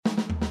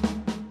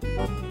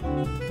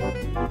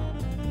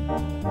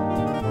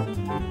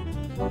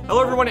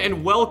Hello everyone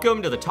and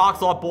welcome to the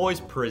Talks Lot Boys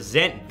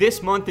present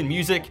This Month in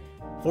Music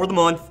for the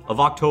month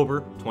of October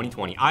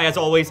 2020. I, as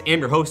always,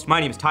 am your host. My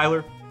name is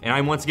Tyler, and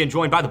I'm once again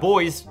joined by the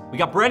boys. We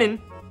got Brennan.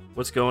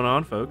 What's going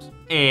on, folks?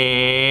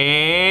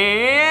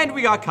 And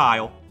we got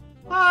Kyle.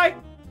 Hi.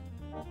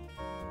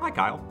 Hi,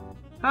 Kyle.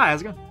 Hi, how's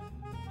it going?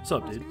 What's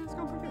up, dude? It's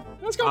going pretty good.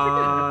 It's going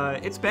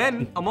pretty good. It's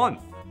been a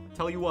month.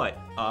 Tell you what,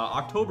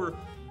 October,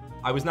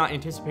 I was not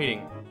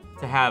anticipating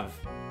to have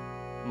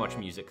much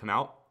music come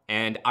out,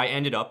 and I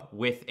ended up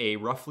with a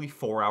roughly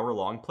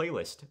 4-hour-long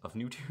playlist of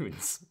new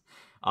tunes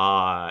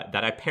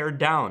that I pared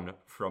down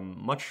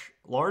from much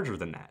larger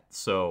than that.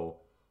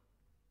 So,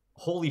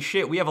 holy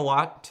shit, we have a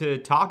lot to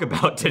talk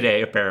about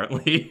today,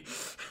 apparently.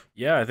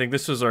 Yeah, I think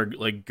this was our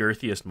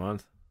girthiest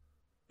month.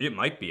 It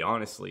might be,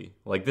 honestly.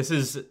 This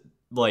is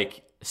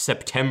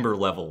September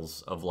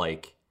levels of or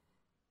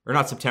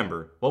not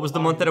September. What was the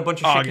month that a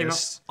bunch of shit came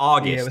out?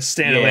 August. Yeah, with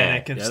Stan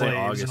Atlantic and Slaves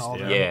August, and all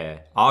that. Yeah,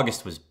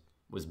 August was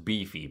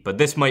beefy, but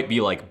this might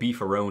be like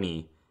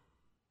beefaroni.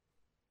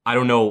 I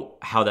don't know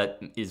how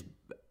that is,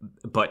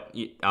 but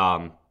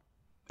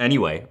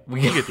anyway,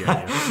 we get the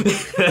idea.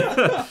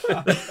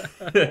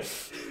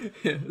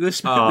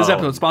 This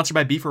episode is sponsored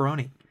by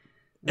Beefaroni.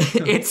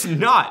 It's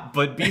not,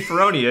 but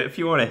beefaroni, if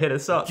you want to hit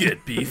us up.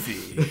 Get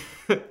beefy.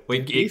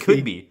 Wait, it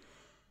could be.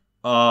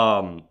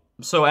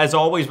 So as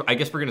always, I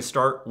guess we're gonna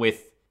start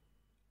with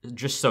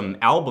just some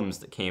albums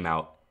that came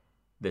out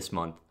this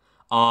month.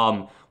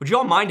 Would you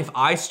all mind if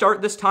I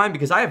start this time?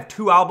 Because I have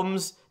 2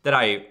 albums that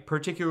I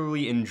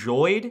particularly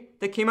enjoyed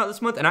that came out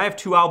this month, and I have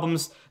 2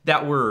 albums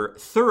that were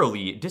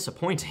thoroughly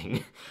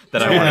disappointing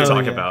that I want to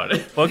talk about.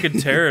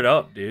 Fucking tear it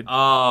up, dude.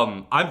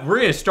 We're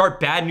gonna start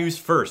bad news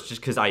first,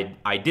 just because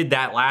I did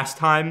that last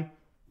time.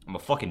 I'm gonna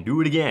fucking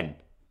do it again.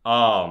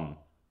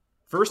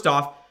 First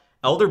off,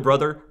 Elder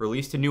Brother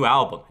released a new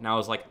album, and I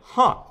was like,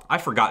 I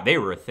forgot they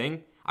were a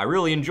thing. I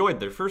really enjoyed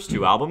their first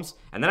 2 albums,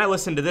 and then I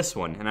listened to this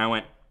one, and I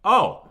went,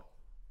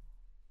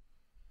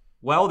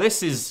 well,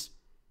 this is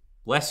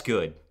less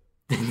good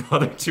than the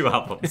other 2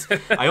 albums.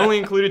 I only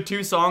included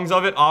 2 songs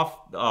of it off,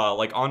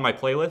 on my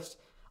playlist,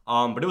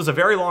 but it was a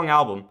very long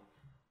album,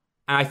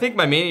 and I think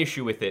my main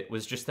issue with it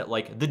was just that,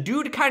 the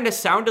dude kind of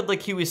sounded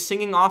like he was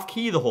singing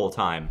off-key the whole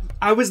time.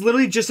 I was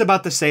literally just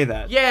about to say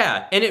that.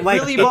 Yeah, and it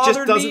really bothered me.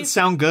 It just doesn't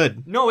sound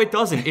good. No, it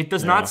doesn't. It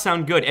does not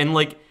sound good, and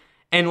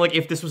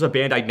if this was a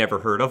band I'd never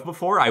heard of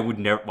before, I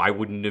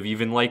wouldn't have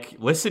even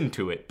listened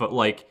to it. But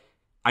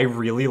I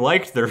really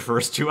liked their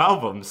first 2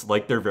 albums.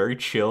 They're very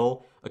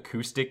chill,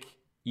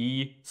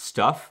 acoustic-y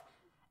stuff,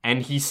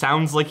 and he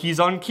sounds like he's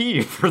on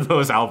key for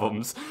those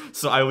albums.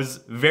 So I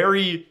was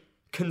very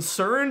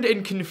concerned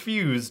and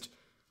confused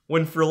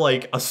when for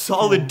a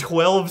solid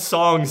 12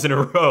 songs in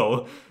a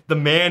row, the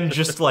man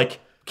just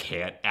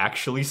can't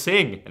actually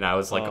sing. And I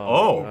was like,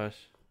 gosh.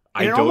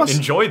 I don't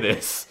enjoy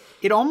this.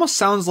 It almost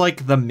sounds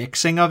like the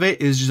mixing of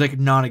it is just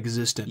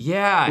non-existent.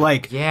 Yeah.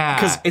 Yeah.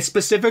 Because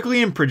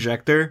specifically in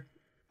Projector,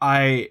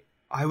 I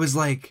was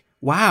like,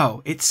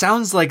 wow, it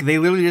sounds like they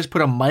literally just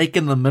put a mic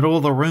in the middle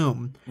of the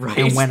room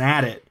and went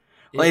at it.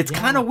 It's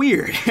kind of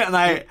weird.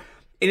 And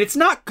it's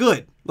not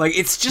good.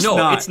 It's just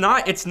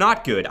not. It's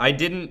not good. I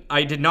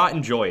did not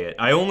enjoy it.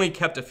 I only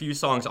kept a few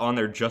songs on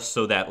there just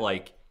so that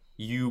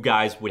you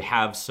guys would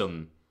have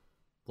some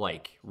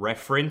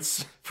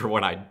reference for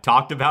when I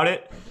talked about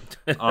it.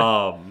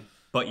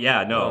 But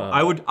yeah, no.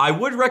 I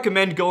would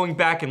recommend going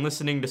back and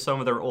listening to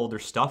some of their older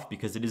stuff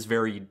because it is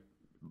very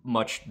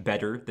much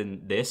better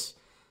than this.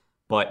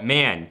 But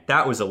man,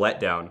 that was a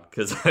letdown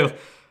because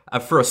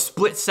for a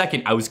split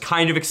second I was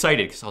kind of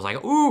excited because I was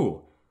like,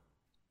 ooh,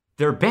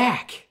 they're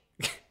back.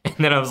 And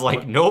then I was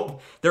like,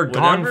 nope, they're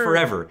gone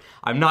forever.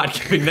 I'm not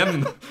giving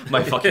them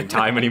my fucking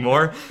time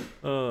anymore.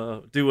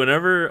 Dude,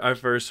 whenever I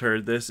first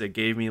heard this, it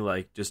gave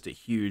me just a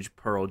huge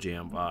Pearl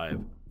Jam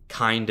vibe.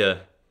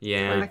 Kinda,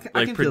 yeah.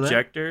 I can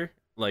Projector,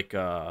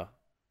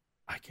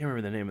 I can't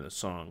remember the name of the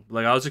song.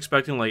 I was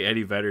expecting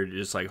Eddie Vedder to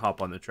just hop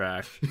on the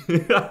track.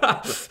 Hit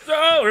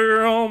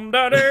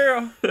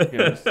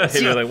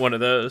me one of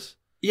those.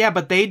 Yeah,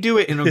 but they do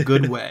it in a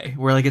good way,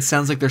 where it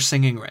sounds like they're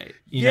singing right.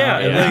 You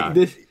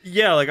know?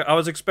 I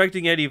was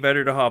expecting Eddie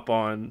Vedder to hop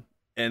on,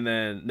 and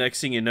then next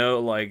thing you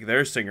know,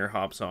 their singer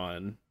hops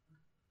on,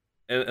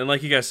 and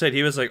like you guys said,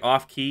 he was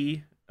off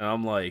key, and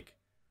I'm like,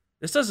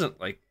 this doesn't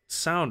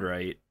sound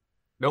right.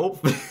 Nope,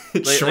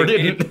 it sure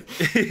didn't.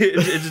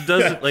 It just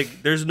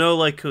doesn't there's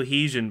no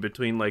cohesion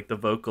between the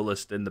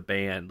vocalist and the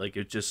band.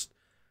 It just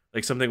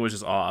something was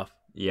just off.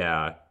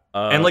 Yeah,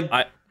 and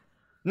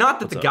not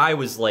that the guy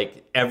was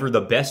ever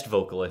the best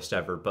vocalist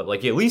ever, but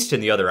at least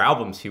in the other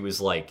albums he was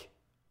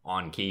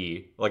on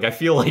key. I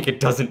feel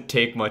it doesn't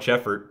take much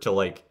effort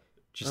to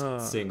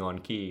just sing on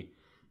key.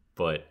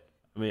 But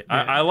I mean,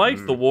 I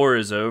liked The War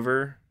Is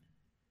Over.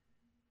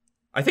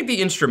 I think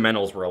the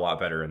instrumentals were a lot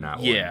better in that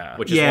one. Yeah.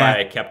 Which is why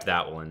I kept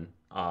that one.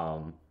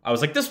 I was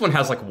like, this one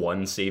has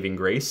one saving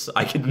grace.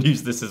 I could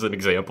use this as an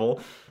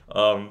example.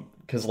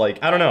 Because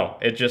I don't know,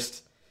 it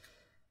just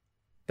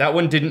that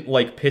one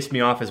didn't piss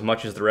me off as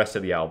much as the rest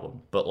of the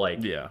album. But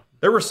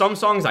there were some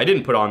songs I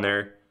didn't put on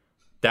there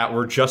that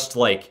were just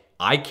like,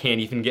 I can't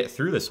even get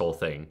through this whole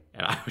thing,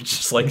 and I would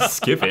just like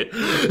skip it.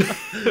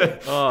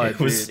 It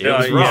was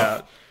rough.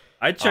 Yeah.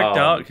 I checked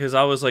out because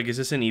I was like, is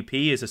this an EP?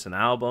 Is this an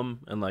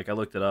album? And like I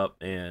looked it up,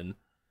 and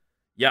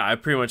yeah, I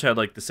pretty much had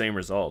like the same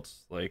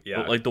results. Like,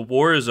 like The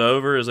War Is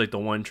Over is like the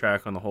one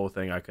track on the whole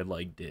thing I could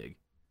like dig.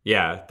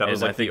 Yeah, that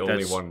was like the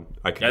only one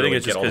I could. I think really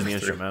it's just because the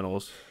through.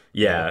 instrumentals.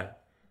 Yeah.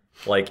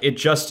 Like, it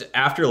just,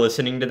 after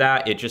listening to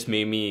that, it just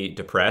made me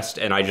depressed,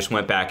 and I just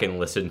went back and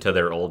listened to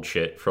their old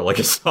shit for, like,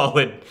 a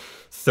solid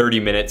 30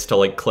 minutes to,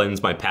 like,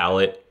 cleanse my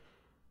palate.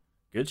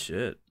 Good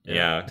shit.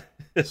 Yeah.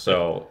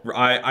 So,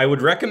 I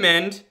would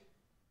recommend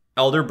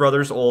Elder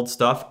Brothers' old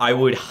stuff. I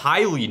would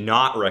highly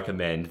not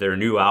recommend their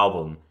new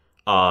album.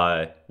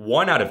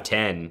 1 out of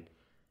 10.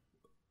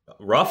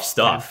 Rough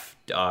stuff.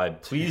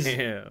 Please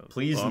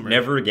bummer.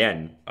 never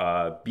again.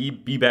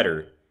 Be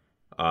better.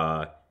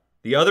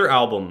 The other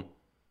album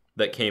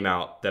that came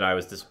out that I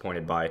was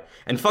disappointed by,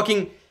 and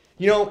fucking,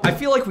 I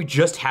feel like we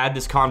just had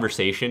this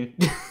conversation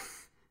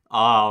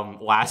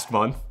last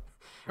month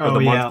or the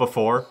month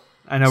before.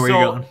 I know where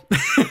you're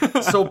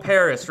going. So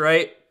Paris,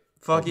 right?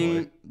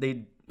 Fucking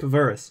they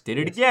Paris did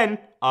it again.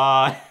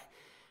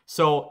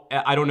 So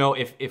I don't know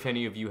if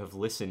any of you have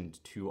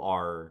listened to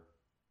our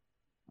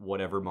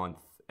whatever month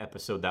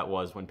episode that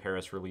was when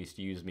Paris released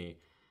Use Me.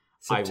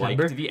 September? I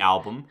liked the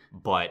album,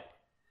 but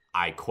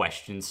I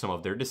questioned some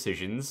of their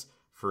decisions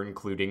for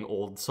including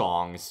old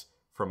songs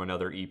from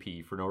another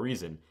EP for no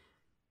reason.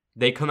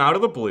 They come out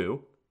of the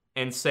blue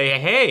and say,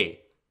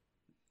 hey,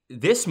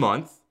 this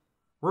month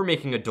we're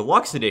making a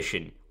deluxe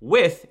edition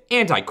with,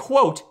 and I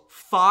quote,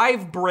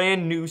 5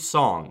 brand new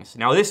songs.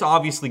 Now this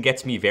obviously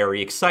gets me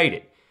very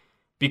excited,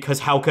 because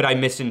how could I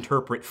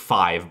misinterpret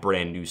 5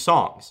 brand new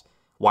songs?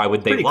 Why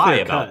would they lie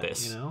about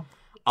this?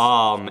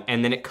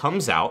 And then it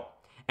comes out,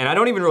 and I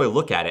don't even really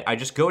look at it. I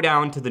just go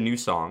down to the new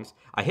songs.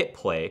 I hit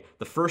play.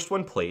 The first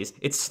one plays.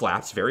 It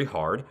slaps very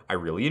hard. I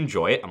really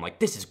enjoy it. I'm like,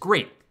 this is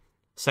great.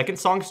 Second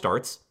song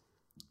starts,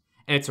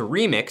 and it's a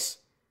remix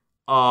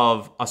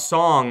of a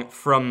song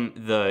from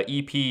the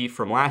EP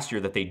from last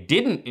year that they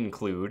didn't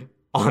include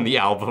on the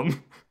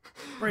album.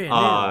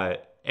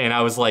 And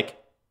I was like,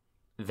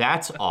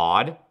 that's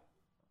odd.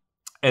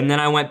 And then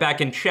I went back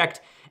and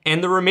checked,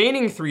 and the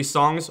remaining 3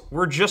 songs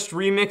were just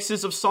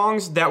remixes of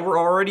songs that were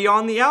already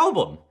on the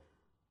album.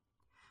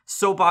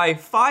 So by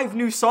 5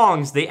 new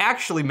songs, they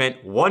actually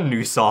meant 1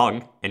 new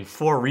song and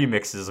 4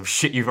 remixes of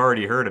shit you've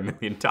already heard a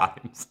million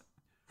times.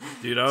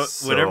 Dude,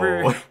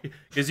 whatever,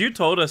 because you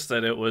told us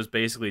that it was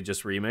basically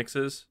just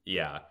remixes.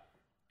 Yeah.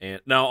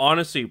 And now,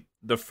 honestly,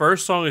 the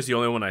first song is the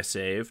only one I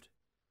saved.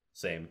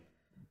 Same.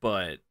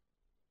 But,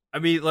 I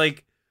mean,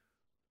 like,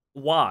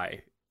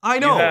 why? I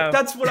know.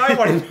 That's what I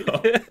want to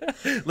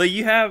know. Like,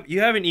 you have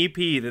an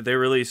EP that they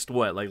released,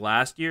 like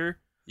last year?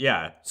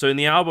 Yeah. So in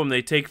the album,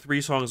 they take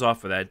 3 songs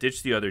off of that,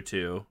 ditch the other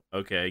 2.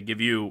 Okay, give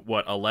you,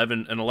 an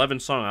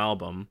 11-song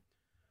album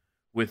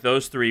with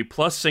those 3,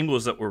 plus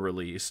singles that were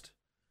released.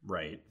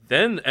 Right.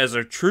 Then, as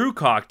a true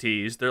cock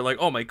tease, they're like,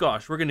 oh my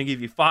gosh, we're going to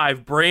give you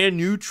 5 brand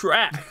new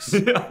tracks.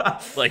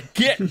 Like,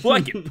 get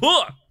fucking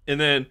pumped. And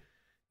then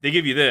they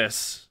give you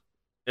this.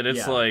 And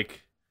it's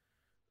like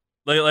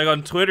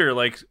on Twitter,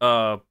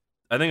 I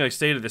think like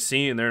State of the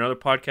Scene, they're another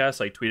podcast,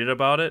 like tweeted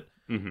about it.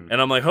 Mm-hmm.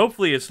 And I'm like,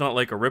 hopefully it's not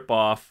like a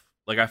ripoff,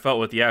 like I felt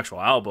with the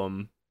actual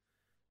album,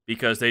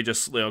 because they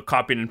just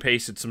copied and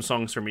pasted some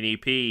songs from an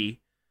EP,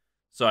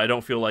 so I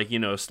don't feel like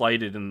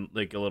slighted in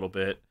like a little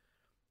bit.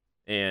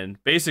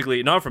 And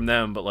basically, not from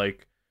them, but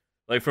like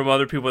from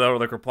other people that were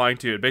like replying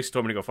to it, basically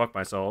told me to go fuck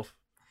myself.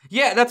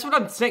 Yeah, that's what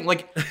I'm saying.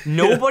 Like,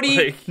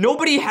 nobody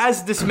nobody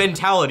has this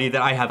mentality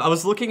that I have. I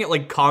was looking at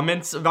like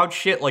comments about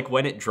shit like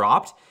when it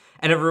dropped,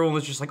 and everyone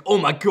was just like, oh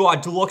my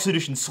god, deluxe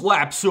edition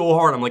slaps so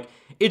hard. I'm like,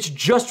 it's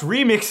just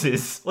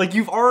remixes. Like,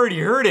 you've already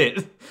heard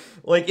it.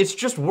 Like, it's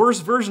just worse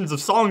versions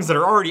of songs that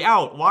are already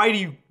out. Why do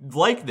you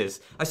like this?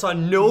 I saw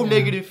no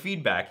negative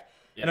feedback.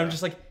 Yeah. And I'm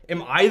just like,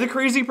 am I the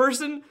crazy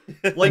person?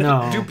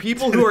 Like, do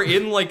people who are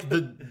in like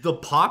the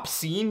pop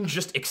scene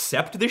just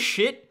accept this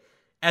shit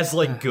as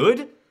like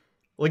good?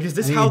 Like, is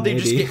this how they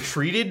just get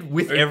treated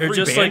with every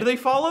band they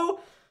follow?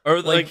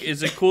 Or like,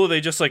 is it cool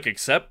they just like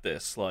accept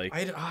this? Like,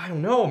 I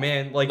don't know,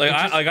 man. Like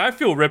I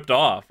feel ripped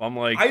off. I'm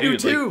like, I dude,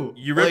 do too. Like,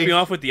 you ripped me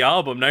off with the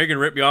album. Now you're gonna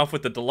rip me off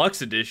with the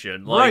deluxe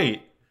edition, like,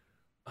 right?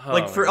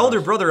 Like, for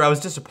Elder Brother, I was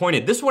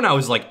disappointed. This one, I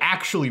was like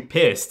actually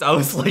pissed. I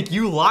was like,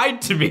 you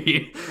lied to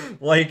me.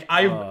 Like,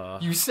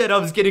 you said I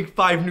was getting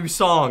 5 new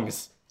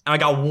songs, and I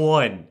got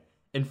 1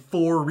 and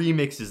 4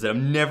 remixes that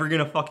I'm never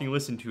gonna fucking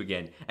listen to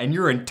again. And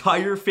your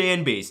entire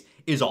fan base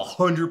is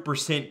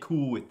 100%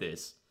 cool with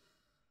this.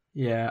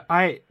 Yeah,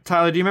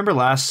 Tyler, do you remember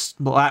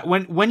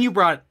when you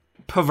brought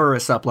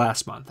Pavuris up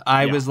last month?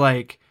 I was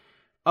like,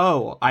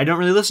 oh, I don't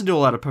really listen to a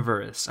lot of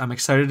Pavuris. I'm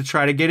excited to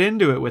try to get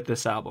into it with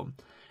this album.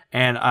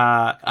 And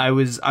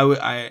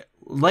I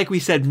like we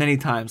said many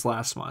times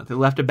last month, it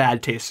left a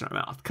bad taste in our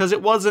mouth because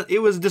it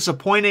was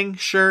disappointing,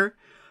 sure,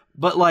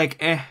 but like,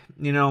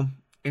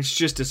 it's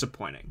just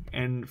disappointing.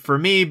 And for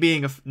me,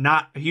 being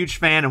not a huge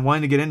fan and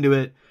wanting to get into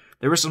it,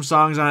 There were some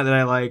songs on it that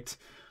I liked,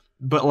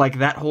 but like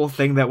that whole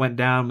thing that went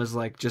down was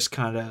like just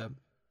kind of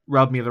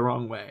rubbed me the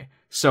wrong way.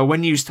 So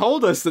when you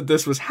told us that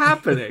this was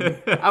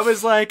happening, I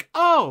was like,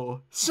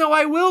 oh, so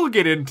I will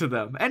get into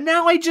them. And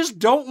now I just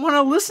don't want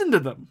to listen to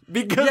them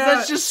because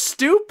that's just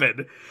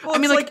stupid. Well, I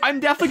mean, like, I'm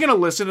definitely going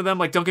to listen to them.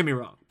 Like, don't get me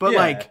wrong. But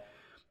like,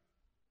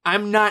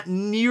 I'm not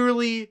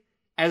nearly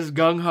as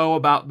gung-ho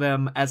about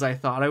them as I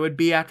thought I would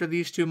be after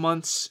these 2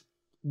 months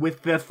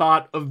with the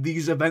thought of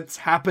these events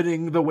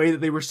happening the way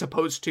that they were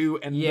supposed to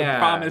and the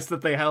promise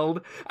that they held.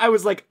 I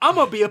was like, I'm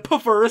going to be a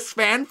Pufferus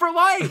fan for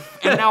life.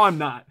 And now I'm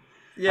not.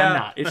 Yeah, I'm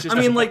not. It's just I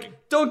mean,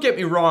 like, don't get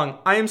me wrong.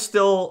 I am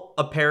still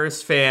a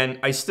Paris fan.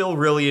 I still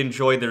really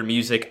enjoy their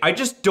music. I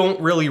just don't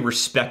really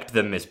respect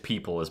them as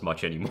people as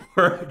much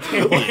anymore.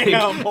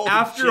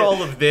 After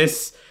all of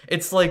this,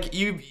 it's like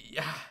you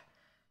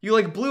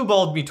like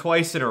blue-balled me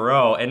twice in a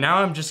row, and now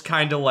I'm just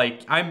kind of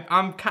like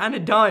I'm kind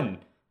of done.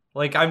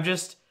 Like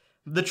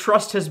the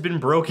trust has been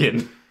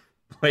broken.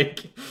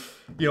 Like,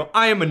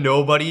 I am a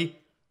nobody.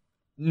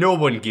 No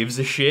one gives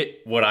a shit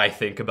what I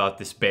think about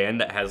this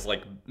band that has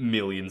like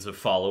millions of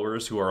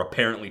followers who are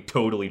apparently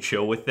totally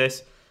chill with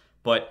this.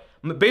 But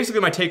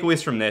basically my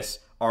takeaways from this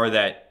are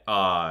that,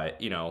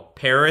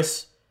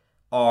 Paris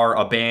are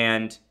a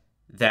band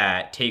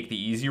that take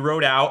the easy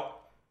road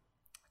out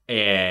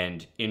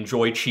and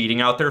enjoy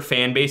cheating out their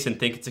fan base and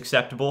think it's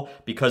acceptable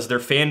because their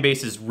fan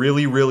base is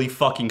really, really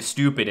fucking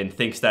stupid and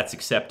thinks that's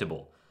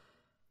acceptable.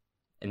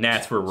 And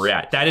that's where we're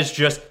at. That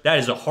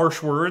is a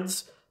harsh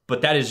words,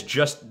 but that is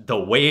just the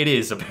way it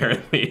is,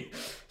 apparently.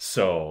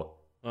 So,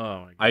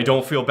 I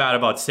don't feel bad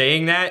about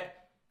saying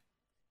that.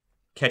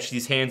 Catch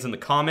these hands in the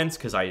comments,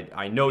 because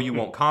I know you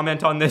won't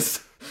comment on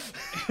this.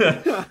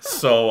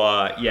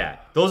 So,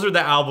 those are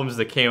the albums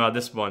that came out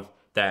this month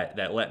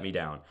that let me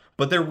down.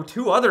 But there were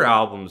 2 other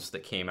albums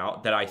that came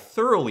out that I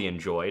thoroughly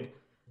enjoyed,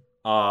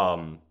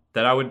 that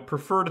I would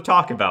prefer to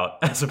talk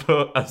about as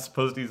opposed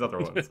to these other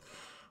ones.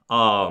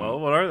 Well,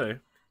 what are they?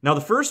 Now,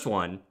 the first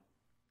one,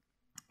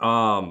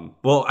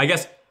 I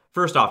guess,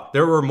 first off,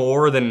 there were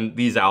more than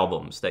these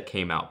albums that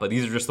came out, but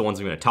these are just the ones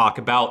I'm going to talk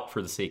about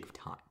for the sake of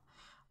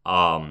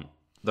time.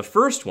 The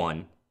first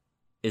one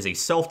is a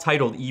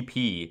self-titled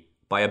EP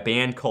by a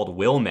band called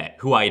Wilmette,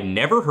 who I had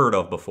never heard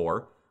of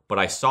before, but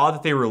I saw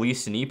that they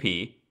released an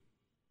EP,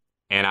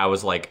 and I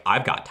was like,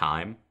 I've got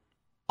time.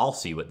 I'll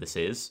see what this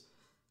is.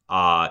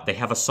 They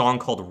have a song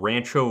called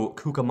Rancho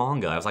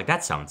Cucamonga. I was like,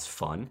 that sounds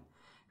fun.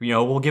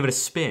 We'll give it a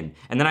spin.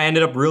 And then I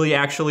ended up really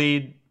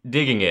actually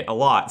digging it a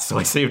lot, so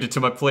I saved it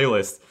to my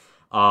playlist.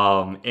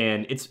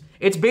 And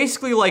it's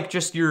basically like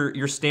just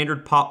your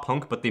standard pop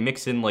punk, but they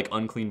mix in like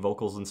unclean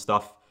vocals and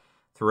stuff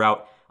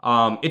throughout.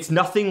 It's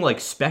nothing like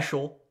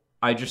special.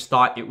 I just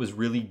thought it was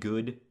really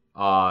good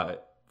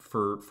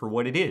for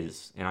what it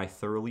is, and I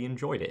thoroughly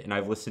enjoyed it. And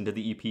I've listened to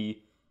the EP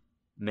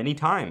many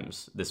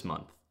times this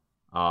month,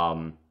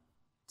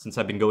 since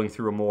I've been going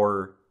through a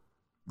more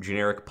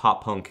generic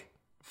pop punk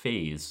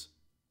phase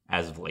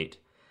as of late.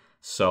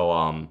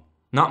 So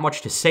not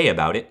much to say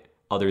about it,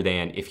 other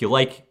than if you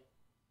like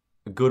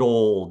good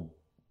old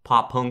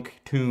pop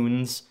punk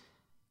tunes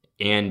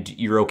and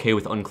you're okay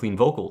with unclean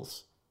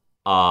vocals,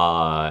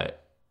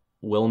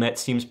 Wilmette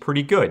seems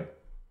pretty good.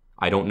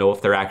 I don't know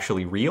if they're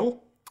actually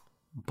real,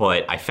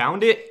 but I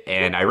found it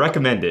and I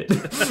recommend it.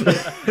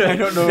 I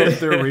don't know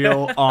if they're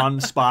real on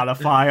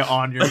Spotify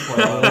on your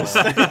playlist.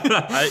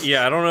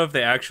 I don't know if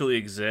they actually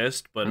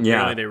exist, but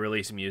apparently they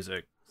release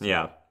music.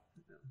 Yeah.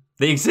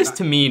 They exist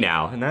to me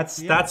now, and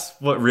that's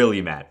what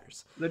really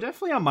matters. They're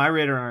definitely on my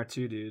radar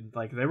too, dude.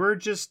 Like, they were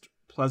just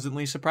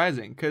pleasantly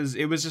surprising, because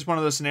it was just one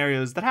of those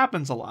scenarios that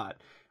happens a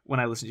lot when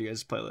I listen to you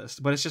guys'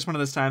 playlist. But it's just one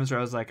of those times where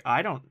I was like,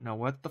 I don't know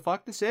what the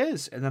fuck this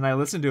is. And then I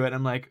listened to it, and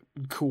I'm like,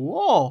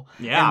 cool.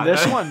 Yeah.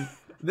 And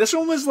this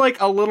one was like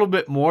a little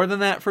bit more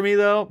than that for me,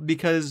 though,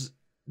 because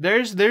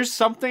there's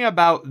something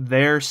about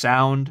their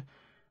sound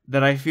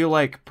that I feel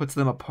like puts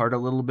them apart a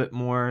little bit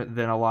more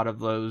than a lot of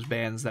those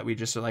bands that we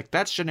just are like,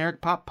 that's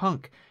generic pop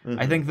punk. Mm-hmm.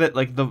 I think that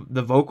like the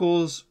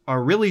vocals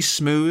are really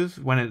smooth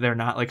when they're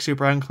not like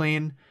super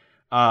unclean.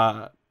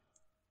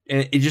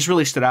 It just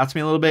really stood out to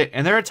me a little bit.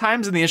 And there are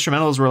times in the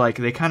instrumentals where like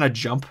they kind of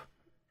jump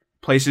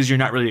places you're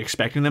not really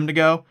expecting them to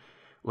go.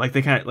 Like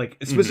they kind of like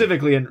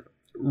specifically in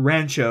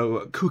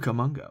Rancho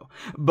Cucamonga,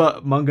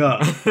 but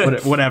manga,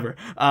 whatever.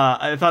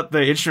 I thought the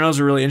instrumentals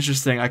were really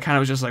interesting. I kind of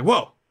was just like,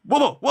 whoa,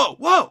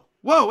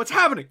 what's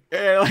happening?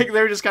 And, like,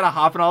 they were just kind of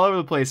hopping all over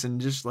the place and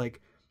just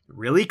like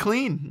really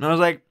clean. And I was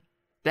like,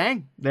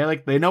 dang,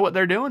 they know what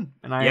they're doing.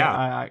 And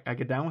I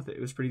get down with it.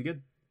 It was pretty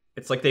good.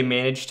 It's like they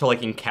managed to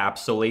like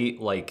encapsulate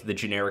like the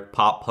generic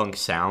pop punk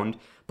sound,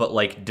 but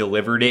like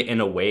delivered it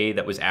in a way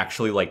that was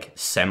actually like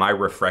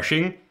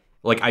semi-refreshing.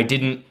 Like I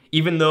didn't,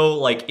 even though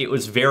like it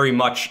was very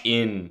much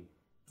in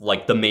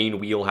like the main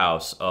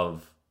wheelhouse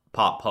of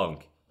pop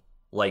punk,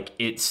 like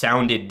it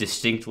sounded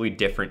distinctly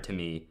different to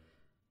me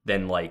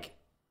than like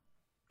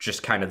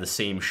just kind of the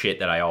same shit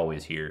that I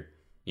always hear.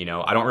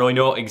 I don't really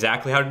know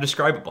exactly how to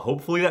describe it, but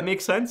hopefully that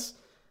makes sense.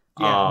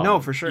 Yeah,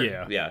 no, for sure.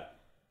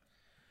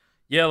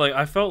 Yeah, like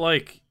I felt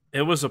like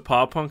It was a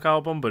pop punk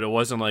album, but it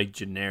wasn't like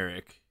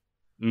generic.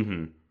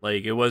 Mm-hmm.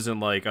 Like it wasn't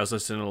like I was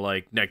listening to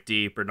like Neck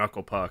Deep or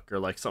Knuckle Puck or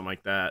like something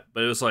like that.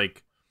 But it was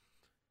like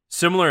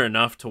similar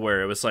enough to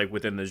where it was like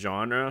within the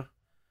genre.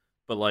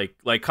 But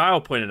like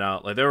Kyle pointed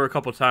out, like there were a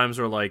couple times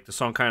where like the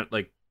song kind of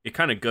like it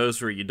kind of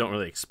goes where you don't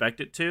really expect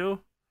it to,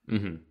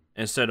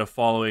 instead of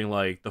following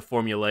like the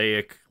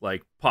formulaic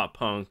like pop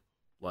punk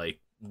like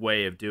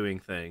way of doing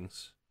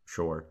things.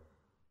 Sure.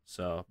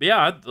 So but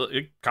yeah,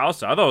 Kyle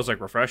said I thought it was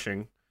like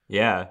refreshing.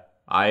 Yeah.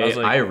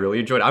 I really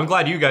enjoyed it. I'm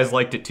glad you guys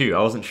liked it too.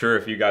 I wasn't sure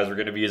if you guys were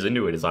going to be as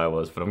into it as I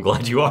was, but I'm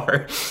glad you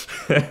are.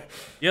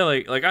 Yeah,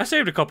 like I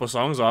saved a couple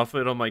songs off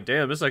it. I'm like,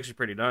 damn, this is actually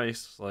pretty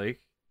nice.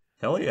 Like,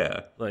 hell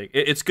yeah. Like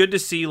it's good to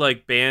see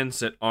like bands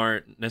that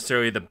aren't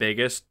necessarily the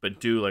biggest, but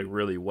do like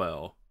really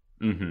well.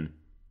 Mm-hmm.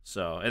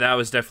 So, and that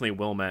was definitely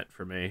Wilmette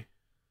for me.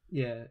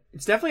 Yeah,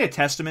 it's definitely a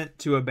testament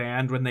to a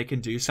band when they can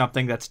do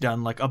something that's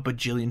done like a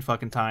bajillion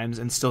fucking times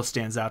and still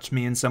stands out to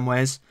me in some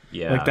ways.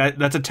 Yeah, like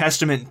that's a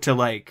testament to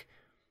like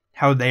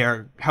how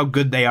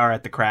good they are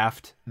at the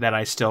craft. That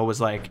I still was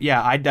like,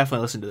 yeah, I'd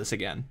definitely listen to this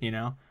again. You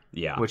know?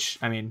 Yeah. Which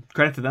I mean,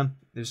 credit to them.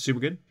 It was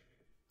super good.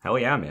 Hell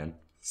yeah, man.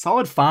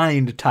 Solid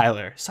find,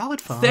 Tyler.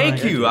 Solid find.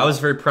 Thank you. I was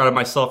very proud of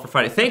myself for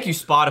finding it. Thank you,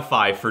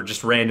 Spotify, for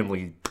just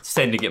randomly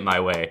sending it my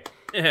way.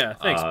 Yeah,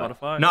 thanks,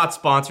 Spotify. Not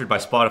sponsored by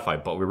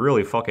Spotify, but we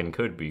really fucking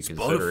could be,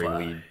 considering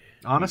we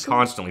honestly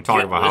constantly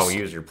talk about how we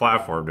use your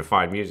platform to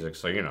find music.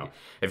 So, you know,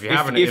 if there's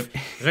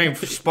any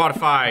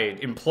Spotify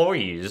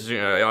employees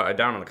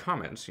down in the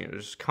comments, you know,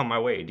 just come my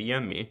way,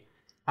 DM me.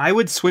 I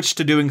would switch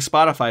to doing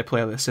Spotify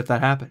playlists if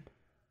that happened.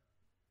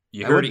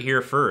 You heard it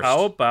here first.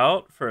 How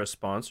about for a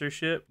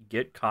sponsorship,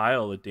 get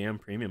Kyle a damn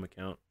premium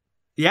account?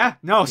 Yeah,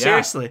 no,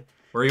 seriously.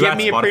 Where you get at,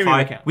 me Spotify? a premium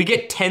account. We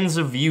get tens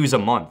of views a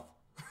month.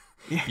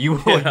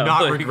 You would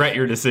not regret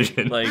your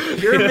decision. Like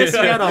you're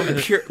missing out on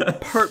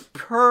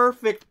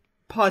perfect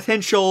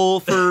potential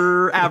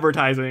for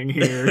advertising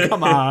here.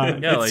 Come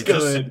on, yeah, it's like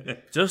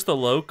good. Just the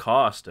low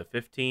cost of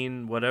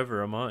 $15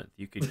 whatever a month,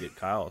 you could get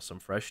Kyle some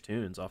fresh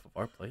tunes off of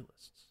our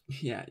playlists.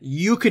 Yeah,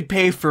 you could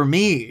pay for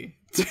me.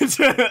 You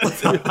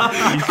could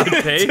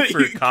pay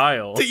for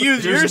Kyle to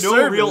use There's your no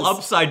service. real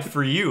upside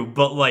for you,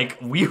 but like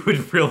we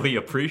would really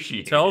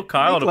appreciate. Tell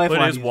Kyle to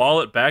put his easy.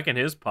 wallet back in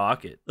his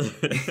pocket.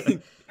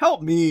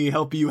 Help me,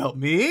 help you, help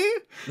me.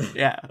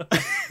 Yeah.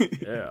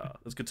 Yeah,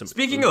 let's get some.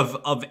 Speaking of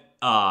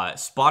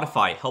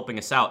Spotify helping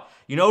us out,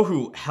 you know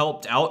who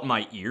helped out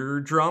my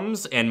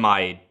eardrums and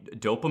my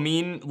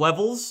dopamine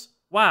levels?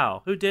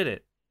 Wow, who did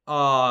it?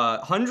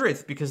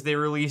 100th, because they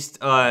released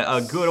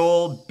a good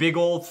old, big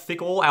old,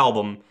 thick old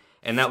album,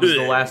 and that was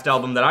the last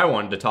album that I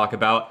wanted to talk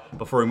about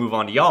before we move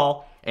on to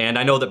y'all. And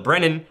I know that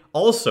Brennan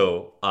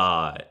also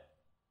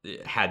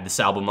had this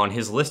album on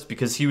his list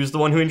because he was the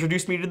one who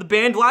introduced me to the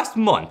band last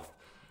month.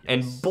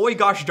 And boy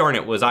gosh darn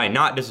it, was I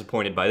not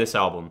disappointed by this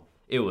album.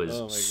 It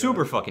was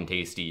super fucking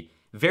tasty.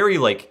 Very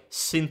like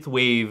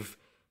synthwave,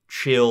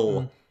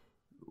 chill,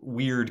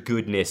 weird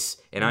goodness,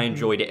 and I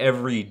enjoyed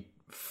every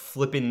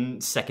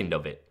flippin' second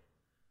of it.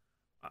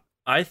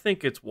 I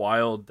think it's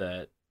wild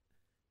that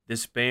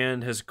this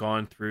band has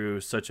gone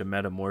through such a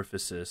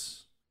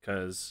metamorphosis,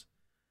 because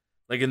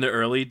like in the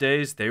early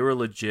days, they were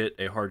legit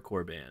a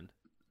hardcore band.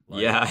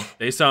 Like, yeah.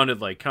 They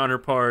sounded like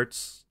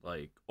Counterparts,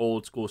 like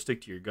old school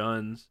Stick to Your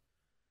Guns.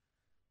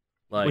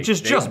 Like, which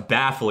is just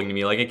baffling to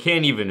me. Like, I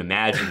can't even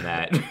imagine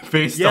that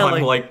based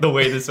on like the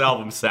way this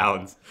album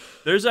sounds.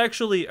 There's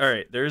actually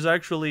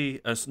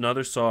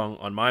another song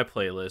on my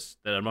playlist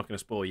that I'm not going to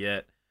spoil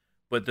yet,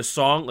 but the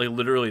song, like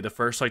literally the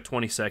first like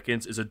 20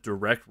 seconds is a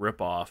direct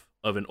ripoff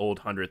of an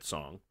old 100th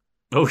song.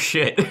 Oh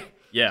shit.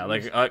 Yeah,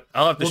 like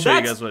I'll have to show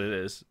you guys what it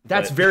is.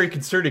 That's very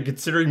concerning,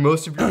 considering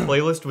most of your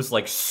playlist was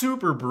like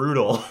super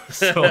brutal.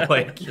 So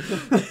like,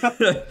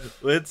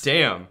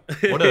 damn,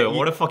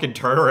 what a fucking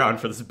turnaround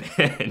for this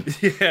band.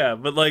 Yeah,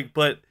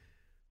 but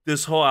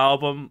this whole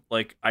album,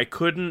 like I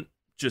couldn't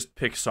just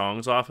pick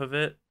songs off of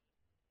it.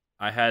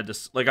 I had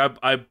to like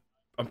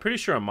I'm pretty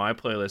sure on my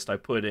playlist I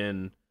put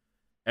in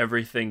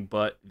everything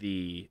but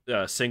the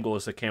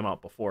singles that came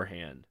out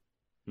beforehand.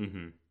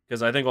 Mm-hmm.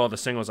 Because I think all the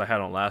singles I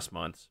had on last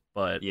month,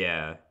 but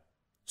yeah,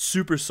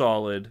 super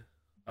solid.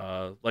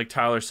 Like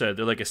Tyler said,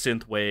 they're like a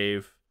synth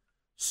wave,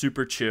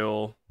 super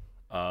chill.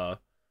 A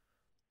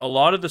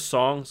lot of the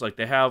songs, like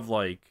they have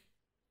like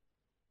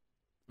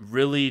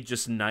really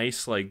just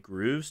nice like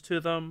grooves to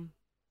them.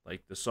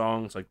 Like the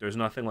songs, like there's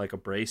nothing like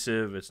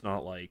abrasive. It's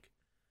not like,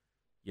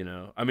 you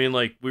know, I mean,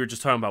 like we were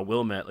just talking about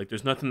Wilmette. Like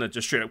there's nothing that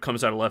just straight up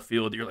comes out of left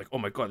field. You're like, oh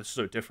my god, this is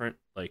so different.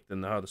 Like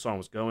than how the song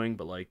was going,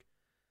 but like.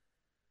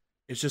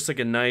 It's just like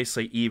a nice,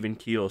 like even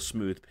keel,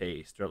 smooth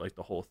pace throughout like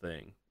the whole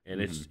thing,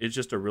 and it's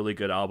just a really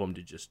good album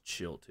to just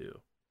chill to.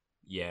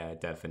 Yeah,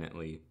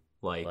 definitely.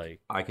 Like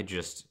I could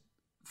just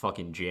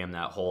fucking jam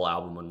that whole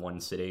album in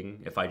one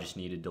sitting if I just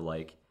needed to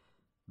like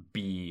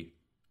be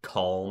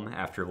calm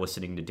after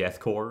listening to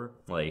deathcore.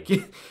 Like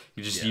you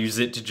just use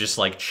it to just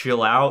like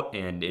chill out,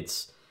 and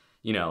it's,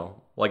 you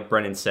know, like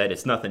Brennan said,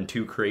 it's nothing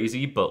too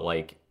crazy, but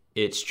like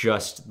it's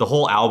just the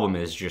whole album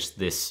is just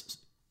this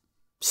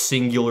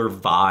singular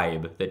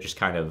vibe that just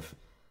kind of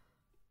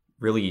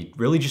really,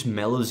 really just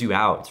mellows you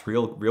out. It's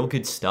real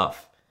good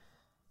stuff.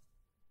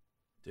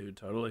 Dude,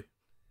 totally.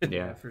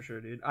 Yeah, for sure,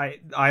 dude.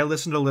 I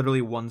listened to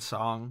literally one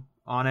song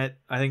on it.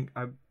 I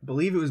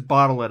believe it was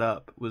 "Bottle It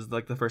Up" was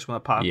like the first one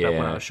that popped up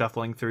when I was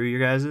shuffling through your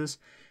guys's,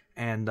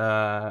 and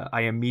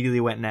I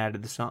immediately went and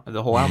added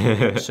the whole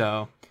album.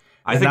 So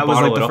I think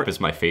 "Bottle It Up" is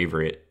my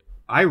favorite.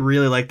 I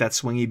really like that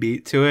swingy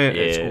beat to it.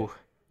 Yeah.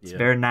 It's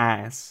very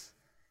nice.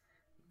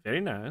 Very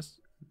nice.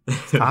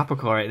 It's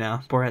topical right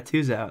now. Borat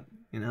 2's out,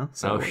 you know?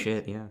 So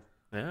Yeah.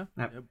 I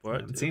Borat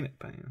haven't seen it,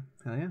 but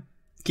hell yeah.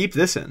 Keep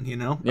this in, you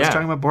know? Yeah. Let's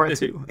talk about Borat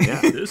 2.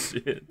 Yeah. This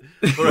shit.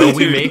 Will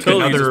we make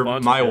Totally another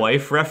responsive. My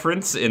Wife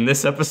reference in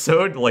this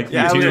episode? Like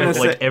we do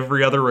like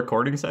every other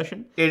recording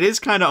session? It is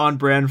kind of on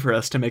brand for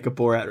us to make a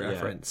Borat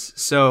reference.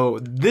 So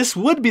this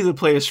would be the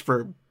place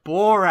for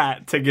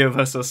Borat to give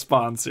us a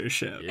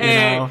sponsorship.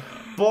 Hey, You know?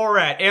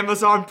 Borat,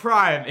 Amazon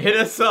Prime, hit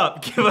us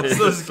up. Give us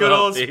those good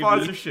old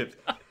sponsorships.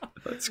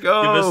 Let's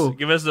go.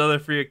 Give us another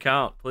free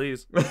account,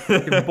 please.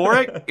 If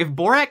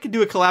Borat could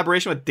do a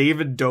collaboration with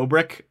David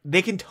Dobrik,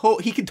 he can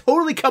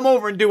totally come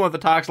over and do one with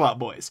the Talks a Lot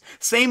boys.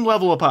 Same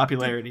level of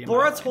popularity.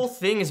 Borat's whole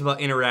thing is about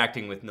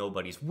interacting with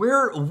nobodies.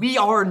 We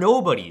are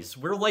nobodies.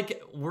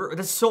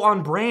 That's so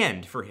on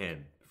brand for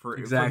him. For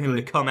him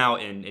to come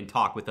out and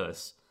talk with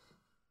us.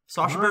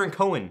 Sacha Baron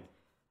Cohen,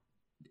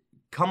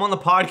 come on the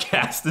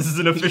podcast. This is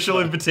an official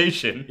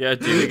invitation. Yeah,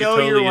 dude,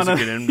 totally use a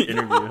good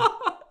interview.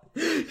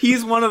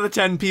 He's one of the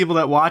 10 people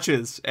that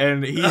watches,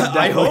 and he's definitely.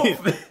 I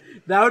hope.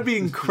 That would be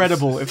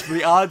incredible if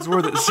the odds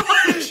were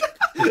that.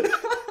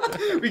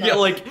 we get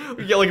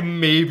like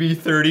maybe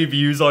 30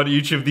 views on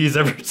each of these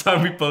every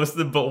time we post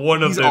them, but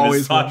one of them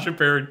is Sacha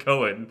Baron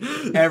Cohen.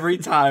 Every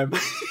time.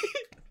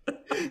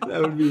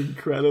 That would be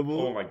incredible.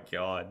 Oh my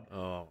god.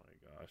 Oh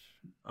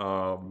my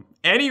gosh.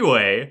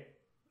 Anyway,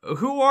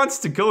 who wants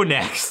to go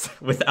next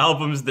with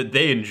albums that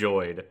they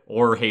enjoyed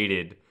or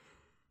hated?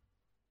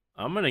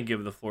 I'm gonna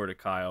give the floor to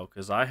Kyle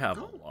because I have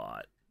a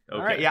lot. Okay.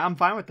 All right, yeah, I'm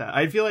fine with that.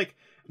 I feel like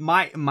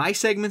my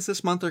segments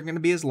this month are going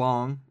to be as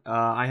long.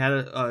 I had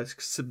a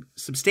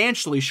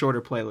substantially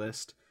shorter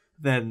playlist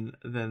than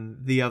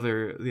the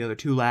other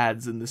two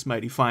lads in this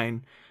mighty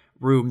fine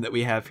room that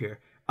we have here.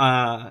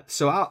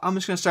 So I'm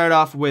just going to start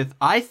off with,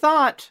 I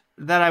thought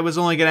that I was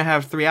only going to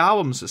have 3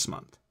 albums this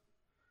month.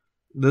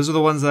 Those are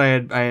the ones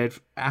that I had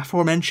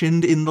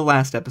aforementioned in the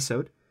last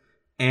episode.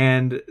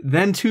 And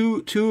then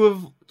two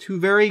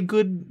very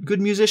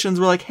good musicians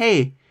were like,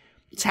 "Hey,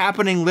 it's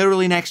happening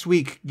literally next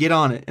week. Get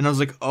on it." And I was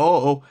like,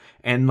 "Oh."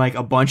 And like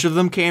a bunch of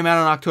them came out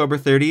on October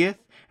 30th.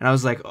 And I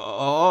was like,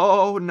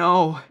 "Oh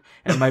no."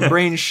 And my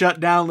brain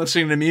shut down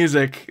listening to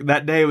music.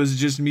 That day was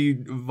just me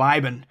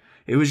vibing.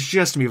 It was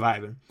just me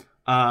vibing.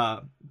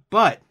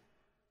 But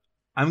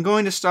I'm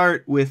going to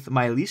start with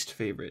my least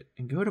favorite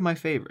and go to my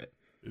favorite.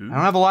 I don't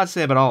have a lot to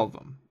say about all of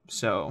them.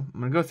 So I'm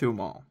going to go through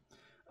them all.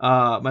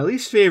 My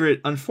least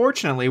favorite,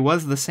 unfortunately,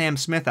 was the Sam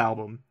Smith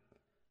album.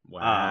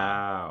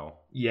 Wow.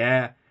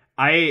 Yeah.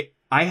 I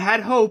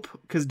had hope,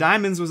 because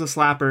Diamonds was a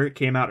slapper. It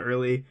came out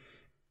early.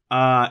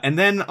 And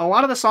then a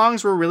lot of the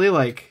songs were really,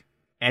 like,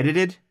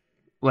 edited,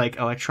 like,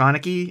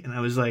 electronic-y. And I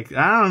was like,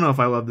 I don't know if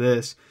I love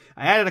this.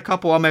 I added a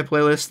couple on my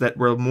playlist that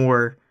were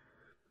more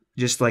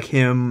just like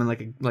him and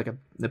like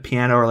the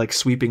piano or like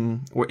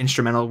sweeping or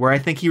instrumental, where I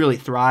think he really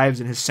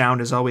thrives and his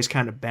sound has always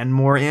kind of been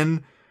more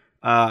in.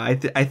 I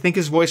think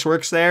his voice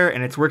works there,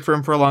 and it's worked for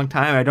him for a long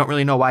time. I don't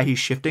really know why he's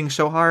shifting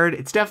so hard.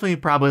 It's definitely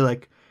probably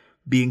like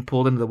being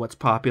pulled into the what's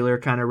popular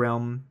kind of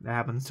realm. That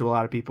happens to a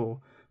lot of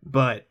people.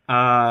 But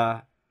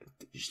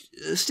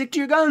stick to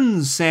your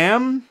guns,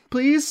 Sam,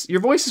 please.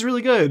 Your voice is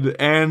really good,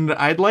 and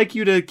I'd like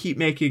you to keep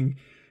making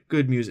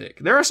good music.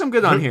 There are some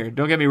good on here,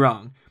 don't get me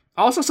wrong.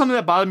 Also, something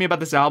that bothered me about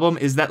this album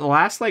is that the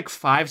last like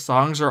 5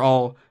 songs are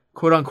all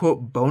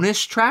quote-unquote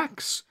bonus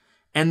tracks.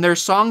 And they're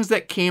songs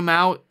that came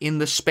out in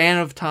the span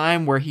of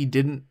time where he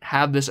didn't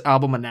have this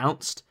album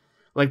announced.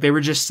 Like, they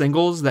were just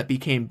singles that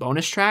became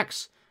bonus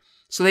tracks.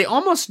 So they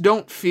almost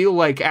don't feel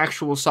like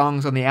actual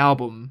songs on the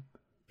album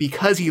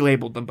because he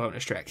labeled them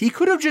bonus tracks. He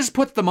could have just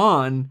put them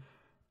on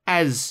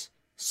as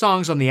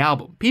songs on the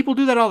album. People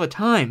do that all the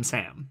time,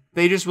 Sam.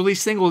 They just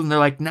release singles and they're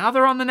like, now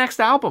they're on the next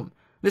album.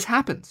 This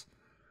happens.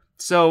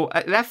 So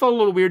that felt a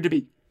little weird to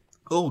me.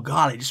 Oh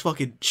god, I just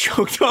fucking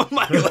choked on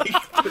my like.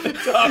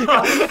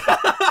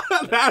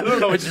 I don't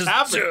know what just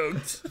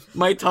happened. Choked.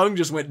 My tongue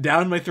just went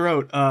down my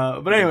throat.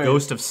 But anyway, the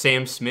ghost of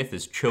Sam Smith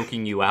is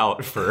choking you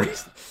out for.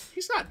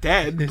 He's not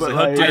dead, but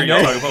I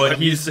know. But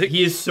he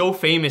is so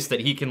famous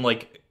that he can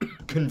like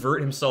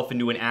convert himself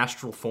into an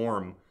astral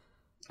form.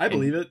 I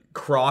believe it.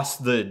 Cross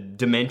the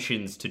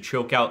dimensions to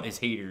choke out his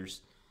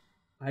haters.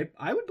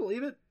 I would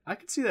believe it. I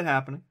could see that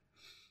happening.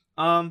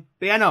 But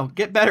yeah, no,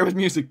 get better with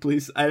music,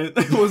 please. I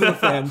wasn't a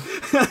fan.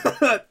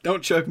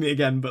 Don't choke me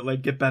again, but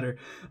like, get better.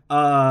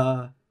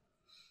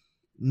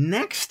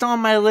 Next on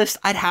my list,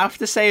 I'd have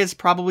to say is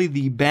probably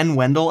the Ben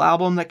Wendell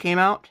album that came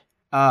out.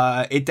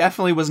 It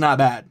definitely was not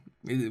bad.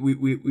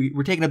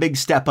 We're taking a big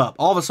step up.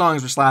 All the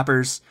songs were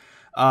slappers.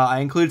 I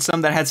included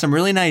some that had some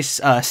really nice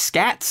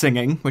scat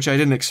singing, which I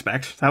didn't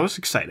expect. That was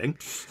exciting.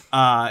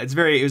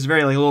 It was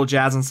very like a little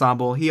jazz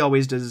ensemble. He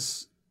always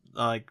does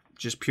like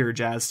just pure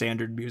jazz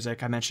standard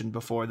music. I mentioned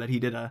before that he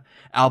did a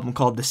album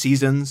called The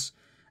Seasons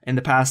in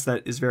the past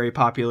that is very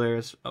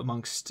popular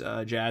amongst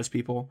jazz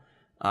people.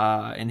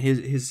 And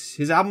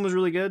his album was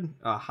really good.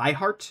 High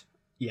Heart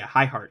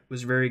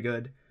was very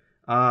good.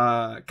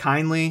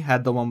 Kindly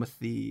had the one with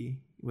the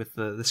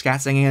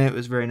scat singing in it. It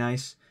was very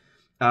nice.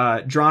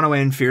 Drawn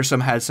Away and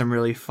Fearsome had some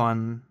really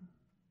fun,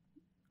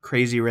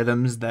 crazy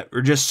rhythms that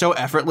were just so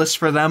effortless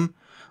for them.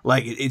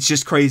 Like, it's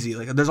just crazy.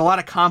 Like, there's a lot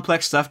of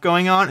complex stuff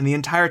going on, and the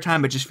entire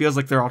time it just feels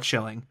like they're all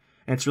chilling,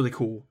 and it's really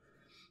cool.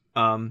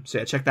 So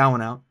yeah, check that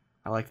one out.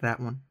 I like that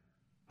one.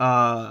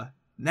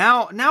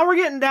 Now we're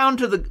getting down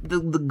to the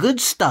good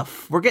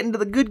stuff. We're getting to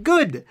the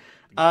good.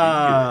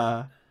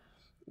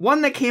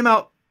 One that came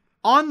out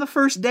on the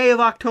first day of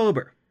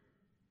October.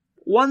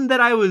 One that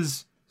I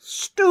was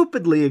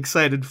stupidly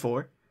excited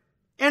for,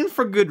 and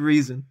for good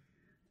reason.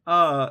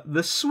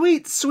 The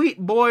sweet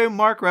boy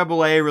Marc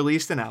Rebillet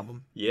released an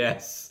album.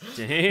 Yes.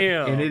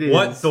 Damn. And it is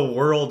what the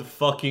world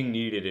fucking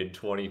needed in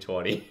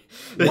 2020.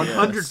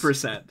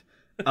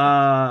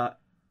 100%.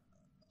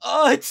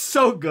 It's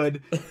so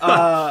good.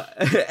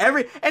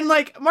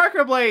 Marc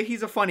Rebillet,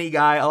 he's a funny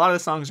guy. A lot of the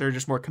songs are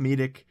just more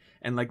comedic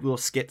and like little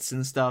skits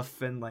and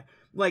stuff. And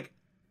like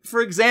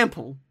for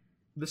example,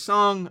 the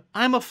song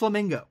 "I'm a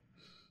Flamingo."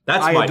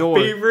 That's my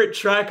favorite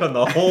track on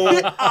the whole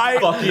fucking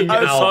album.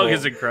 That song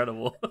is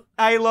incredible.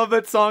 I love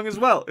that song as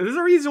well. There's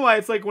a reason why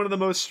it's like one of the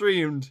most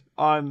streamed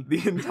on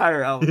the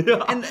entire album.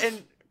 Yeah.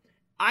 And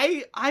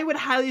I would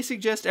highly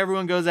suggest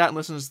everyone goes out and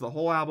listens to the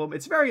whole album.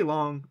 It's very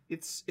long.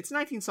 It's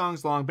 19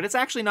 songs long, but it's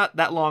actually not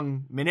that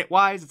long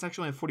minute-wise. It's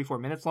actually only 44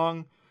 minutes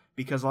long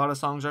because a lot of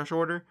songs are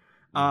shorter.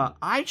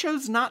 I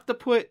chose not to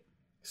put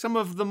some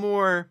of the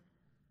more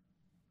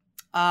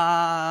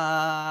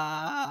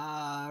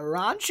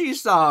raunchy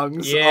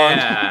songs.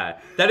 Yeah.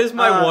 That is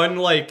my one,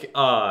 like,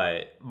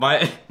 my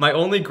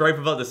only gripe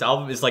about this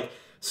album is, like,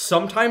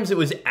 sometimes it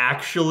was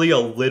actually a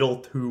little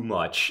too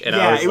much. And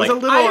Yeah, I was it was like, a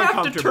little I have to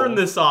uncomfortable. turn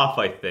this off,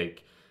 I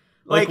think.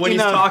 Like when in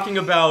he's a- talking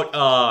about,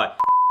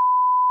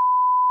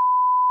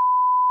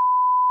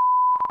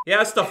 yeah,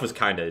 that stuff was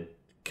kind of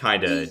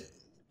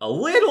a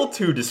little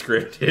too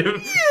descriptive.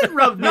 It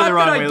rubbed me Not the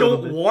wrong that way I a little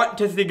don't bit. want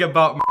to think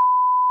about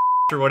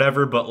or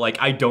whatever, but like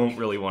I don't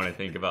really want to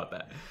think about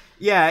that.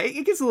 Yeah,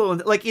 it gets a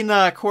little like in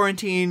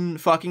Quarantine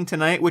Fucking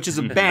Tonight, which is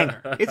a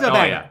banger. It's a Oh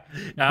banger.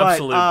 yeah.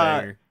 Absolute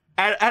banger.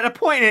 At a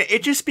point,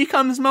 it just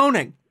becomes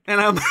moaning, and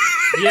I'm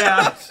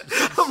Yeah.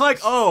 I'm like,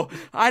 oh,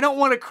 I don't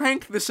want to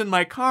crank this in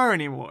my car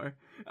anymore.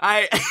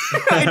 I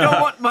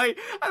don't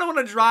want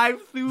to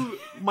drive through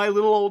my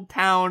little old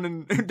town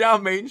and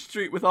down Main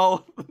Street with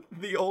all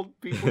the old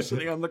people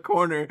sitting on the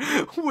corner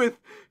with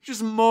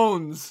just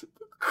moans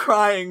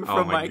crying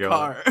from my my God.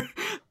 car.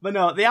 But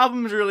no, the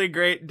album is really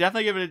great.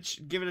 Definitely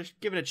give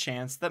it a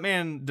chance. That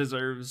man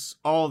deserves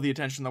all the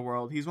attention in the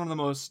world. He's one of the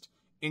most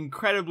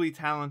incredibly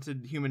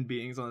talented human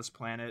beings on this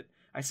planet.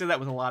 I say that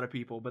with a lot of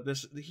people, but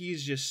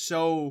he's just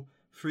so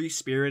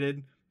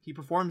free-spirited. He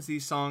performs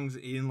these songs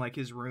in like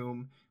his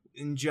room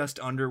in just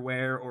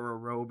underwear or a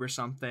robe or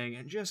something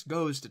and just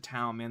goes to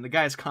town, man. The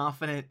guy's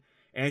confident,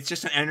 and it's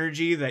just an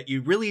energy that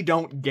you really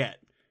don't get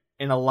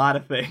in a lot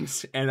of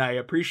things, and I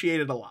appreciate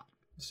it a lot.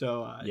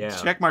 So Yeah.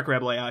 check Marc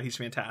Rebillet out. He's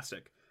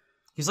fantastic.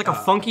 He's like a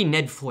funky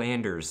Ned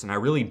Flanders, and I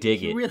really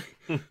dig it. Really,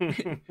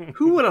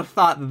 who would have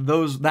thought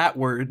that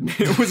word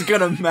was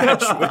gonna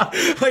match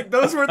with, like,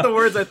 those weren't the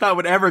words I thought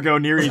would ever go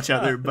near each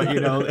other, but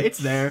it's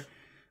there.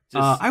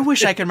 I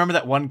wish I could remember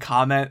that one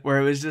comment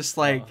where it was just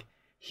like,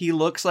 he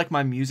looks like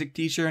my music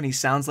teacher and he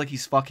sounds like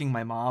he's fucking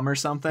my mom or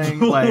something.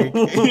 Like,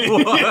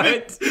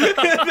 What?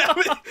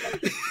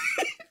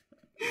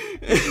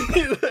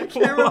 I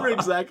can't remember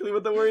exactly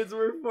what the words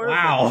were for.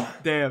 Wow.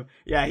 Damn.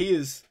 Yeah,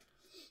 he's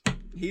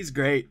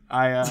great.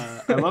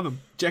 I love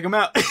him. Check him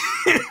out.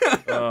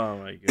 Oh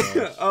my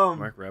gosh.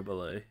 Marc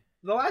Rebillet.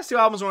 The last two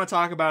albums I want to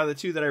talk about are the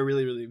two that I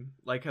really, really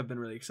like, have been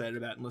really excited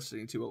about and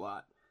listening to a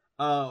lot.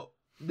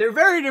 They're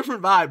very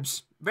different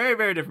vibes. Very,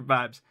 very different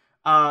vibes.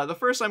 The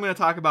first I'm going to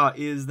talk about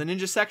is the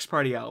Ninja Sex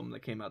Party album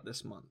that came out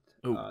this month,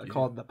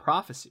 called The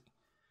Prophecy.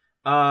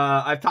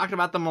 I've talked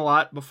about them a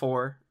lot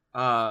before,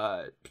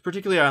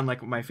 particularly on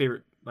like my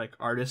favorite like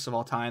artists of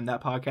all time.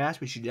 That podcast,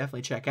 which you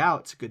definitely check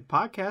out. It's a good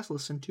podcast.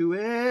 Listen to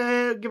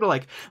it. Give it a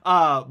like.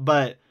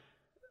 But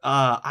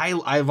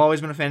I've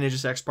always been a fan of Ninja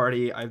Sex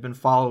Party. I've been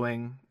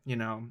following,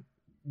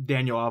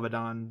 Daniel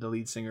Avedon, the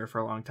lead singer, for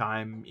a long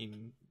time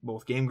in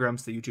both Game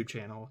Grumps, the YouTube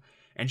channel,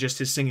 and just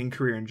his singing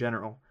career in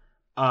general.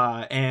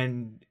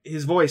 And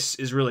his voice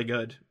is really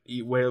good,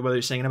 whether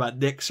he's singing about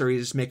dicks or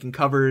he's making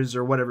covers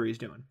or whatever he's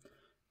doing.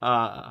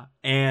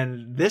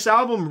 And this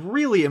album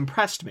really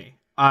impressed me,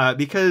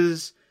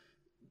 because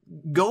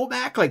go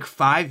back like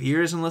 5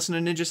 years and listen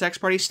to Ninja Sex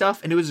Party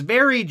stuff, and it was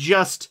very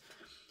just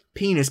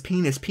penis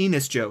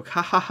joke,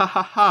 ha ha ha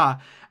ha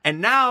ha. And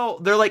now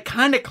they're like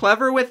kind of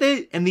clever with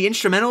it, and the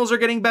instrumentals are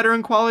getting better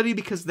in quality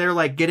because they're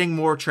like getting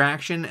more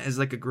traction as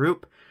like a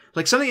group.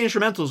 Like some of the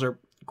instrumentals are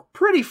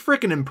pretty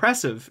freaking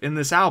impressive in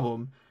this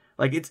album.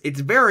 Like it's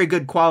very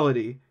good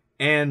quality,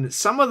 and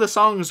some of the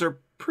songs are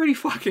pretty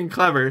fucking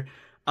clever.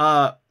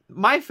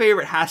 My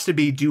favorite has to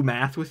be Do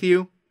Math With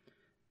You.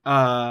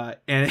 And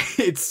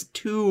it's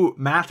two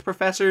math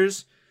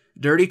professors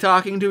dirty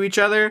talking to each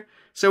other.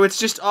 So it's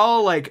just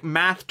all like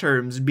math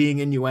terms being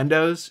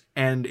innuendos,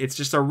 and it's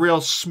just a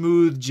real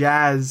smooth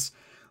jazz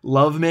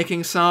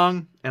love-making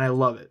song, and I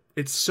love it.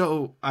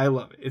 I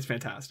love it. It's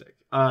fantastic.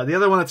 The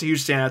other one that's a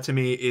huge standout to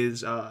me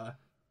is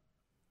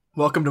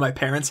Welcome to My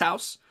Parents'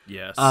 House.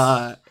 Yes.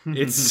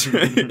 It's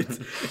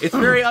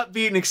very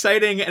upbeat and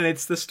exciting, and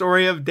it's the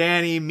story of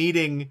Danny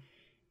meeting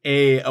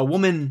a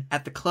woman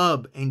at the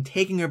club and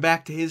taking her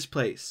back to his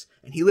place.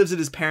 And he lives at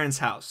his parents'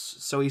 house,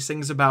 so he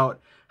sings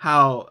about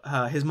how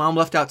his mom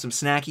left out some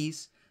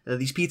snackies.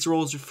 These pizza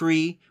rolls are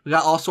free. We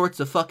got all sorts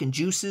of fucking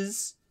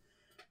juices.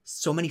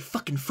 So many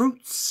fucking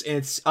fruits. And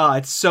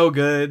it's so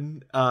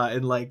good.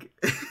 And like,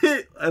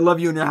 I love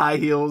you in your high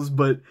heels,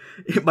 but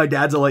my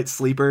dad's a light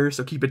sleeper,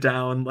 so keep it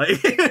down.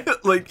 Like,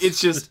 like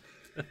it's just,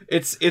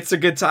 it's a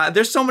good time.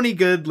 There's so many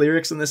good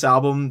lyrics in this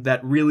album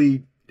that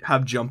really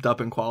have jumped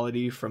up in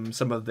quality from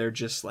some of their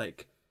just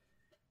like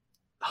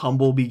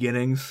humble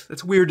beginnings.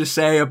 It's weird to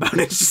say about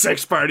It's a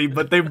Sex Party,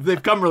 but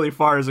they've come really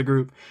far as a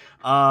group.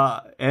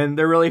 And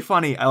they're really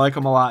funny. I like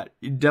them a lot.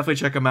 You definitely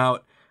check them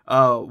out.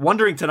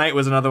 Wondering Tonight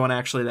was another one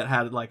actually that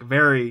had like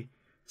very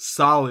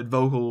solid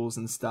vocals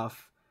and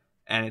stuff.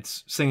 And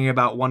it's singing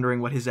about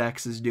wondering what his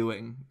ex is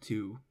doing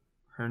to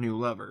her new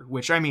lover,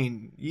 which I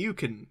mean, you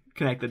can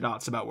connect the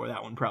dots about where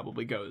that one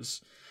probably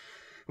goes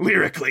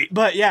lyrically.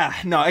 But yeah,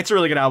 no, it's a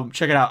really good album.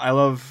 Check it out. I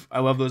love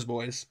those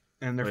boys,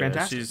 and they're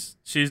fantastic.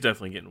 She's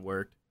definitely getting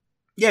worked.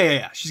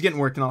 Yeah. She's getting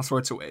worked in all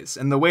sorts of ways,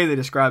 and the way they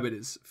describe it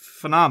is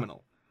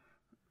phenomenal.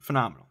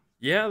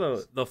 Yeah,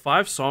 the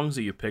 5 songs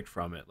that you picked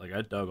from it, like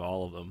I dug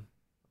all of them.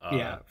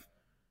 Yeah.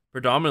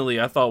 Predominantly,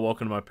 I thought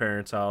Welcome to My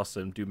Parents' House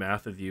and Do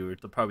Math With You are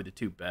probably the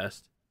 2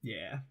 best.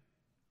 Yeah.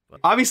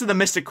 Obviously, the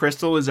Mystic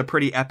Crystal is a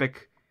pretty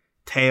epic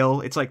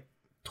tale. It's like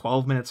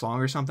 12 minutes long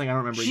or something. I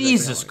don't remember.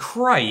 Jesus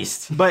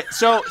Christ. But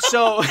so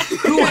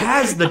who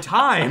has the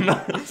time?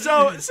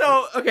 So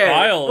okay.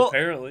 Kyle,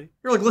 apparently.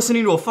 You're like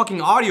listening to a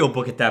fucking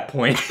audiobook at that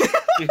point.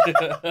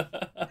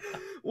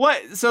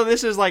 What? So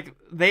this is like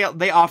they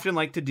often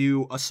like to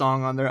do a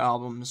song on their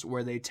albums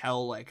where they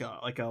tell like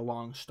a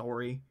long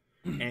story.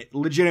 And it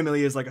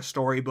legitimately is like a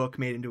storybook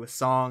made into a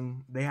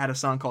song. They had a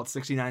song called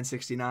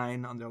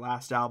 6969 on their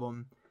last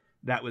album.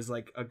 That was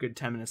like a good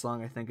 10 minutes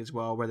long, I think, as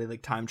well, where they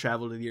like time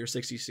travel to the year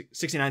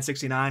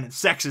 6969 and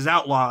sex is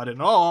outlawed and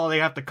they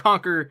have to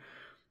conquer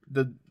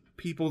the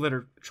people that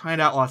are trying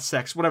to outlaw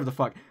sex, whatever the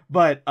fuck.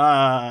 But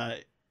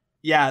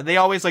yeah, they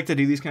always like to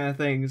do these kind of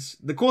things.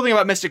 The cool thing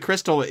about Mystic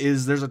Crystal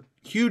is there's a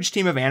huge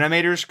team of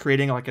animators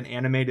creating like an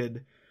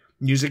animated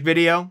music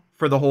video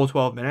for the whole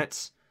 12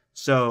 minutes.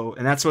 So,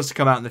 and that's supposed to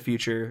come out in the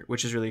future,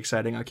 which is really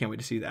exciting. I can't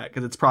wait to see that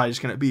because it's probably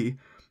just going to be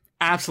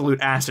absolute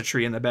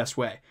assetry in the best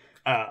way.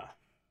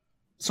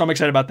 So I'm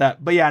excited about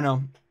that. But yeah,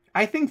 no,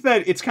 I think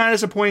that it's kind of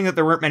disappointing that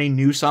there weren't many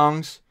new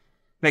songs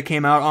that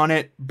came out on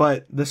it,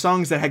 but the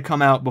songs that had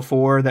come out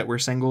before that were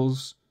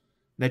singles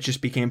that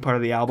just became part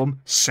of the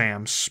album,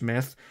 Sam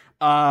Smith,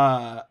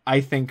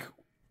 I think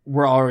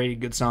were already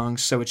good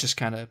songs. So it's just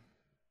kind of,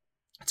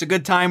 it's a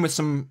good time with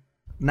some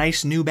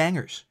nice new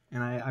bangers,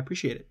 and I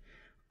appreciate it.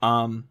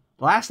 The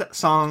last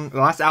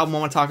album I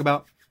want to talk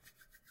about,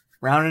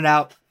 rounding it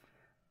out,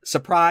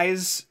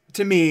 surprise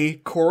to me,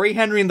 Corey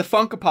Henry and the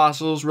Funk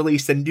Apostles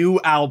released a new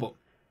album.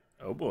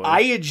 Oh boy.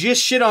 I had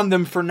just shit on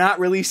them for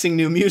not releasing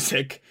new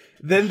music.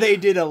 Then they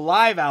did a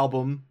live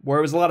album where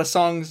it was a lot of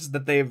songs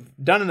that they've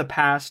done in the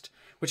past,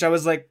 which I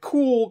was like,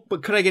 cool,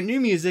 but could I get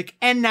new music?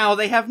 And now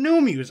they have new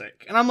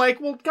music. And I'm like,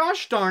 well,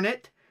 gosh darn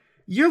it.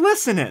 You're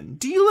listening.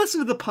 Do you listen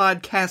to the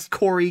podcast,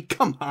 Corey?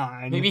 Come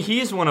on. Maybe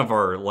he's one of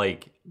our,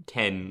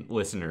 10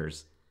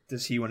 listeners.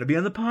 Does he want to be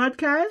on the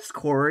podcast,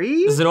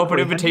 Corey? This is an open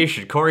Corey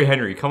invitation. Henry? Corey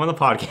Henry, come on the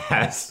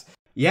podcast.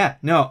 Yeah,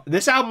 no,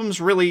 this album's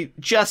really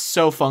just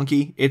so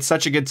funky. It's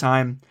such a good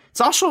time.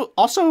 It's also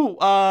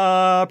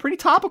pretty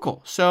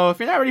topical. So if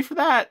you're not ready for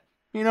that,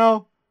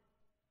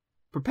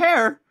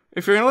 prepare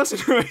if you're gonna listen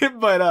to it.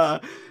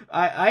 But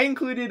I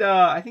included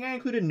I think I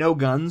included No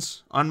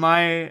Guns on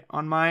my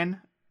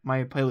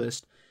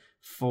playlist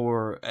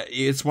for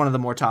it's one of the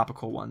more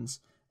topical ones.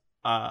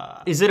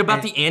 Is it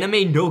about the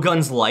anime No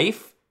Guns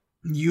Life?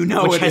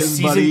 Which has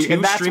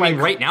season 2 streaming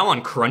right now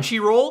on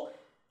Crunchyroll?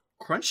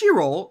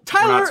 Crunchyroll?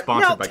 Tyler,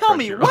 now tell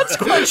me, what's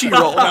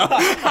Crunchyroll?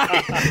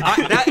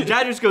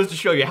 That just goes to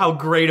show you how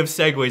great of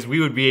segues we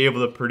would be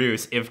able to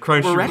produce if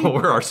Crunchyroll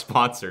were our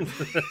sponsor.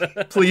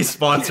 Please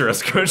sponsor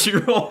us,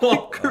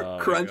 Crunchyroll.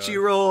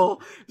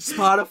 Crunchyroll,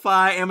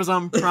 Spotify,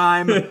 Amazon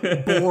Prime,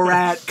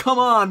 Borat. Come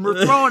on,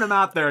 we're throwing them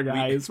out there,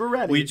 guys. We're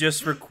ready. We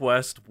just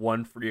request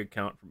one free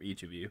account from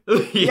each of you.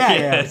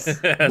 Yes.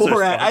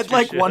 Borat, I'd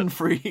like one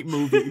free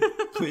movie.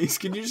 Please,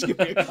 can you just give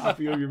me a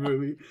copy of your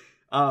movie?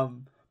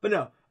 But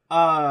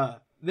no,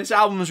 this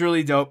album is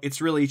really dope.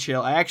 It's really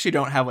chill. I actually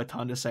don't have a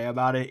ton to say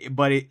about it,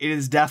 but it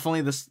is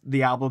definitely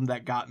the album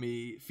that got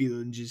me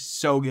feeling just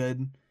so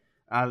good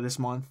out of this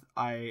month.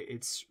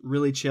 It's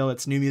really chill.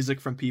 It's new music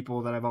from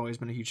people that I've always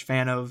been a huge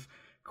fan of.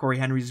 Corey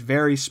Henry's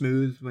very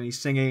smooth when he's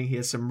singing. He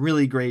has some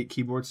really great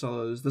keyboard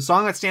solos. The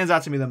song that stands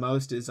out to me the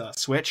most is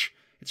Switch.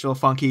 It's real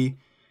funky,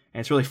 and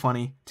it's really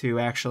funny too,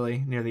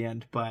 actually, near the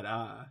end. But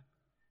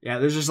yeah,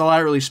 there's just a lot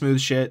of really smooth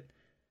shit.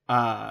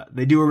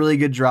 They do a really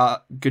good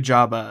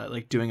job,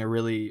 like doing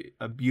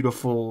a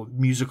beautiful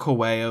musical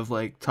way of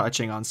like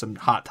touching on some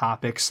hot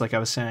topics, like I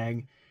was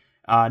saying.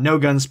 No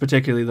Guns,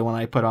 particularly the one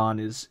I put on,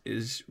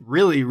 is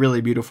really,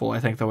 really beautiful. I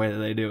think the way that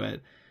they do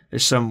it.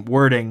 There's some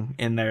wording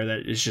in there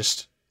that is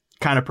just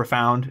kind of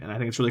profound, and I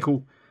think it's really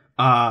cool.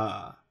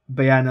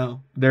 But yeah,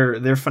 no,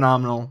 they're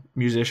phenomenal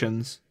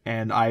musicians,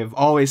 and I've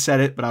always said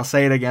it, but I'll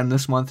say it again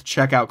this month.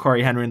 Check out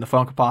Corey Henry and the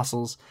Funk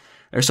Apostles.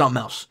 There's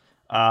something else.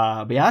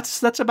 But yeah,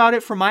 that's about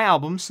it for my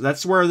albums.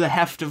 That's where the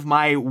heft of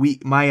my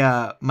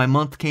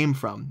month came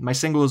from. My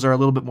singles are a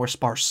little bit more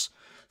sparse,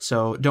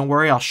 so don't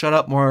worry, I'll shut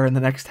up more in the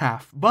next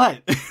half.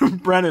 But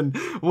Brennan,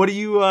 what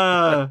you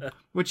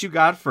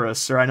got for us,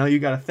 sir? I know you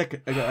got a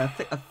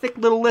thick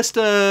little list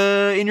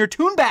in your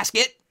tune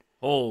basket.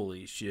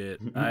 Holy shit.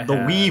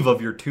 The weave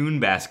of your tune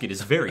basket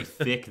is very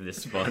thick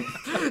this month.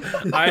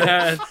 I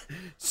had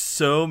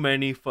so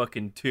many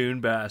fucking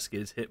tune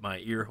baskets hit my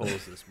ear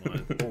holes this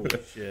month.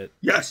 Holy shit.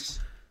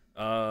 Yes.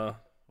 Well,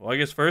 I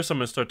guess first I'm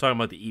going to start talking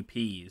about the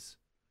EPs.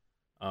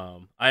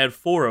 I had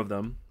 4 of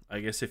them.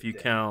 I guess if you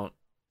count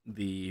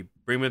the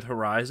Bring Me the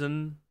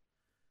Horizon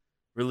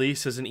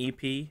release as an EP.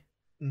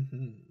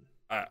 Mm-hmm.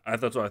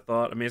 That's what I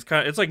thought. I mean,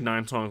 it's like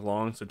 9 songs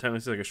long, so technically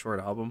it's like a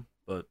short album.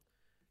 But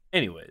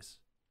anyways.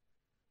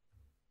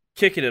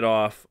 Kicking it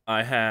off,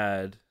 I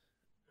had,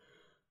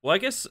 well, I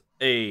guess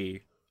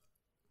a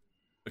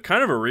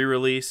kind of a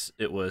re-release.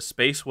 It was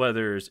Space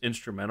Weather's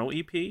instrumental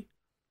EP,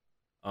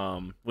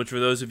 which for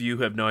those of you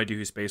who have no idea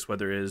who Space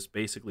Weather is,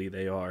 basically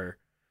they are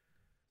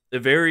a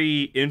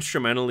very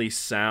instrumentally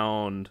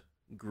sound,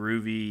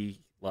 groovy,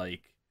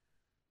 like,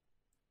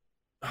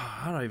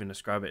 how do I even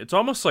describe it? It's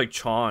almost like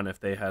Chon if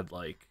they had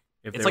like,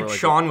 it's like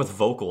Sean with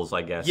vocals,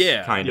 I guess.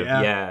 Yeah, kind of.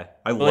 Yeah,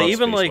 I love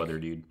even Space like Weather,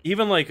 dude.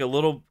 Even like a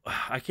little,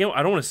 I don't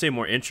want to say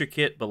more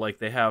intricate, but like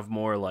they have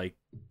more like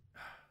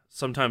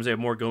sometimes they have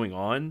more going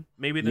on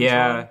maybe than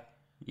Sean.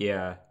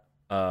 Yeah.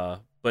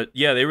 But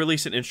yeah, they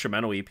released an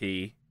instrumental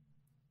EP,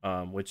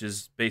 which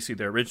is basically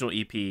their original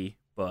EP,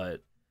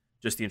 but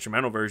just the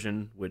instrumental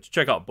version. Which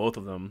check out both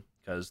of them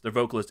because their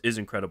vocalist is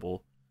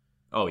incredible.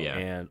 Oh yeah,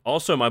 and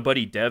also my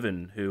buddy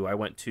Devin, who I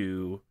went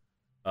to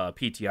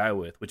PTI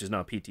with, which is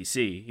now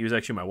PTC. He was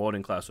actually in my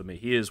welding class with me.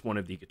 He is one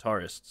of the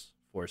guitarists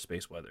for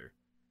Space Weather.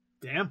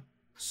 Damn.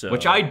 So,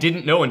 which I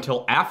didn't know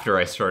until after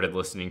I started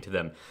listening to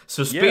them.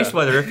 So Space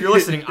Weather, if you're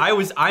listening,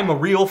 I'm a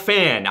real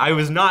fan. I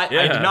did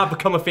not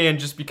become a fan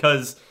just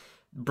because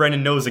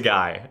Brennan knows a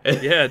guy.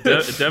 Yeah,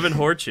 Devin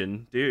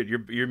Horchin, dude,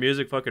 your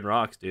music fucking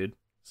rocks, dude.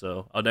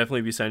 So I'll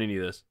definitely be sending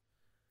you this.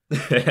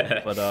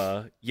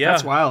 But yeah,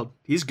 that's wild.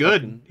 He's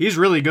good. He's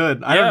really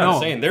good. I don't know.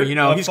 Saying, they're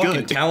he's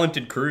fucking good.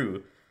 Talented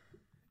crew.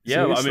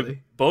 Yeah, seriously. I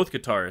mean, both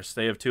guitarists.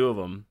 They have 2 of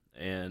them,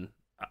 and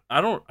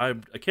I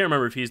can't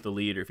remember if he's the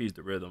lead or if he's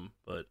the rhythm,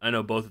 but I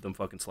know both of them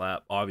fucking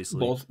slap. Obviously,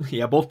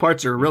 both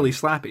parts are really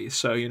slappy.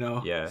 So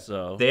Yeah.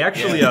 So they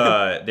actually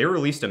they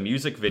released a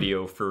music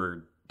video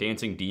for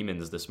Dancing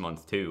Demons this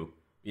month too.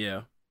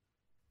 Yeah.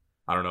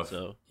 I don't know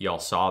if y'all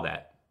saw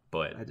that,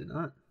 but I did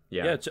not.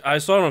 Yeah, I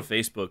saw it on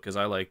Facebook because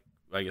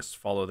I guess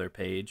follow their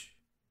page.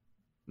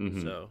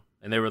 Mm-hmm. So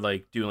and they were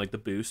like doing like the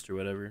boost or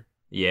whatever.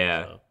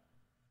 Yeah.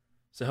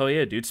 So hell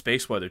yeah, dude,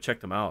 Space Weather,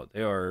 check them out.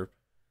 They are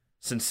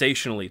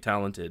sensationally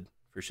talented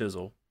for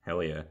shizzle.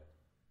 Hell yeah.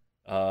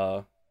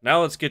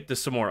 Now let's get to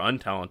some more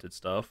untalented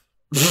stuff.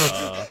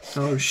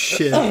 Oh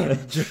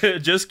shit.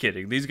 Just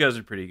kidding. These guys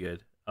are pretty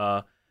good.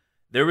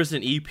 There was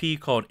an EP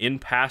called In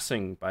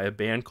Passing by a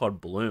band called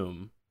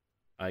Bloom.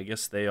 I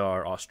guess they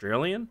are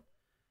Australian.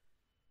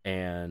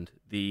 And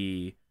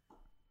the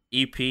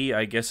EP,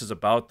 I guess, is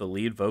about the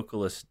lead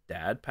vocalist's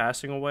dad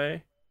passing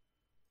away.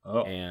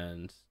 Oh.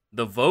 And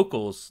the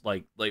vocals,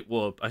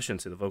 well, I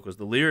shouldn't say the vocals.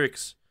 The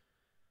lyrics,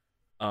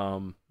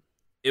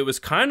 it was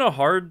kind of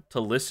hard to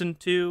listen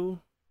to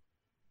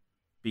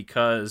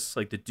because,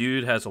 like, the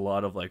dude has a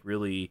lot of, like,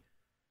 really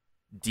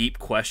deep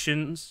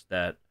questions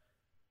that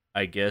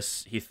I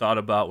guess he thought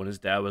about when his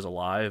dad was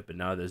alive, but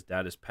now that his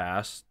dad has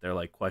passed, they're,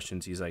 like,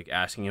 questions he's, like,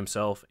 asking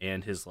himself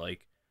and his,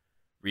 like,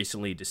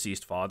 recently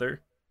deceased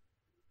father.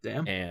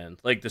 Damn. And,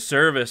 like, The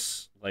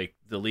Service, like,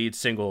 the lead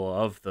single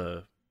of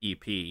the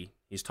EP,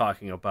 he's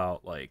talking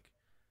about, like,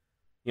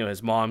 you know,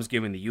 his mom's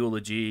giving the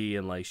eulogy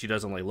and, like, she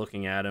doesn't like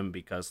looking at him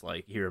because,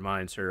 like, he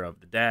reminds her of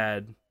the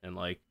dad. And,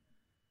 like,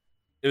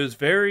 it was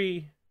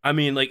very, I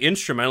mean, like,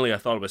 instrumentally, I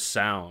thought it was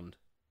sound.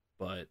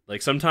 But,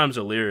 like, sometimes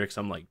the lyrics,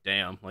 I'm like,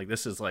 damn, like,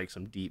 this is, like,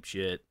 some deep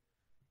shit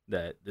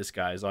that this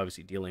guy is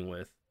obviously dealing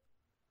with.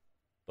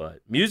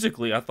 But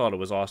musically, I thought it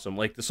was awesome.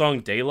 Like the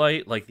song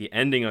 "Daylight," like the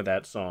ending of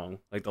that song,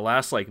 like the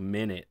last like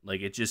minute,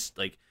 like it just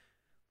like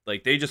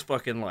they just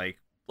fucking like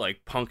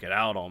punk it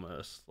out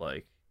almost,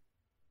 like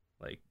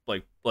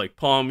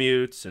palm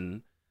mutes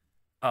and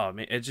oh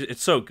man,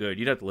 it's so good.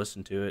 You'd have to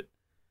listen to it.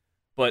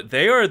 But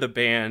they are the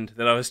band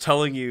that I was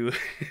telling you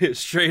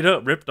straight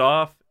up ripped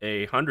off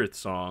a 100th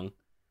song.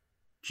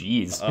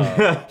 Jeez.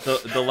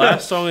 The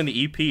last song in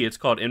the EP, it's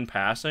called "In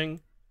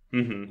Passing."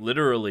 Mm-hmm.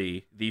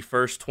 Literally, the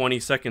first 20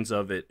 seconds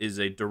of it is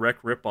a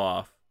direct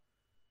ripoff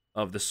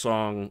of the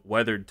song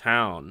 "Weathered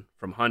Town"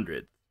 from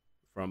 100th,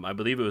 from I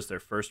believe it was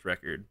their first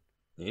record.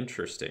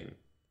 Interesting.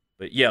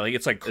 But yeah, like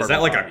it's like is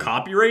that like a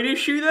copyright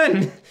issue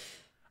then?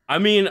 I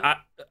mean,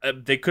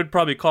 they could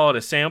probably call it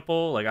a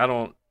sample. Like I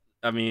don't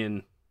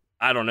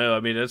know. I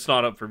mean, it's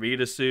not up for me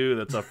to sue.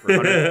 That's up for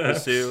Hunter to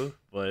sue.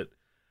 But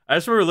I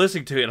just remember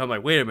listening to it, and I'm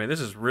like, wait a minute, this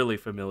is really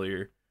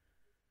familiar.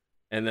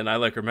 And then I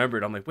like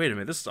remembered, I'm like, wait a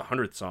minute, this is a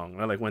 100th song.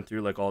 And I like went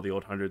through like all the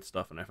old 100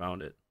 stuff, and I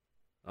found it.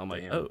 I'm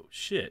like, Damn. oh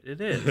shit,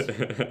 it is.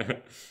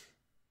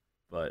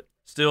 But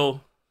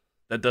still,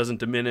 that doesn't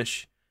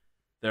diminish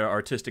their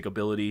artistic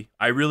ability.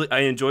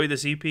 I enjoy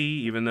this EP,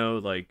 even though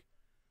like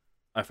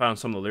I found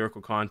some of the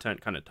lyrical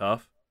content kind of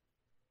tough.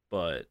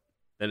 But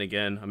then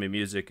again, I mean,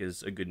 music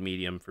is a good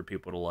medium for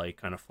people to like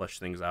kind of flesh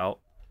things out.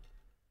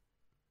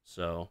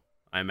 So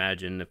I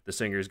imagine if the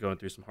singer is going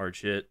through some hard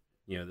shit,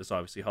 this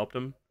obviously helped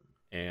him,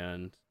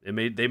 and they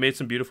made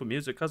some beautiful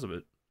music because of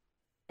it.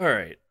 All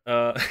right,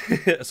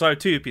 so I have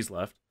 2 EPs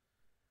left.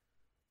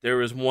 There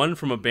was one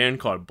from a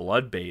band called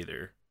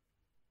Bloodbather,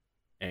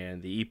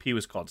 and the EP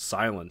was called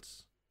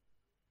Silence.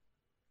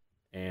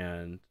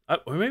 And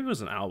or maybe it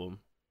was an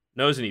album.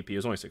 No, it was an EP. It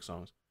was only 6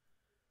 songs.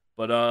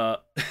 But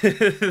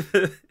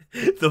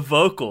the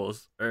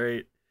vocals, all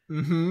right.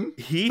 Mm-hmm.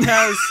 He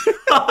has.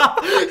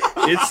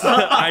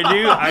 I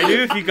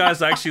knew if you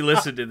guys actually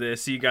listened to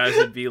this, you guys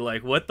would be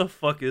like, "What the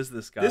fuck is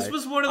this guy?" This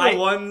was one of the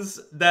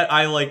ones that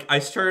I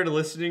started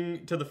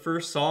listening to the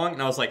first song,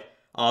 and I was like,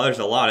 "Oh, there's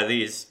a lot of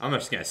these. I'm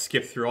just gonna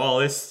skip through all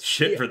this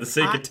shit for the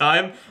sake of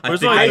time." I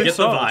think I get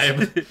the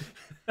vibe.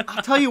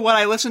 I'll tell you what.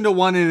 I listened to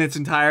one in its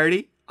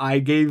entirety.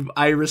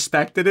 I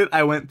respected it.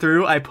 I went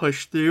through. I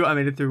pushed through. I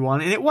made it through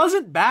one, and it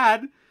wasn't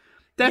bad.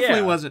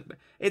 Definitely wasn't.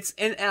 It's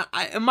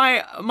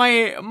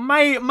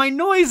my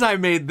noise I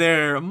made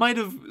there might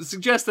have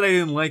suggested I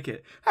didn't like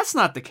it. That's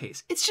not the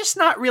case. It's just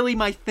not really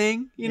my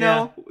thing, you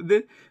know.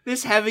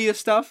 This heavier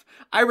stuff.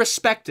 I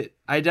respect it.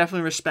 I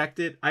definitely respect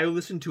it. I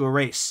listened to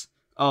Erase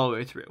all the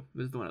way through.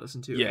 This is the one I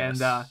listened to,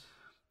 yes. And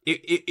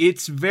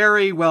it's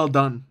very well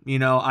done.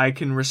 I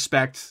can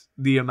respect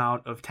the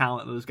amount of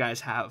talent those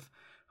guys have.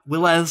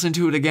 Will I listen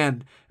to it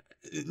again?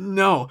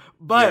 No,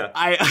 but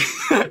I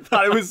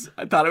thought it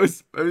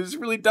was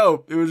really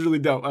dope. It was really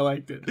dope. I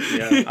liked it.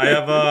 Yeah, I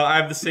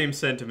have the same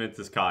sentiments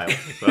as Kyle.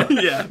 So.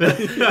 Yeah,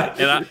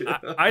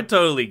 and I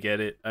totally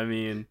get it. I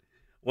mean,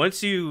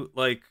 once you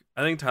I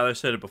think Tyler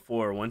said it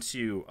before. Once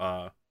you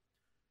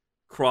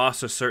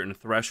cross a certain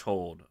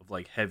threshold of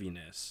like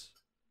heaviness,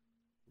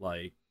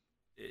 like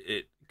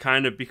it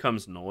kind of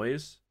becomes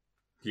noise.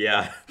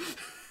 Yeah.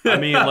 I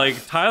mean, like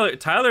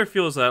Tyler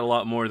feels that a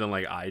lot more than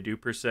like I do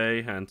per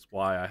se, hence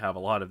why I have a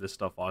lot of this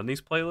stuff on these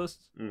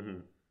playlists.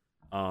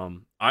 Mm-hmm.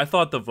 I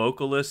thought the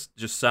vocalist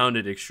just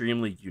sounded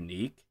extremely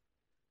unique.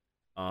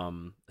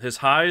 His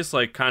highs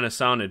like kind of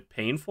sounded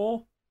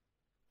painful.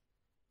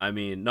 I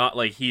mean, not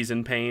like he's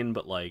in pain,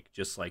 but like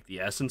just like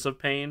the essence of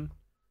pain,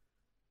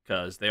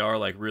 because they are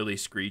like really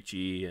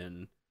screechy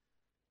and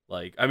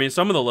like I mean,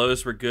 some of the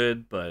lows were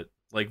good, but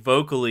like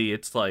vocally,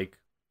 it's like.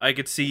 I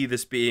could see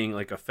this being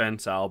like a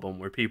Fence album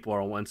where people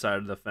are on one side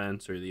of the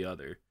fence or the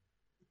other,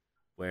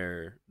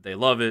 where they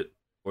love it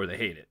or they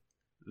hate it.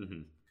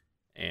 Mm-hmm.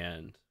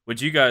 And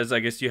which you guys, I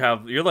guess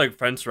you're like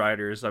fence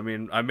riders. I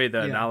mean, I made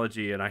that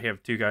analogy, and I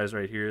have 2 guys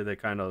right here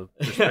that kind of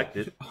respect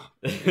it.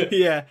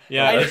 yeah.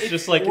 It's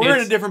just like we're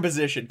in a different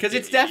position because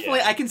it's definitely.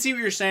 I can see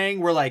what you're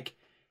saying. We're like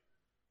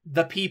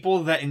the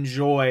people that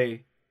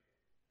enjoy,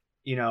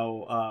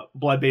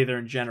 Bloodbather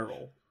in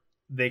general.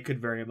 They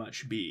could very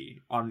much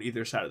be on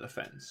either side of the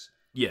fence.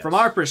 Yes. From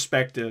our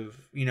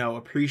perspective, we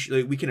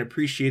can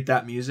appreciate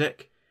that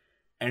music,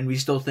 and we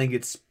still think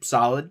it's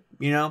solid.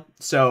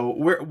 So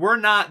we're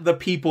not the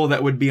people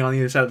that would be on the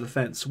other side of the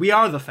fence. We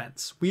are the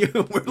fence. We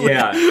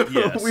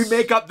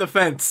make up the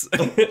fence.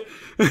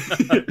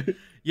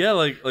 Yeah,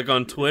 like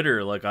on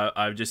Twitter, like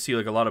I just see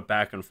like a lot of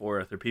back and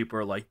forth, where people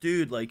are like,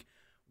 dude, like,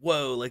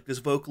 whoa, like this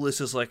vocalist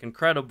is like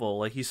incredible,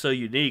 like he's so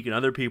unique, and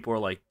other people are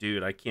like,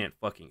 dude, I can't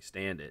fucking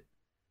stand it.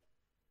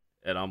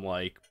 And I'm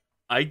like,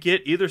 I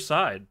get either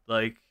side.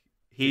 Like,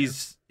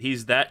 he's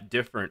that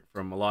different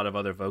from a lot of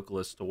other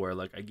vocalists to where,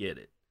 like, I get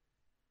it.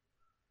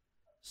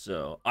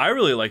 So, I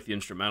really like the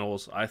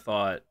instrumentals. I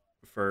thought,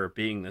 for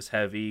being this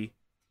heavy,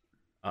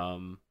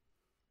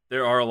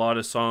 there are a lot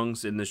of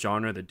songs in this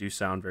genre that do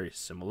sound very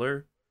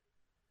similar.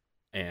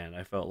 And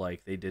I felt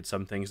like they did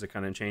some things to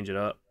kind of change it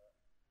up,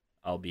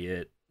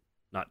 albeit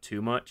not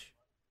too much.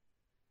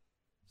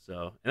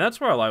 So, and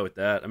that's where I lie with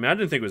that. I mean, I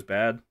didn't think it was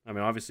bad. I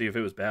mean, obviously, if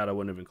it was bad, I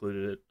wouldn't have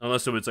included it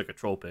unless it was like a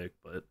troll pick.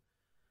 But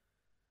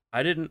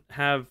I didn't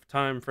have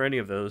time for any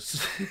of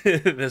those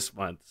this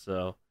month.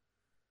 So,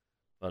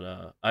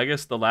 but I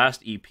guess the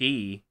last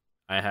EP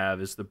I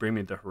have is the Bring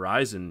Me the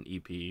Horizon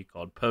EP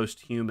called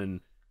Post-Human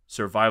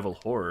Survival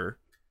Horror.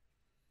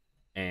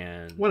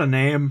 And what a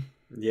name!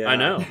 Yeah, I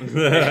know.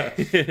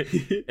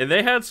 And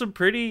they had some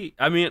pretty.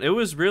 I mean, it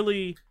was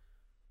really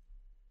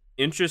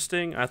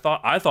interesting. I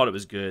thought it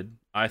was good.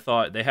 I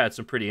thought they had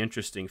some pretty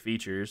interesting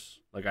features.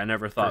 Like I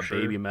never thought sure.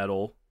 Baby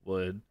Metal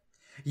would.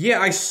 Yeah,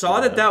 I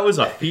saw that was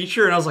a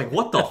feature, and I was like,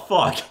 "What the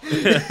fuck?"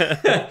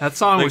 That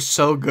song was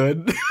so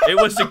good. It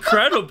was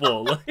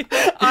incredible.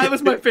 It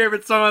was my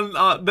favorite song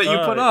that you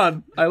put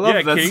on. I love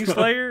that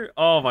Kingslayer. song.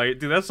 Oh my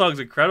dude, that song's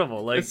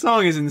incredible. Like that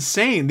song is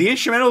insane. The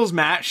instrumentals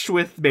matched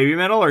with Baby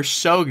Metal are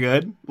so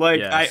good. Like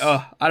yes.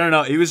 I don't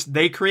know.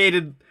 They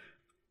created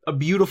a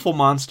beautiful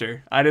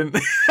monster. I didn't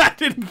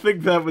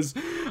think that was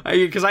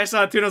because I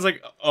saw it too and I was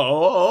like,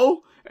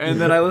 oh. And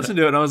then I listened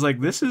to it and I was like,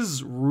 this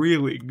is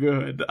really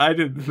good. I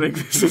didn't think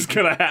this was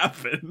gonna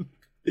happen.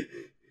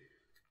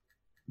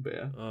 But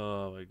yeah.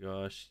 Oh my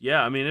gosh.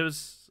 Yeah, I mean it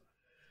was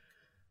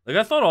like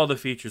I thought all the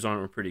features on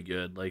it were pretty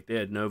good. Like they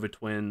had Nova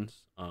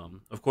Twins.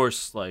 Of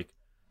course, like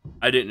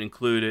I didn't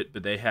include it,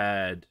 but they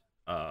had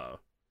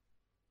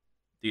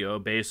the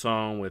Obey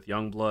song with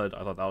Youngblood.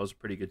 I thought that was a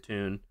pretty good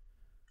tune.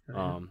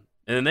 And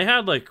then they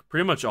had like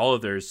pretty much all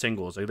of their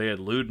singles. Like they had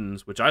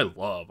Ludens, which I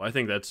love. I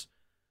think that's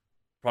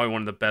probably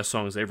one of the best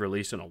songs they've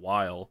released in a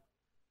while.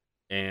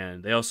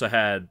 And they also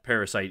had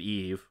Parasite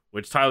Eve,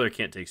 which Tyler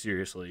can't take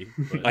seriously.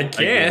 But I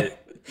can't.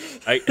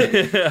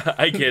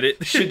 I get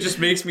it. Shit just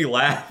makes me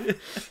laugh.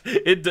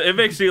 It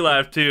makes me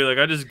laugh too. Like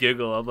I just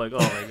giggle. I'm like, oh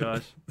my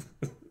gosh.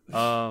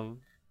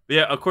 But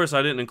yeah, of course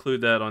I didn't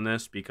include that on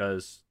this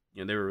because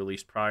they were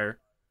released prior.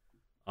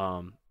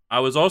 I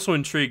was also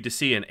intrigued to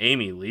see an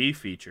Amy Lee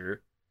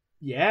feature.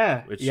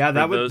 Yeah,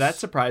 that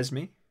surprised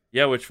me.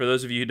 Yeah, which for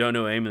those of you who don't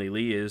know who Amy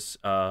Lee is,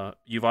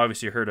 you've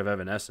obviously heard of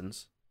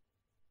Evanescence.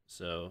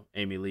 So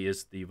Amy Lee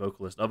is the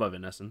vocalist of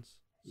Evanescence.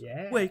 So,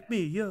 yeah. Wake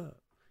me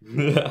up.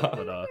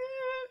 But,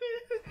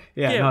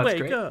 wake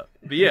great. Up.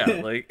 But yeah,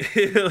 like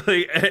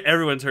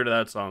everyone's heard of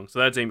that song. So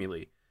that's Amy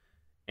Lee.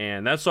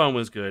 And that song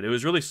was good. It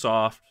was really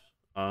soft,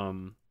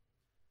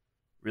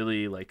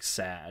 really like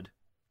sad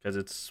because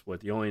it's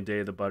the only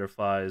day the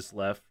butterflies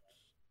left.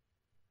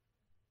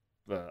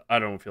 But I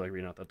don't feel like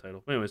reading out that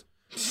title. But anyways.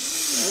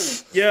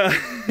 Yeah.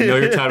 You know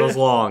your title's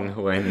long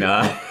when you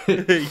know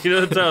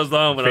the title's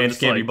long when fans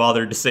can't be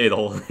bothered to say the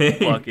whole thing.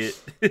 Fuck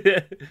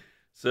it.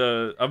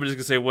 So I'm just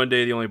gonna say one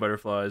day the only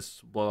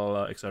butterflies, blah blah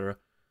blah, etc.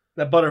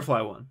 That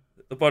butterfly one.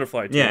 The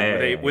butterfly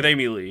tune with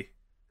Amy Lee.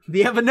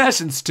 The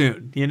Evanescence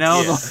tune,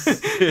 Yes.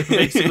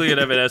 Basically an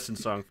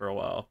Evanescence song for a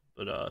while.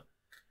 But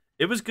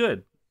it was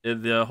good.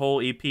 The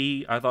whole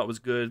EP I thought was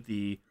good.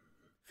 The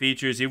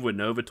features, even with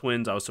Nova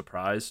Twins, I was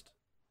surprised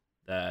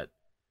that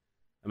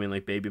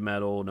like Baby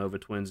Metal, Nova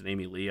Twins, and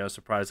Amy Lee, I was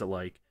surprised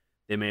that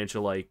they managed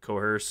to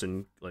coerce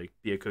and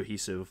be a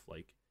cohesive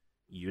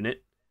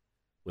unit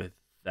with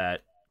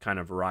that kind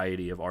of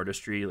variety of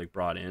artistry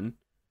brought in.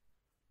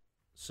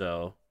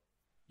 So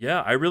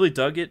yeah, I really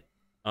dug it.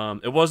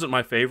 It wasn't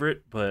my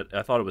favorite, but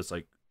I thought it was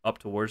up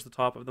towards the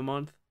top of the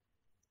month.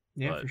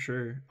 Yeah, for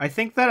sure. I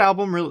think that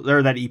album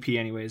or that EP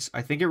anyways,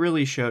 I think it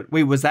really showed.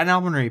 Wait, was that an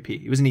album or EP?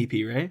 It was an EP,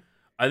 right?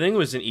 I think it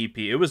was an EP.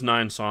 It was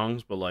 9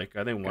 songs, but I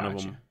think one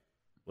of them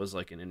was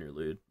an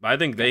interlude. But I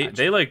think they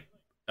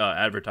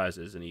advertised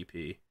it as an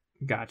EP.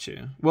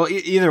 Gotcha. Well,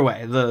 either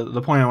way,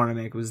 the point I want to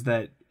make was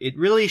that it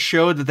really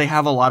showed that they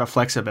have a lot of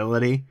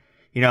flexibility.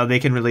 They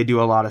can really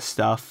do a lot of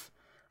stuff.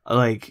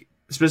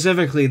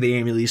 Specifically, the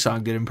Amy Lee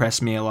song did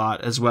impress me a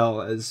lot, as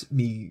well as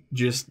me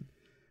just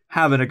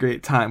having a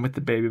great time with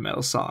the Baby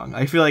Metal song.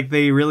 I feel like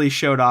they really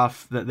showed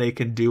off that they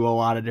can do a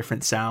lot of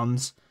different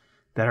sounds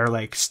that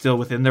are still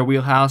within their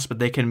wheelhouse, but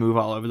they can move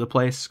all over the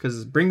place.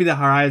 Because Bring Me the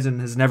Horizon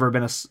has never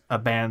been a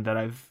band that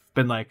I've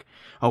been like,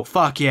 oh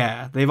fuck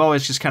yeah. They've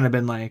always just kind of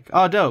been like,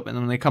 oh dope, and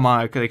then they come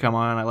on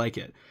and I like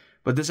it.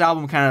 But this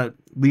album kind of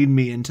lead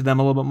me into them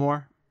a little bit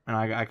more, and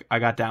I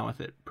got down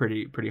with it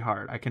pretty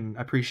hard. I can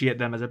appreciate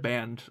them as a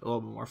band a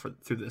little bit more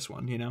through this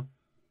one,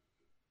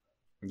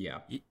 Yeah.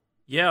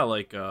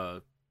 Yeah,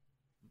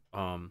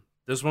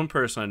 this one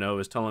person I know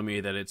is telling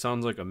me that it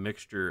sounds like a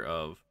mixture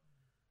of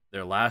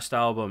their last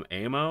album,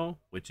 Amo,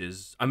 which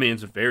is,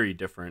 it's very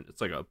different.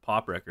 It's like a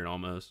pop record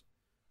almost.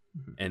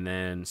 Mm-hmm. And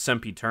then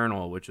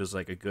Sempiternal, which was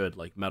a good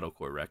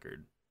metalcore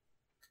record.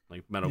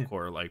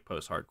 Metalcore,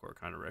 post-hardcore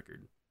kind of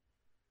record.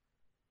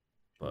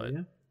 But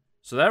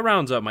so that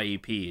rounds up my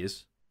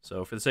EPs.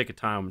 So for the sake of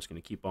time, I'm just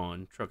going to keep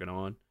on trucking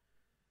on.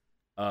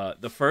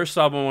 The first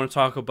album I want to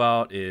talk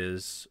about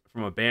is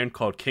from a band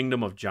called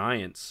Kingdom of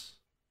Giants.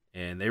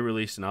 And they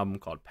released an album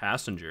called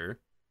Passenger.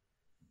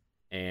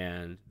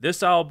 And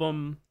this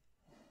album,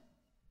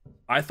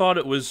 I thought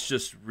it was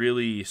just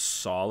really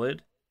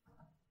solid.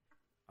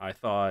 I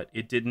thought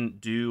it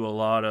didn't do a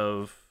lot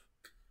of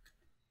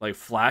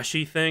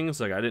flashy things.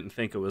 I didn't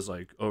think it was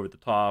over the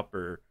top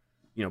or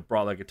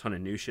brought like a ton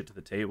of new shit to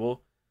the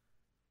table.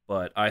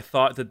 But I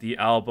thought that the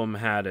album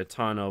had a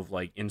ton of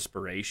like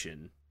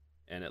inspiration,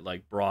 and it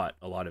like brought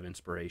a lot of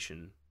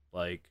inspiration.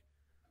 Like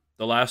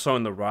the last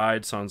song, The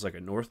Ride, sounds like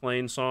a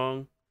Northlane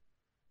song.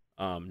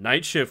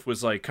 Night Shift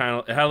was like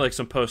it had like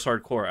some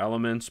post-hardcore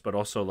elements, but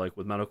also like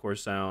with metalcore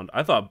sound.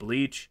 I thought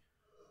Bleach,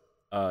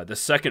 the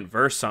second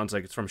verse sounds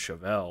like it's from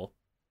Chevelle.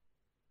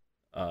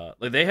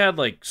 Like they had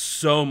like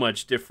so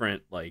much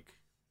different like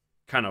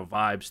kind of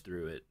vibes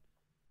through it,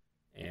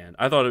 and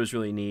I thought it was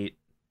really neat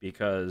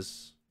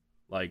because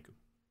like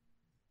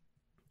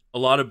a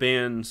lot of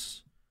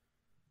bands,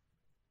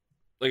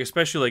 like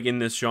especially like in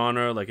this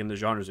genre, like in the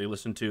genres they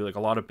listen to, like a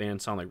lot of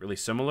bands sound like really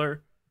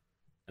similar.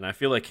 And I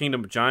feel like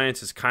Kingdom of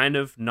Giants is kind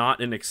of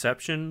not an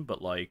exception,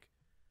 but like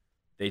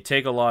they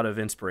take a lot of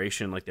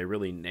inspiration, like they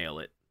really nail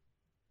it.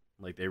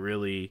 Like they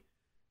really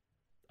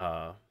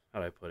how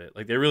do I put it?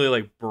 Like they really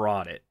like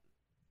brought it.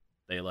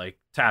 They like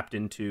tapped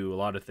into a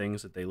lot of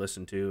things that they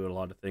listen to and a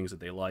lot of things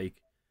that they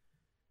like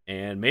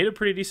and made a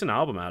pretty decent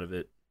album out of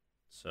it.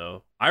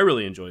 So I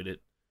really enjoyed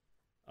it.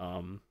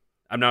 I'm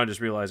now just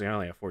realizing I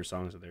only have 4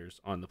 songs of theirs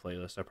on the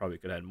playlist. I probably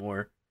could add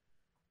more.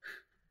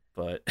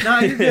 But no,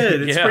 you're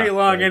good. It's pretty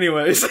long,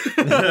 anyways.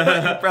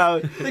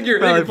 Probably. I think your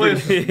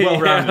playlist is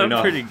well-rounded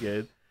enough. Pretty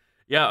good.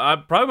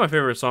 Yeah, probably my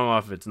favorite song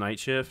off of it's Night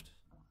Shift.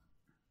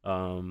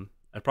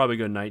 I'd probably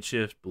go Night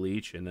Shift,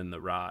 Bleach, and then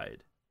The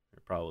Ride.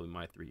 They're probably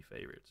my 3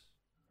 favorites.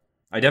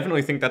 I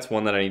definitely think that's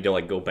one that I need to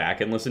like go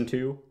back and listen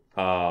to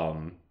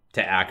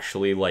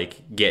actually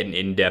like get an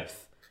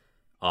in-depth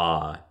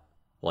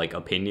like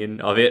opinion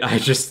of it. I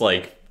just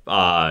like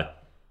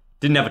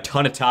didn't have a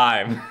ton of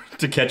time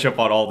to catch up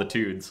on all the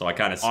tunes, so I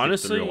kind of skipped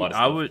through a lot of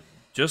stuff. I would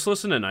just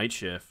listen to Night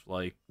Shift.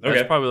 Like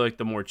that's probably like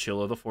the more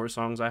chill of the 4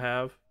 songs I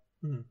have.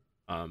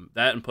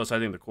 That and plus I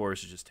think the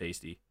chorus is just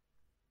tasty.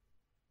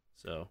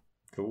 So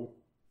cool.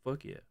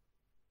 Fuck yeah.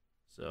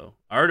 So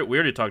we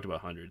already talked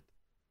about 100.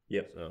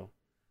 Yep. So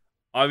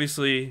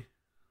obviously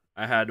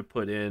I had to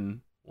put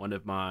in one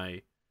of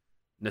my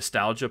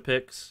nostalgia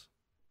picks.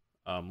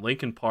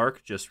 Linkin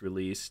Park just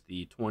released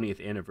the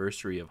 20th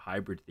anniversary of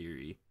Hybrid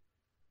Theory,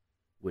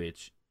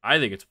 which I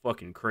think it's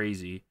fucking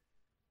crazy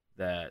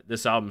that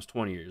this album's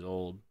 20 years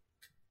old.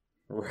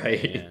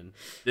 Right. And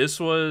this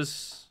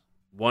was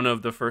one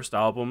of the first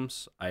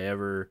albums I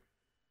ever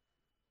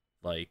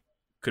like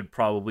could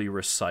probably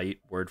recite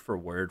word for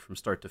word from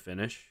start to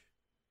finish.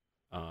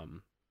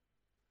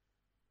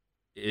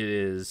 It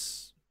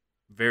is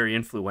very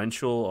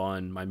influential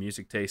on my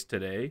music taste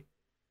today.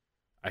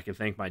 I can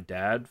thank my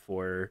dad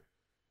for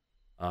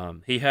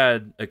he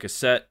had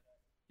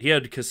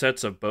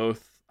cassettes of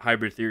both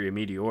Hybrid Theory and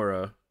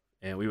Meteora,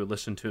 and we would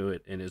listen to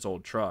it in his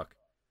old truck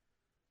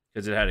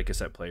because it had a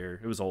cassette player.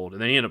 It was old,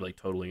 and then he ended up like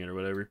totaling it or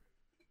whatever.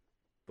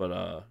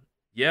 But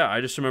yeah, I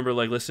just remember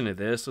like listening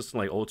to this,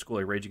 listening to like old school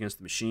like Rage Against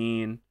the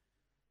Machine,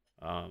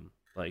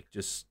 like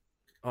just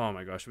oh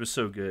my gosh, it was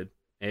so good.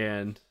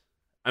 And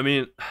I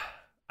mean,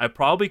 I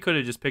probably could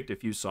have just picked a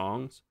few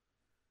songs,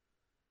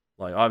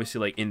 like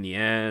obviously like In the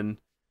End,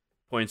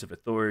 Points of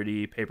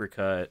Authority, Paper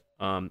Cut.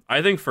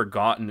 I think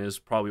Forgotten is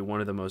probably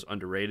one of the most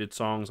underrated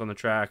songs on the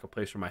track, A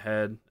Place for My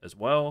Head as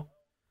well.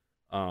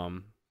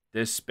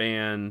 This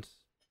band,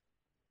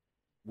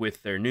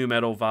 with their new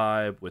metal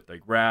vibe, with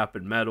like rap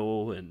and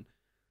metal and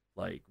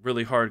like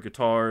really hard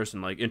guitars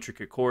and like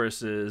intricate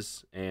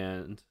choruses,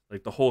 and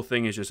like the whole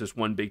thing is just this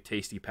one big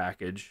tasty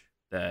package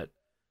that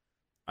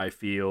I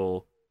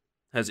feel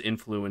has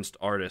influenced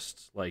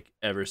artists like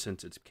ever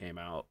since it came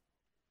out.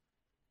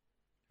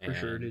 For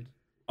sure, dude.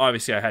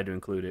 Obviously I had to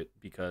include it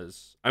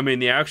because I mean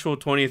the actual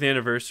 20th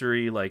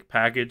anniversary like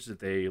package that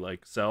they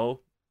like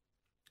sell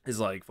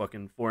is like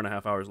fucking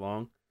 4.5 hours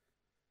long,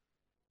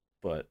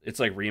 but it's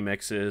like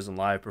remixes and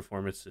live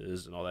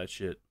performances and all that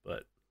shit.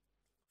 But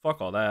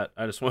fuck all that.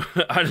 I just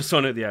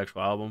wanted the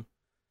actual album.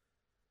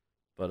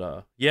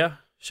 But yeah,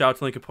 shout out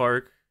to Linkin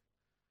Park.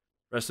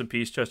 Rest in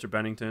peace, Chester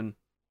Bennington.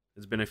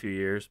 It's been a few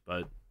years,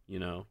 but you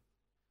know,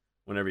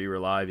 whenever you were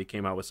alive, he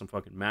came out with some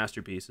fucking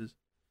masterpieces.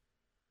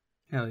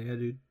 Hell yeah,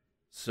 dude.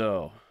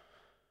 So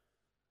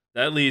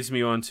that leads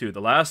me on to the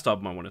last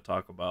album I want to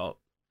talk about,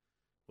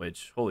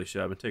 which holy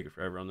shit, I've been taking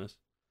forever on this.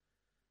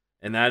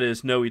 And that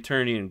is No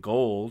Eternity in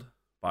Gold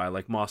by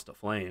like Moss to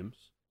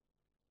Flames.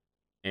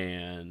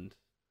 And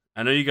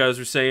I know you guys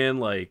were saying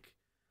like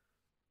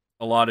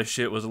a lot of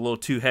shit was a little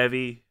too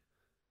heavy,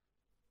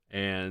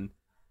 and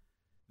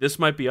this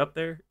might be up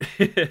there.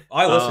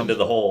 I listened to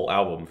the whole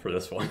album for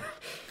this one.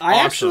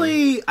 I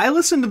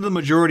listened to the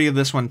majority of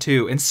this one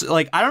too, and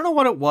like I don't know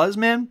what it was,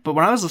 man, but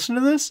when I was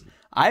listening to this,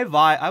 I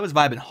was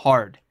vibing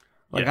hard.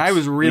 Like yes. I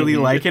was really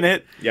liking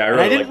it. Yeah,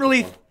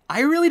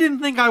 I really didn't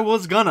think I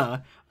was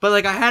gonna, but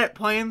like I had it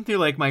playing through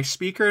like my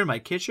speaker in my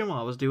kitchen while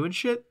I was doing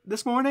shit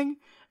this morning,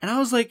 and I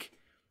was like,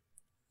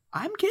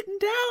 I'm getting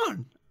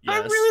down. Yes.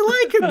 I'm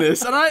really liking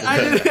this, and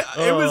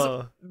it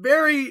was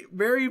very,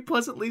 very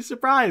pleasantly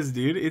surprised,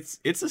 dude.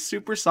 It's a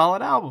super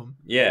solid album.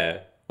 Yeah,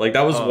 like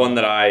that was one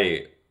that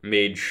I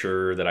made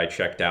sure that I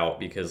checked out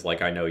because,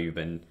 like, I know you've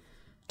been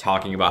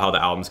talking about how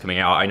the album's coming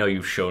out. I know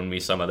you've shown me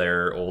some of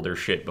their older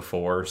shit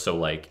before, so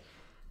like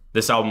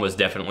this album was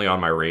definitely on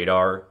my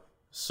radar.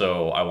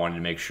 So I wanted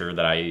to make sure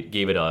that I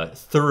gave it a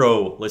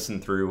thorough listen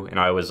through, and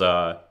I was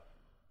I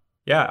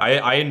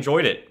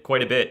enjoyed it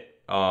quite a bit.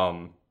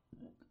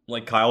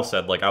 Like Kyle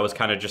said, like I was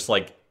kind of just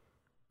like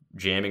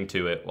jamming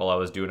to it while I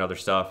was doing other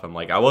stuff. I'm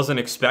like, I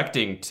wasn't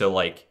expecting to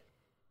like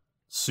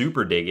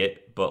super dig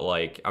it, but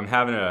like I'm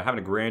having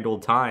a grand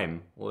old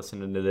time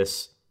listening to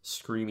this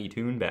screamy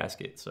tune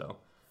basket. So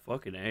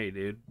fucking A,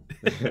 dude.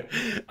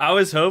 I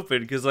was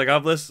hoping because I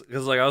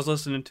was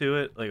listening to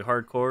it like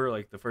hardcore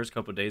like the first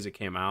couple of days it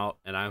came out,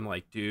 and I'm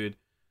like, dude,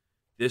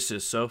 this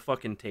is so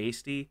fucking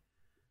tasty.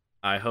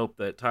 I hope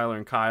that Tyler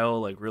and Kyle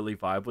like really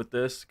vibe with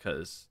this,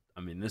 because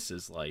I mean this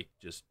is like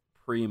just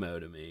primo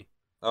to me.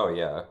 Oh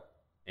yeah.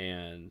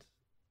 And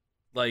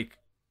like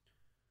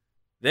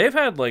they've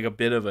had like a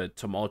bit of a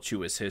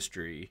tumultuous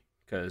history,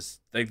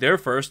 because like their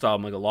first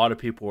album, like a lot of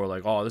people were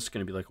like, oh, this is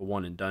gonna be like a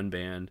one and done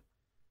band.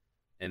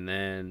 And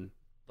then,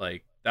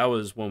 like, that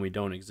was When We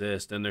Don't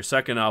Exist. And their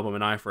second album,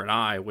 An Eye for an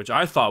Eye, which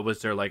I thought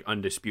was their, like,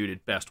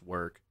 undisputed best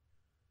work.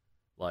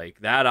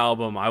 Like, that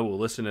album, I will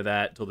listen to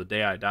that till the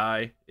day I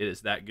die. It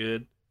is that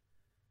good.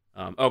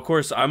 Of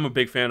course, I'm a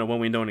big fan of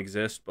When We Don't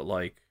Exist, but,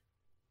 like,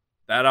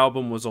 that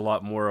album was a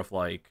lot more of,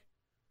 like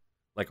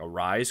a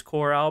Rise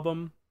core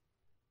album.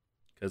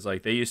 Because,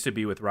 like, they used to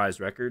be with Rise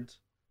Records.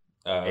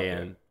 Okay.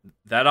 And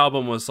that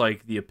album was,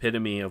 like, the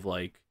epitome of,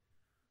 like,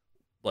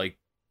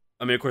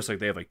 I mean, of course, like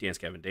they have like Dance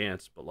Gavin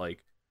Dance, but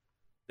like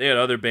they had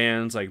other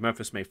bands like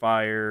Memphis May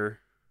Fire.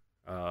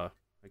 I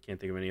can't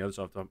think of any others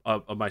off the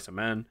of Mice and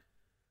Men.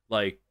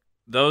 Like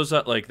those,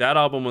 like that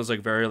album was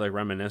like very like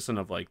reminiscent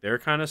of like their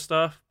kind of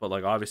stuff, but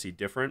like obviously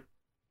different.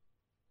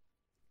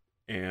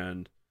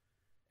 And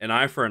An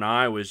Eye for an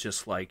Eye was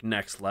just like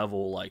next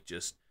level, like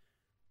just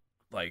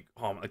like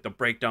like the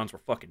breakdowns were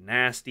fucking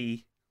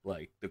nasty.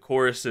 Like the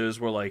choruses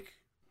were like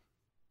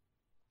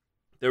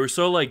they were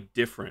so like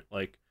different,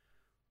 like.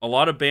 A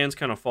lot of bands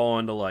kind of fall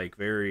into like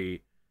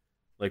very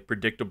like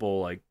predictable,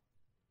 like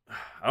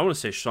I don't want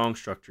to say song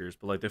structures,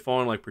 but like they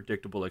fall into like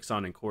predictable like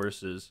sounding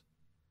choruses.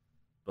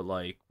 But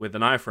like with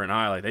An Eye for an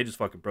Eye, like they just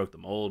fucking broke the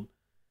mold.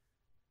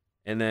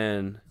 And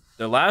then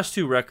the last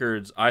two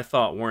records I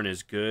thought weren't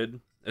as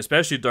good,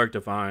 especially Dark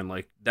Divine.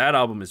 Like that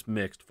album is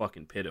mixed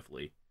fucking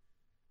pitifully.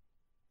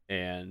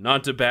 And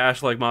not to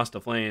bash like Moss to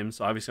Flames,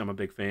 obviously I'm a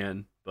big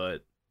fan,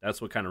 but that's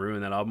what kind of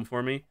ruined that album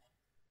for me.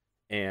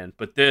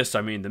 But this, I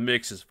mean, the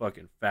mix is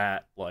fucking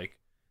fat. Like,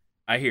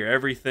 I hear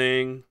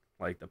everything.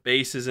 Like, the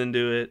bass is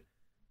into it.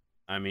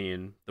 I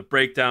mean, the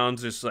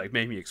breakdowns just, like,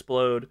 made me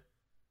explode.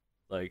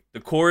 Like, the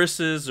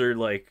choruses are,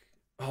 like,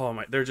 oh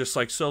my, they're just,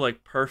 like, so,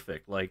 like,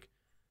 perfect. Like,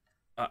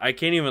 I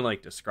can't even,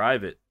 like,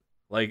 describe it.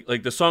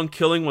 Like the song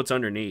Killing What's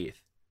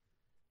Underneath.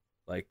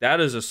 Like, that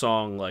is a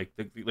song, like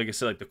I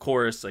said, like, the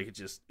chorus, like, it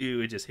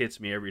just hits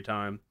me every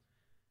time.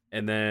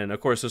 And then, of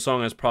course, the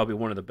song is probably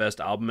one of the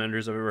best album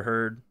enders I've ever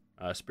heard.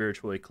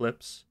 Spiritual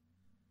Eclipse.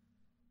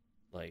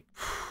 Like,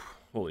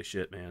 holy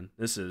shit, man.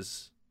 This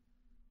is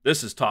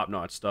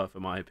top-notch stuff,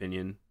 in my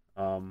opinion.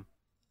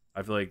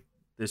 I feel like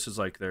this is,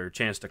 like, their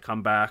chance to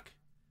come back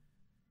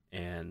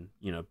and,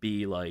 you know,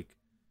 be, like,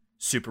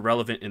 super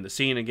relevant in the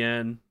scene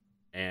again.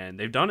 And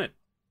they've done it.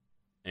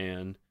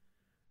 And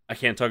I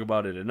can't talk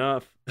about it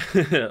enough.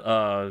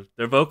 Their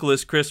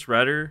vocalist, Chris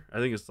Redder, I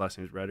think his last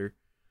name is Redder.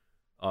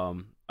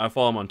 I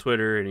follow him on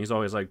Twitter, and he's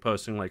always, like,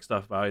 posting, like,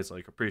 stuff about he's,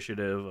 like,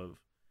 appreciative of,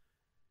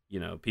 you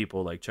know,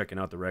 people like checking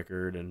out the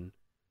record and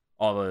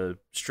all the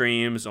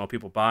streams and all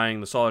people buying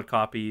the solid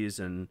copies.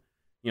 And,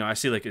 you know, I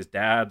see like his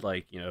dad,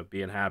 like, you know,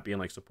 being happy and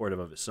like supportive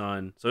of his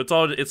son. So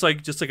it's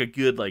like just like a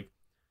good, like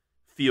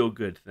feel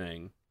good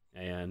thing.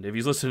 And if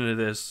he's listening to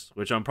this,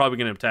 which I'm probably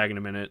going to tag in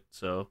a minute.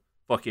 So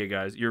fuck you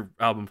guys. Your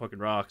album fucking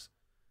rocks.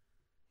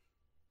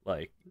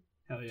 Like,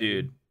 Hell yeah,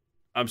 dude,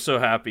 I'm so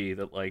happy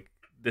that like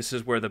this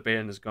is where the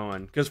band is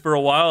going. Cause for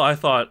a while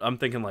I'm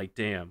thinking like,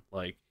 damn,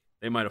 like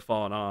they might've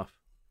fallen off.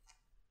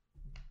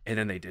 And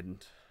then they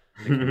didn't.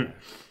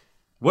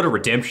 What a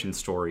redemption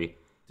story.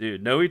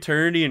 Dude, No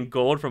Eternity and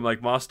Gold from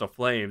like Moss to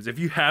Flames. If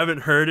you haven't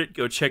heard it,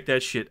 go check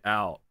that shit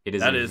out. It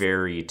is a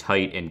very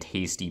tight and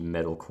tasty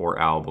metalcore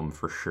album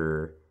for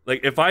sure.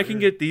 Like if I can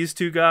get these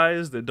two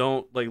guys that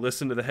don't like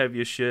listen to the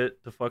heaviest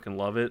shit to fucking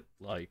love it,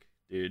 like,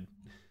 dude.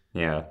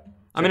 Yeah.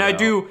 I mean, I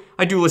do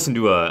listen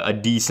to a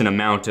decent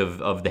amount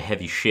of the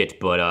heavy shit,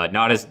 but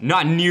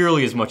not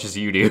nearly as much as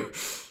you do.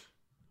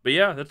 But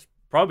yeah, that's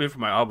probably it for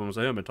my albums.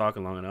 I haven't been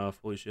talking long enough.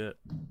 Holy shit.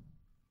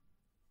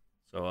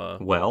 So,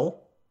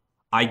 well,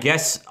 I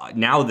guess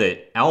now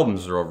that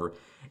albums are over,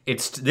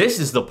 this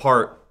is the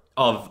part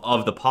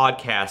of the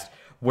podcast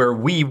where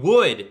we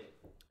would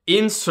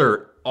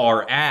insert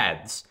our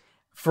ads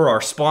for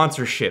our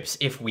sponsorships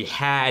if we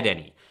had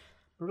any.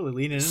 We're really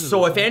leaning into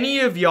So if any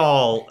of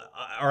y'all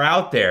are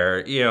out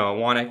there, you know,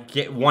 want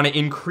to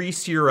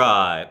increase your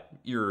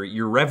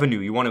revenue,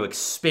 you want to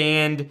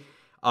expand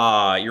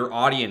your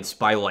audience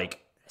by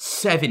like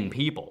 7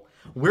 people,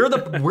 we're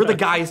the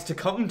guys to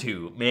come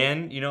to,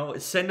 man. You know,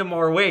 send them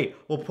our way.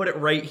 We'll put it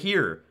right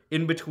here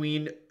in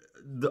between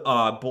the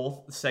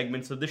both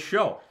segments of the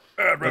show.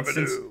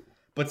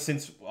 But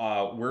since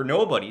we're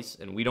nobodies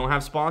and we don't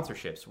have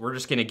sponsorships, we're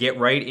just gonna get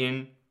right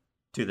in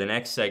to the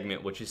next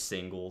segment, which is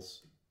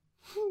singles.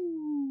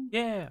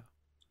 Yeah.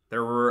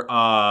 There were,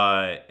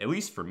 at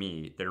least for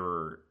me, there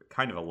were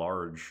kind of a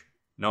large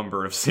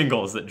number of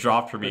singles that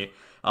dropped for me.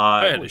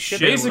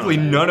 Basically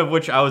none of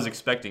which I was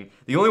expecting.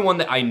 The only one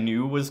that I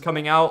knew was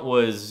coming out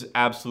was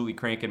Absolutely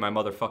Cranking My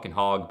Motherfucking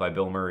Hog by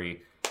Bill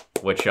Murray,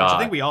 which I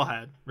think we all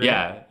had.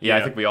 Right? Yeah,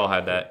 I think we all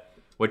had that.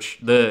 Which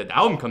the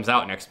album comes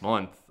out next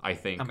month, I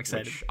think. I'm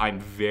excited. Which I'm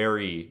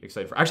very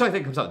excited for. Actually, I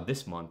think it comes out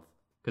this month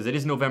because it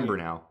is November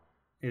now.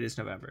 It is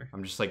November.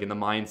 I'm just like in the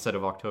mindset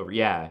of October.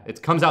 Yeah,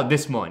 it comes out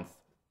this month,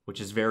 which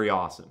is very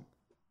awesome.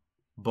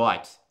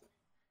 But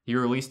he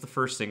released the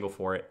first single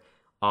for it.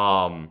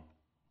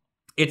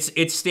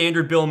 It's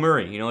standard Bill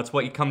Murray. You know, it's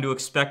what you come to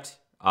expect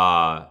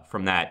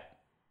from that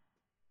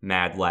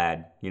mad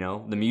lad. You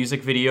know, the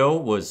music video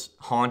was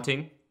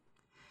haunting,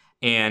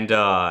 and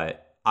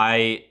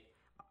the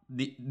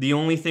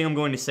only thing I'm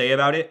going to say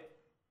about it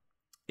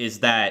is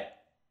that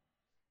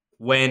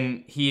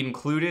when he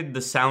included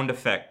the sound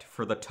effect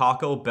for the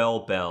Taco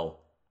Bell bell,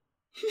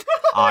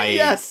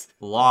 I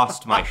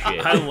lost my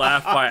shit. I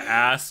laughed my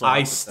ass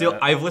off.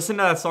 I've listened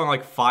to that song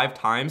like 5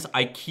 times.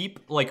 I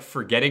keep like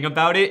forgetting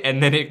about it,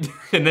 and then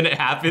it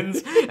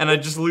happens, and I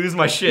just lose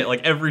my shit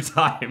like every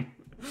time.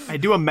 I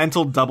do a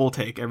mental double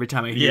take every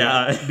time I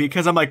hear it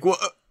because I'm like, what?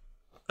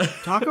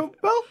 Taco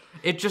Bell?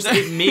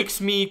 It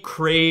makes me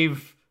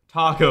crave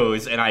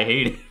tacos, and I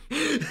hate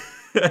it.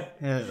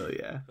 Hell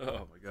yeah!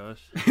 Oh my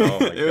gosh! Oh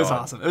my It was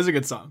awesome. It was a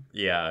good song.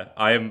 Yeah,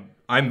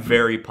 I'm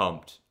very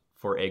pumped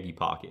for Eggy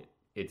Pocket.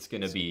 It's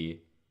gonna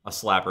be a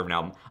slapper of an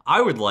album.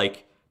 I would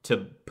like to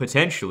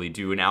potentially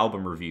do an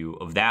album review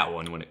of that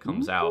one when it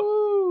comes out.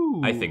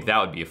 I think that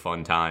would be a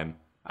fun time.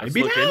 I'd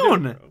be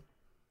down.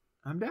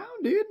 I'm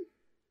down, dude.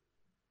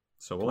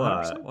 So we'll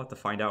have to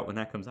find out when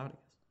that comes out.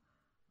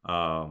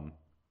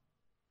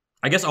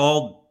 I guess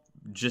I'll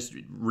just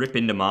rip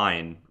into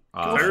mine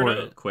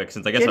quick,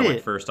 since I guess I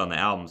went first on the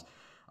albums.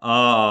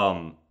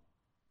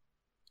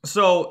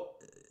 So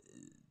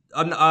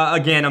I'm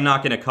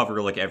not going to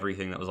cover like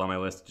everything that was on my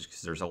list just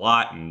because there's a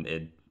lot,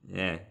 and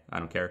I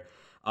don't care.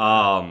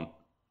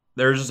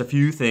 There's just a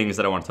few things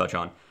that I want to touch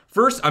on.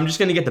 First, I'm just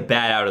going to get the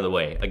bad out of the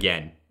way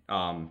again,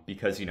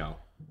 because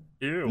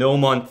no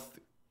month,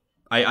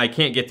 I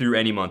can't get through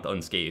any month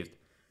unscathed.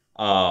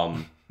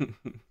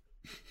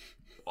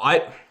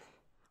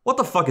 What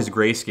the fuck is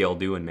Grayscale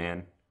doing,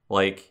 man?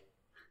 Like,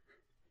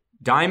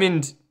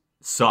 Diamond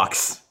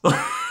sucks,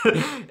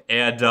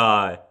 and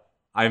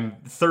I'm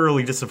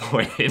thoroughly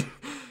disappointed.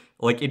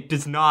 Like, it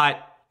does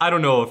not. I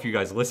don't know if you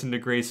guys listen to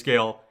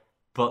Grayscale,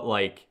 but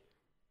like,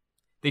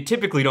 they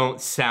typically don't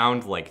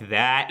sound like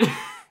that.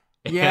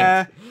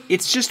 Yeah,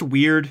 it's just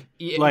weird.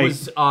 It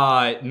was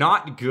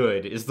not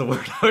good is the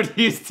word I would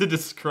use to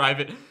describe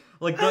it.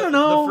 Like, I don't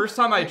know. The first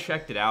time I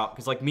checked it out,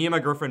 because like me and my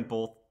girlfriend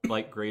both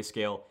like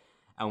Grayscale,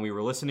 and we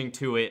were listening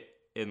to it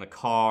in the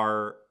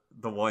car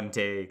the one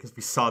day because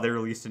we saw they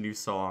released a new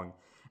song,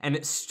 and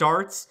it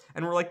starts,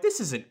 and we're like, this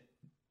isn't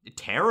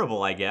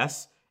terrible, I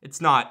guess. It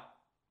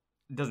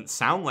doesn't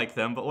sound like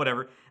them, but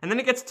whatever. And then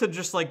it gets to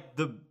just like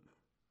the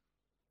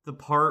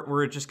part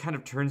where it just kind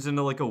of turns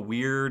into like a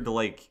weird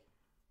like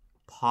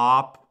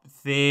pop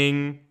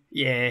thing.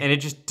 Yeah. And it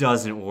just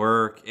doesn't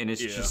work, and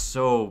it's just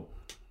so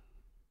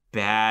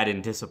bad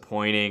and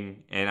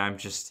disappointing, and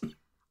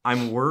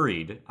I'm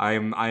worried.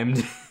 I'm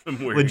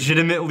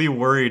legitimately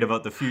worried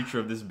about the future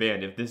of this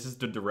band. If this is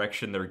the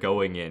direction they're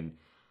going in,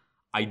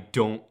 I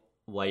don't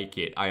like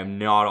it. I am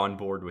not on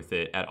board with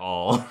it at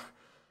all.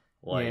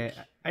 I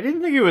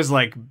didn't think it was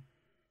like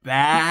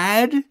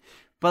bad,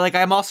 but like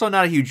I'm also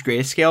not a huge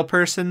Grayscale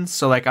person,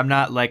 so like I'm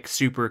not like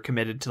super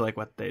committed to like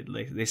what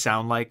they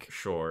sound like.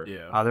 Sure.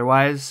 Yeah.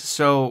 Otherwise,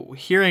 so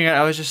hearing it,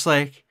 I was just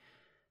like,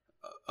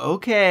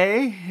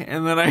 okay,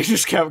 and then I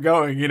just kept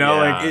going.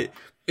 Like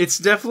it's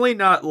definitely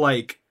not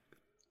like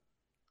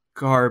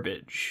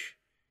garbage.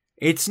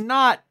 It's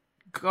not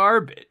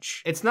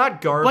garbage. It's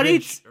not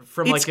garbage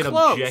from like an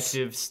close.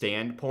 Objective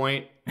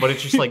standpoint, but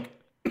it's just like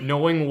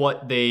knowing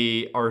what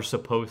they are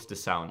supposed to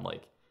sound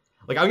like.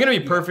 Like, I'm gonna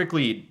be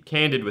perfectly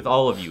candid with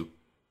all of you.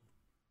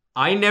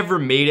 I never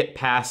made it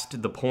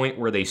past the point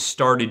where they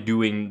started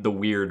doing the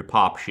weird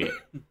pop shit.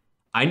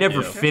 I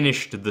never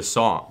finished the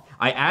song.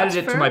 I added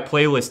it to my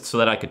playlist so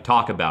that I could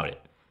talk about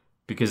it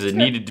because it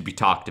needed to be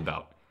talked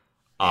about.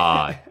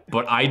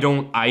 But I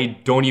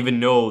don't even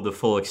know the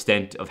full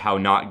extent of how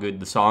not good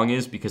the song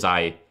is because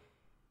I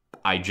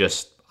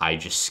just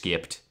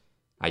skipped.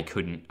 I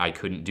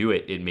couldn't do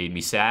it. It made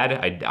me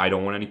sad. I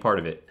don't want any part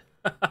of it.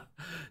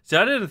 See,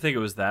 I didn't think it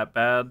was that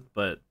bad,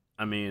 but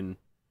I mean,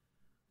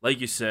 like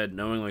you said,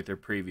 knowing like their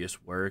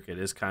previous work, it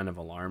is kind of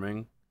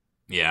alarming.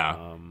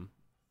 Yeah.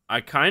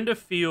 I kind of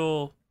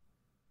feel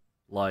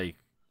like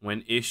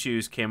when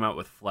Issues came out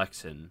with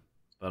Flexin',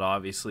 but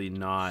obviously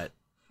not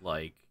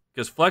like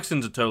Because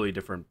Flexen's a totally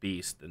different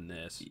beast than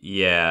this.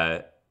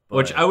 Yeah.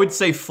 Which I would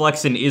say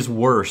Flexen is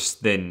worse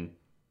than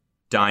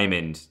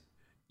Diamond.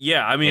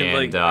 Yeah, I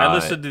mean, I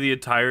listened to the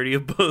entirety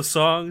of both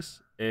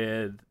songs,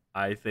 and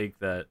I think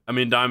that... I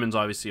mean, Diamond's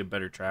obviously a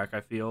better track,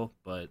 I feel,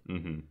 but...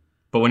 Mm-hmm.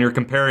 But when you're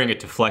comparing it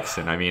to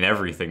Flexen, I mean,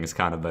 everything is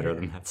kind of better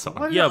than that song.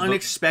 What an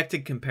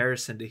unexpected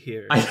comparison to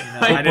hear.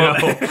 I know.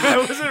 I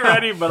wasn't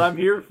ready, but I'm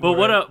here for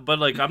it.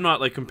 But I'm not,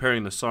 like,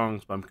 comparing the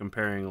songs, but I'm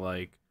comparing,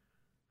 like,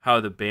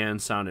 how the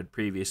band sounded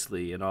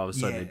previously, and all of a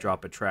sudden they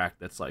drop a track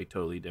that's, like,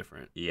 totally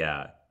different.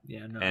 Yeah.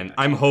 Yeah, no, and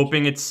I'm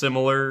hoping it's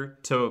similar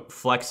to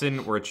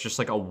Flexen, where it's just,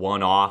 like, a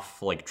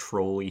one-off, like,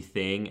 trolley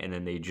thing, and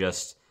then they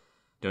just...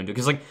 don't do,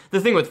 because like the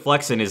thing with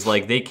Flexen is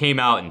like they came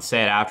out and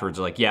said afterwards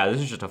like, yeah, this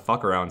is just a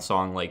fuck around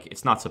song, like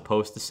it's not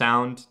supposed to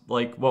sound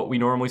like what we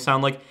normally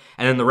sound like.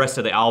 And then the rest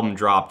of the album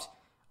dropped,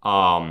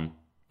 and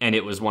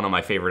it was one of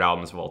my favorite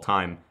albums of all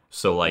time,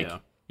 so like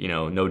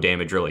no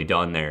damage really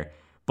done there.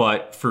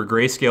 But for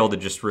Grayscale to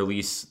just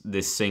release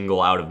this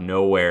single out of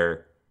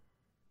nowhere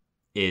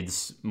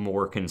is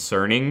more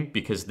concerning,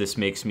 because this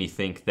makes me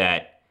think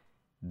that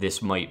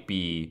this might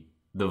be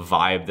the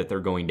vibe that they're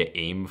going to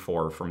aim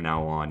for from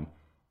now on.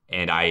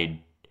 And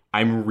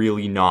I'm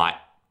really not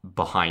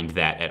behind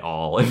that at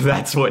all. If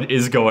that's what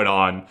is going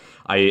on,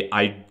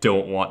 I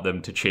don't want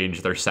them to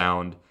change their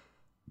sound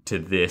to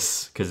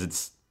this,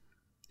 because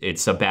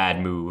it's a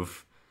bad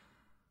move.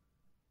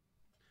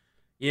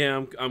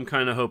 Yeah, I'm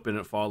kind of hoping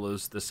it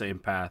follows the same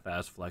path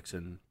as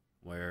Flexen,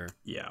 where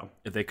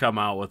if they come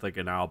out with like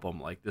an album,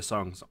 like the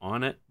song's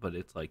on it, but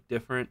it's like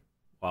different,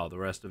 while the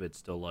rest of it's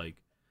still like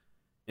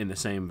in the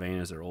same vein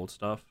as their old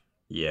stuff.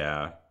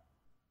 Yeah.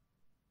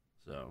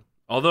 So.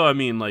 Although, I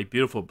mean, like,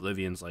 Beautiful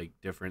Oblivion's, like,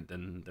 different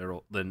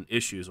than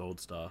Issue's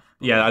old stuff.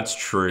 Yeah, that's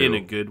true. In a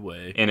good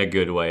way. In a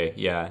good way,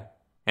 yeah.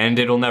 And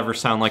it'll never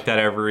sound like that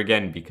ever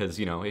again, because,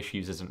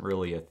 Issues isn't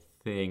really a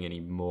thing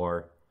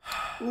anymore.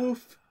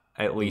 Oof.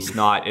 At least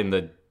not in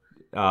the...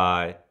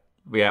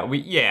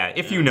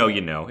 if you know,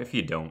 you know. If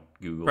you don't,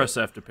 Google Press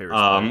F to pay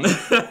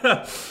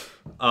respect.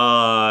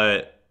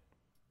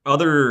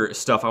 Other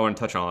stuff I want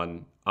to touch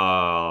on.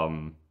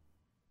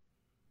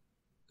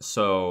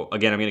 So,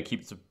 again, I'm going to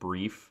keep this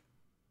brief.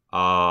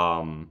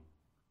 I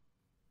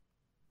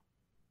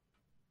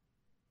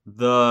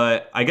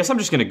guess I'm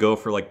just gonna go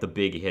for like the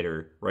big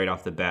hitter right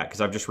off the bat,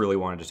 because I've just really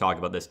wanted to talk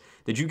about this.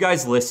 Did you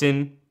guys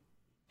listen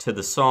to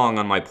the song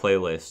on my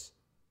playlist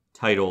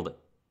titled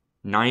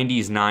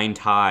 90s Nine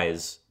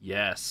Ties?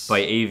 Yes.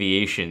 By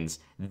Aviations.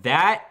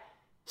 That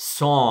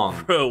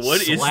song, bro,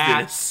 what is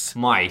this?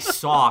 My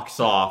socks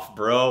off,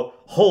 bro.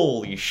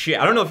 Holy shit.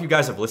 I don't know if you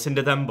guys have listened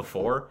to them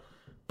before,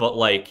 but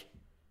like,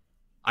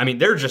 I mean,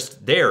 they're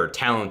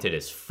talented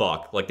as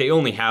fuck. Like, they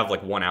only have,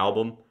 like, one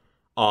album.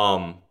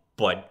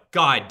 But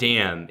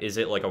goddamn, is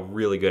it, like, a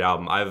really good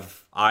album.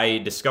 I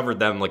discovered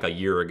them, like, a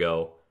year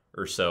ago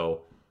or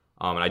so.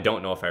 And I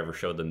don't know if I ever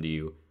showed them to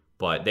you.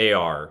 But they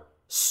are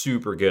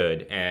super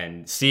good.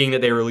 And seeing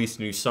that they released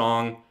a new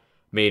song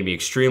made me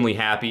extremely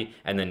happy.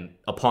 And then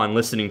upon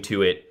listening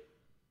to it,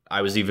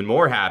 I was even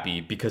more happy,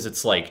 because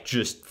it's, like,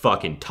 just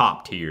fucking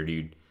top tier,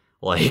 dude.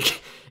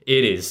 Like...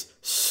 It is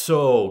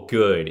so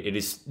good. It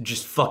is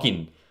just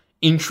fucking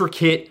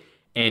intricate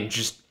and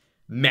just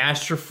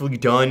masterfully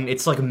done.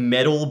 It's like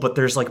metal, but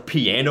there's like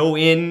piano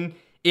in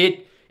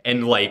it.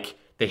 And like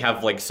they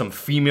have like some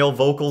female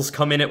vocals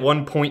come in at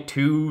one point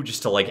too,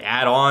 just to like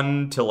add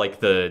on to like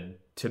to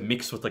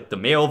mix with like the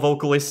male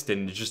vocalist.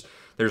 And just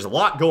there's a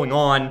lot going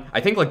on.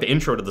 I think like the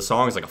intro to the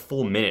song is like a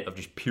full minute of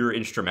just pure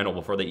instrumental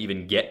before they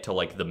even get to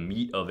like the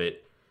meat of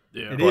it.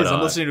 Yeah. It is. I'm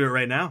listening to it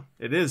right now.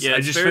 It is. Yeah, I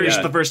just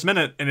finished the first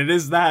minute, and it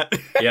is that.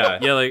 Yeah.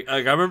 Yeah, like I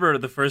remember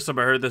the first time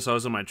I heard this, I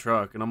was in my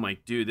truck, and I'm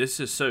like, dude, this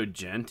is so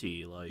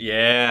genty. Like,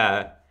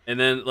 yeah. And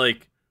then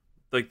like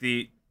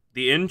the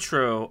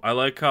intro, I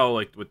like how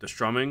like with the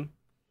strumming,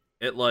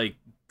 it like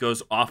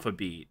goes off a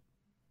beat.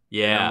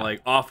 Yeah. And,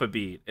 like off a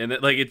beat, and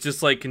it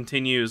just like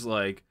continues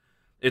like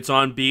it's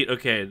on beat.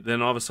 Okay,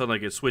 then all of a sudden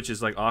like it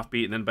switches like off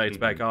beat, and then it's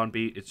back on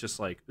beat. It's just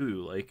like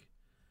ooh, like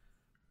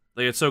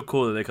it's so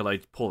cool that they could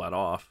like pull that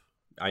off.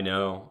 I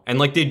know. And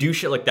like they do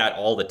shit like that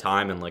all the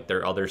time in like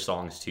their other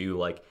songs too.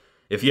 Like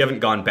if you haven't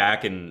gone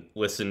back and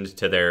listened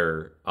to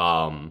their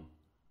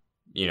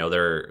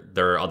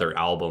their other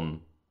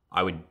album,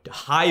 I would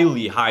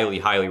highly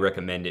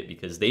recommend it,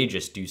 because they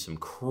just do some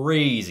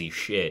crazy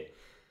shit.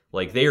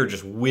 Like they are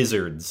just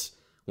wizards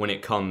when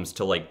it comes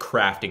to like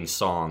crafting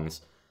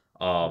songs.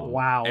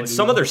 Wow. And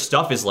some of their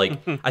stuff is like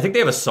I think they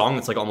have a song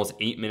that's like almost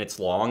 8 minutes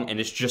long, and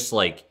it's just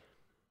like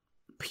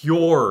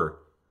pure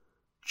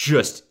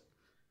just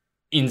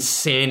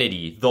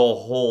insanity the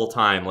whole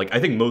time. Like I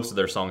think most of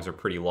their songs are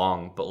pretty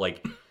long, but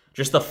like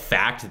just the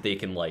fact that they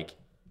can like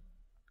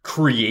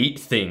create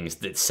things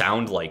that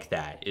sound like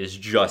that is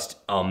just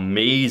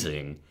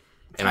amazing.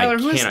 And Tyler, I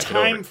who has cannot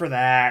time for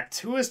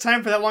that? Who has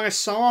time for that long of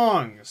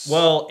songs?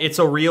 Well, it's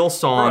a real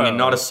song and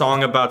not a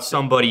song about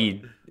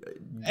somebody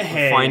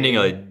finding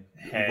a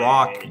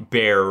rock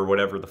bear or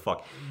whatever the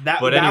fuck. That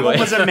one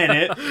was a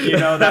minute.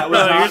 That was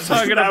not. You're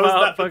talking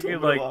about fucking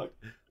like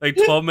like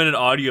 12-minute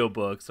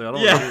audiobooks. Like, I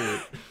don't want to hear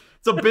it.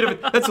 It's a bit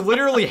of that's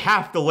literally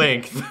half the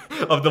length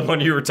of the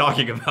one you were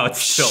talking about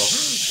still.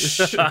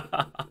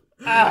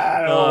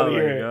 I don't want to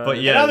hear it.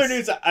 But yeah, in other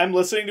news, I'm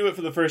listening to it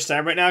for the first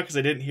time right now because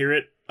I didn't hear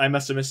it. I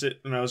must have missed it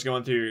when I was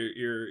going through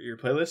your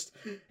playlist.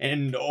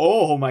 And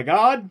oh my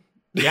god.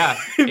 Yeah.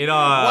 It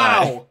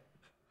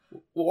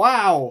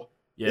Wow.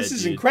 Yeah, this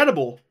is dude.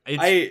 incredible.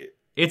 it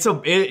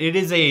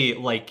is a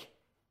like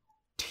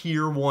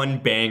tier 1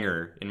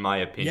 banger in my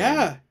opinion.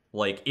 Yeah.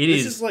 Like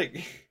This is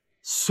like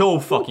so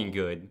fucking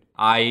good.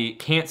 I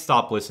can't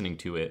stop listening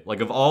to it. Like,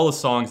 of all the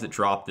songs that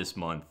dropped this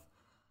month,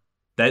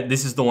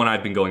 this is the one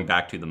I've been going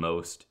back to the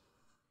most.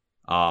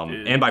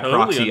 Dude, and by totally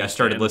proxy, I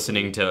started understandable.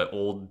 listening to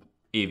old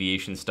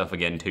aviation stuff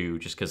again too,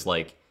 just because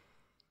like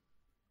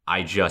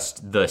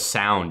the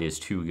sound is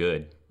too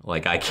good.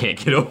 Like, I can't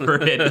get over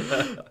it.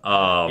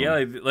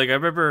 Yeah, like I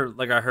remember,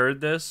 like I heard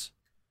this.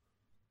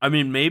 I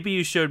mean, maybe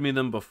you showed me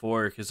them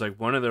before because like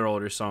one of their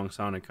older songs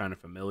sounded kind of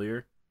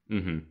familiar.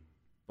 Mm-hmm.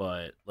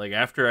 But like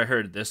after I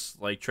heard this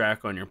like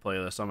track on your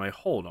playlist, I'm like,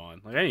 hold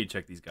on, like I need to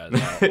check these guys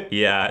out.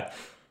 Yeah.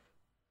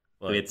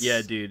 But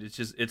yeah, dude,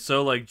 it's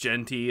so like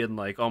genty and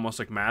like almost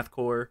like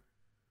mathcore.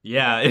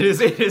 Yeah, it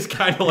is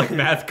kind of like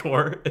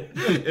mathcore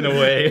in a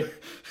way.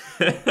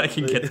 I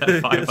can get that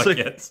vibe, It's I like-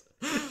 guess.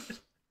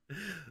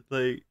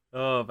 Like,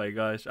 oh my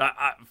gosh,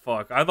 I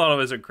thought it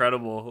was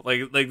incredible.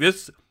 Like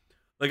this,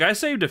 like I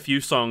saved a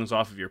few songs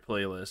off of your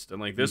playlist, and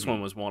like this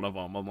one was one of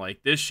them. I'm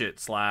like, this shit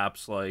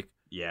slaps. Like,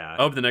 Yeah.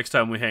 I hope the next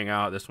time we hang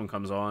out, this one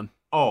comes on.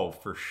 Oh,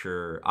 for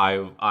sure.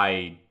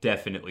 I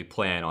definitely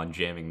plan on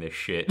jamming this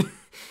shit. So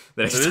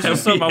this is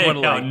something I wanna,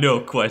 like-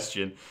 no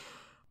question.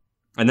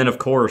 And then, of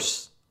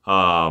course,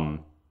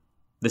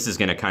 this is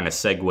going to kind of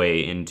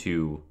segue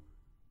into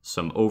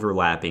some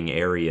overlapping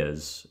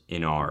areas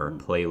in our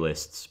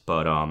playlists,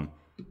 but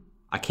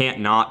I can't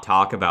not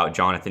talk about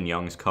Jonathan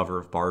Young's cover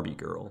of Barbie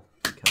Girl.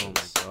 Oh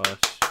my gosh,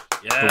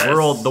 yes!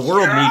 The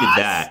world needed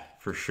that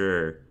for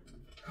sure.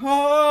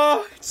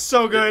 oh, it's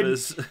so good.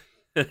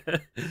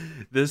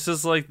 This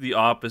is like the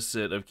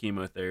opposite of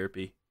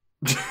chemotherapy.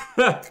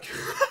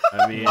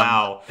 I mean,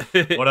 Wow,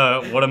 what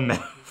a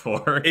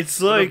metaphor. it's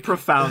What a like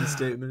profound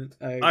statement.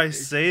 I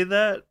say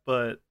that,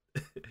 but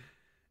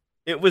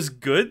it was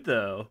good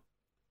though.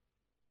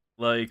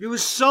 Like it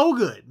was so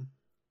good.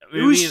 I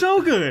It was mean,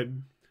 so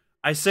good.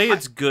 I say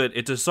it's good.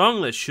 It's a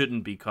song that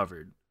shouldn't be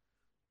covered,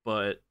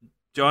 but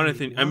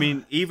Jonathan. I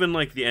mean, even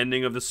like the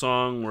ending of the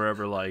song,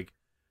 wherever like,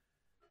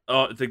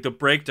 oh, like the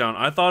breakdown.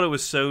 I thought it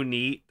was so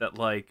neat that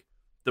like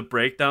the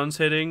breakdown's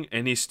hitting,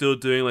 and he's still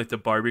doing like the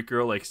Barbie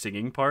girl like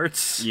singing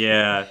parts.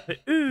 Yeah.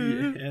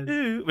 Ooh, Yes.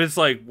 ooh. It's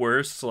like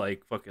worse,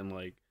 like fucking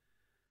like.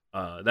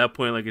 At that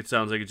point, like it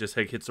sounds like it just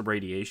like hits some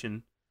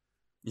radiation.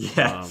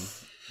 Yeah.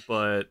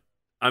 But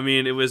I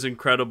mean, it was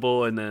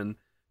incredible, and then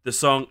the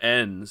song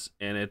ends,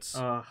 and it's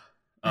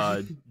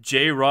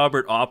J.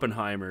 Robert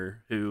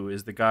Oppenheimer, who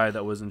is the guy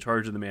that was in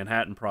charge of the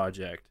Manhattan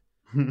Project,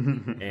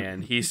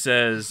 and he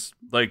says,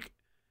 like,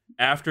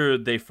 after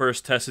they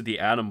first tested the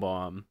atom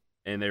bomb,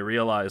 and they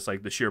realized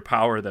like the sheer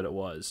power that it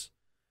was,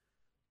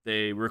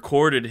 they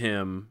recorded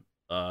him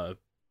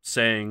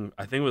saying,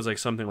 I think it was like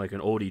something like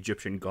an old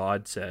Egyptian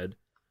god said,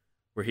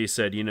 where he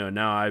said, you know,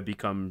 now I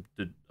become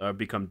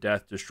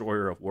death,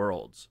 destroyer of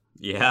worlds.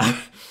 Yeah.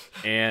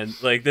 And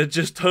like that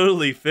just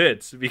totally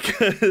fits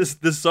because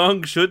the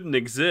song shouldn't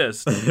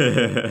exist.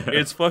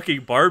 It's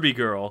fucking Barbie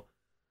Girl,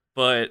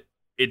 but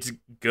it's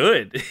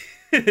good.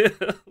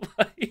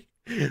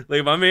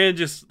 like my man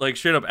just like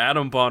straight up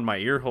atom bombed my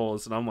ear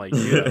holes, and I'm like,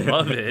 dude, I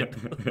love it.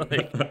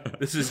 Like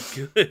this is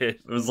good.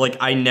 It was like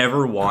I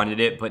never wanted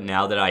it, but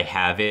now that I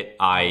have it,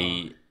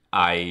 I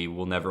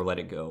will never let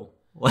it go.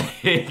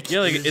 Like Yeah,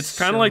 like it's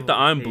kind of so like the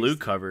I'm Blue tasty.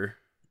 cover,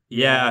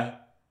 yeah,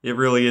 it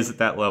really is at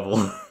that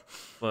level.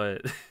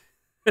 but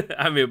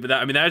I mean,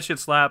 that shit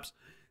slaps.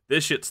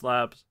 This shit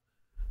slaps.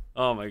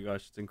 Oh my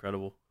gosh, it's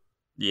incredible.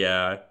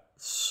 Yeah,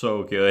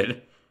 so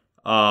good.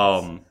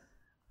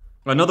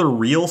 Another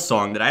real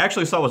song that I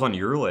actually saw was on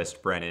your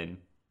list, Brennan,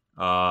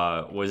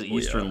 was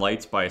Eastern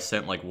Lights by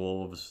Scent Like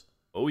Wolves.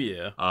 Oh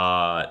yeah.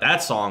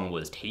 That song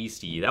was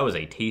tasty. That was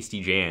a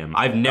tasty jam.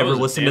 I've never was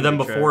a listened to damn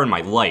them good before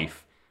track. in my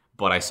life,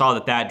 but I saw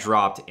that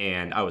dropped,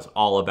 and I was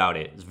all about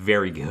it. It's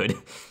very good.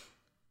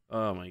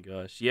 Oh my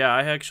gosh. Yeah,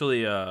 I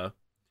actually I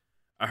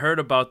heard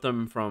about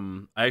them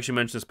from I actually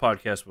mentioned this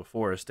podcast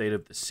before, State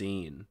of the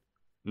Scene.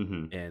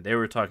 hmm And they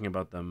were talking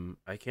about them.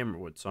 I can't remember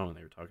what song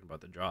they were talking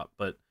about the drop,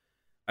 but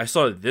I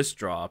saw that this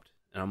dropped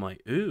and I'm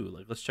like, "Ooh,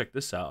 like let's check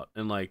this out."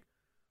 And like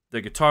the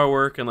guitar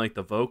work and like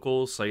the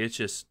vocals, like it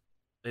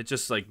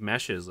just like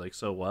meshes like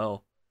so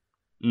well.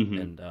 hmm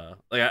And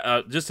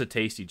just a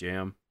tasty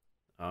jam.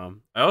 I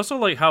also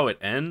like how it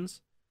ends.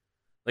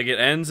 Like it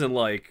ends and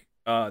like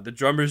the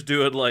drummers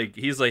do it like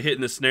he's like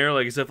hitting the snare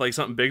like as if like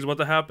something big's about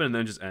to happen, and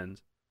then it just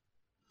ends.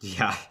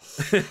 Yeah.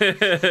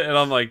 And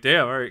I'm like,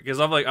 damn, all right,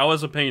 because I'm like I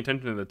wasn't paying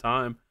attention at the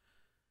time.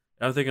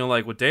 And I'm thinking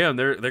like, well, damn,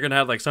 they're gonna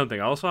have like something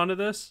else onto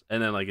this,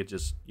 and then like it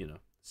just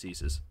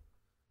ceases.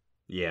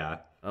 Yeah.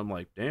 I'm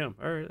like, damn,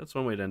 all right, that's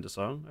one way to end a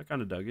song. I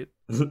kind of dug it.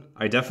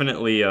 I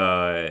definitely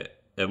am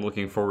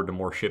looking forward to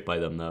more shit by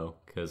them though,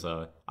 because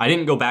I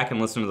didn't go back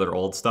and listen to their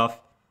old stuff,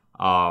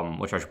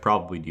 which I should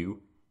probably do.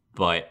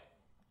 But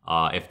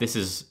if this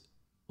is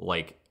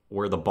like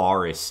where the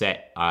bar is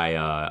set,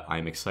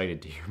 I'm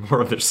excited to hear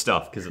more of their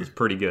stuff because it's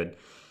pretty good.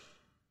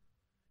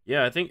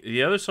 Yeah, I think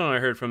the other song I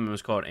heard from them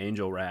is called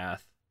Angel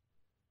Wrath,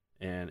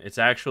 and it's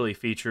actually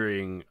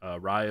featuring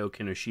Ryo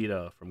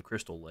Kinoshita from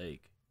Crystal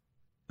Lake.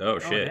 Oh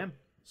shit! Damn.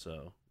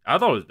 So I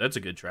thought that's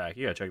a good track.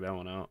 You gotta check that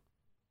one out.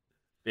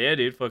 Yeah,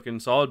 dude, fucking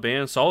solid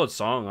band, solid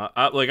song.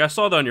 I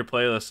saw that on your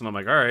playlist, and I'm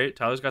like, all right,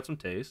 Tyler's got some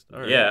taste. All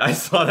right. Yeah, I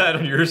saw that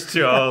on yours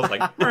too. I was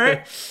like, all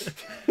right.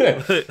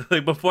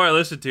 Like before I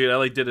listened to it, I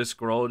like did a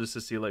scroll just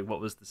to see like what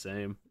was the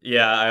same.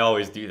 Yeah, I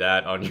always do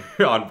that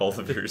on both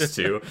of yours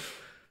too.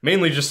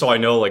 Mainly just so I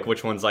know like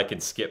which ones I can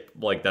skip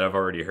like that I've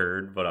already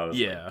heard. But I was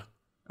like,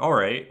 all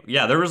right.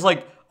 Yeah, there was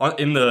like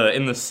in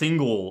the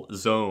single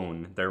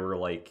zone there were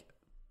like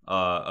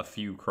a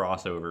few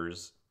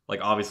crossovers. Like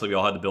obviously we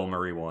all had the Bill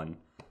Murray one.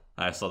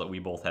 I saw that we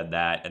both had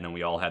that, and then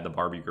we all had the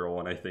Barbie girl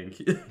one, I think.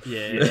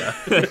 Yeah.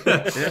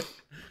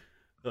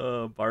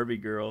 Barbie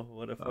girl.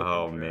 What a fucking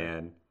track.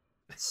 Man.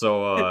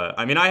 So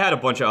I mean I had a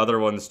bunch of other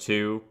ones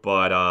too,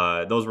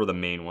 but those were the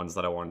main ones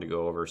that I wanted to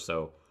go over.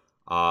 So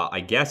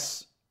I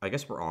guess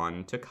we're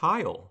on to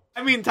Kyle.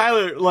 I mean,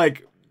 Tyler,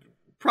 like,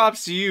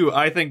 props to you.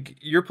 I think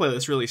your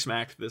playlist really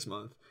smacked this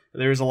month.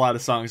 There's a lot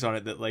of songs on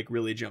it that like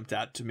really jumped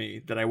out to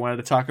me that I wanted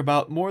to talk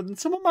about more than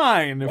some of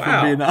mine. If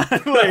Wow. we're being honest.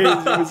 Like,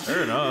 it was,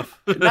 Fair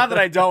enough. not that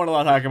I don't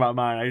want to talk about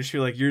mine. I just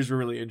feel like yours were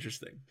really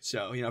interesting.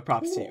 So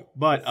props to you.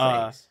 But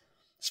Thanks.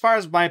 as far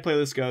as my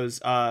playlist goes,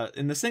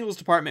 in the singles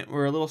department,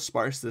 we're a little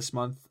sparse this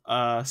month.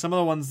 Some of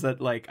the ones that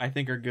like I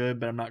think are good,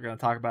 but I'm not going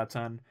to talk about a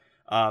ton.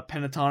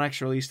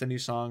 Pentatonix released a new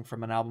song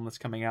from an album that's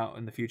coming out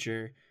in the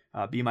future.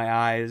 Be My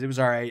Eyes. It was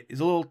all right.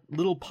 It's a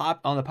little pop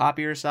on the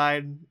poppier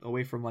side,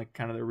 away from like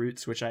kind of the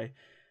roots, which I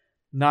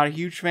not a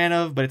huge fan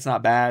of, but it's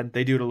not bad.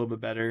 They do it a little bit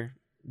better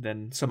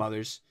than some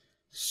others.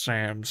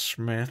 Sam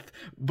Smith,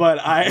 but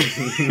I'm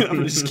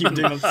gonna just keep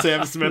doing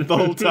Sam Smith the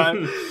whole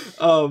time.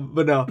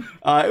 But no,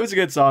 it was a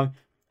good song.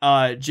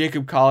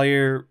 Jacob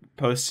Collier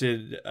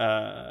posted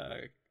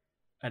an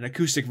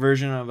acoustic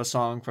version of a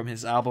song from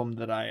his album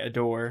that I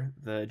adore,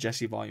 the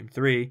Jesse Volume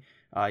 3.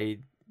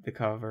 The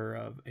cover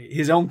of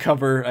his own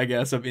cover, I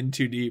guess, of In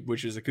Too Deep,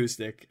 which is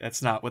acoustic.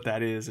 That's not what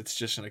that is. It's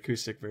just an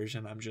acoustic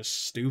version. I'm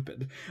just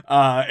stupid.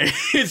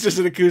 It's just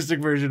an acoustic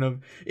version of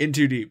In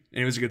Too Deep,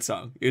 and it was a good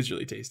song. It was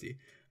really tasty.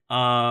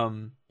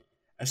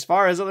 As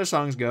far as other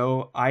songs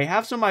go, I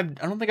have some. I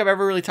don't think I've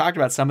ever really talked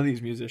about some of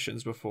these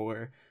musicians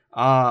before.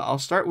 I'll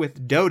start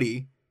with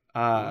Dodie.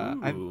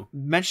 I've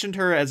mentioned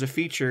her as a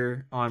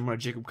feature on one of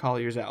Jacob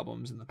Collier's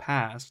albums in the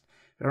past.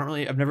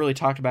 I've never really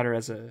talked about her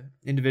as an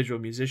individual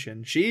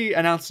musician. She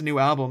announced a new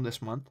album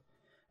this month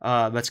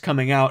that's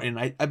coming out, and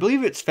I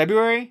believe it's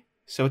February,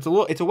 so it's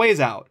a ways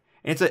out.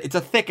 And it's a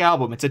thick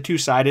album. It's a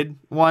 2-sided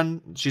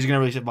one. She's gonna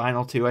release it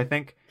vinyl too, I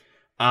think.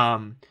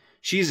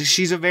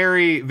 She's a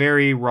very,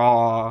 very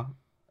raw,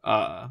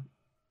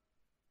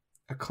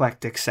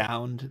 eclectic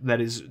sound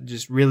that is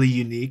just really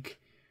unique.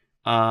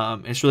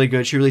 It's really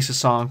good. She released a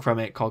song from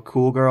it called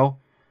Cool Girl.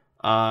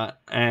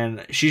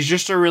 And she's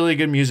just a really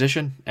good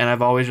musician, and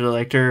I've always really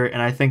liked her,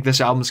 and I think this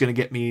album is going to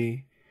get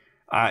me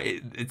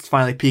it's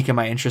finally piquing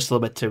my interest a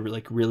little bit to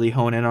like really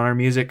hone in on her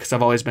music, because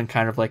I've always been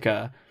kind of like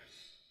a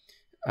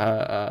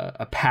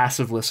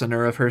passive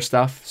listener of her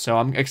stuff, so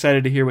I'm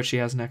excited to hear what she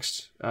has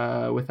next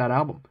with that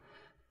album.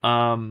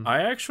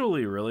 I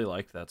actually really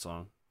liked that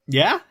song.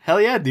 Yeah,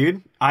 hell yeah,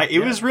 dude.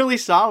 It was really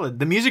solid.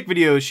 The music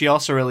video she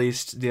also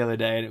released the other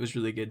day, and it was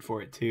really good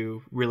for it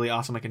too. Really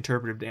awesome like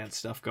interpretive dance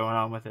stuff going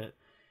on with it.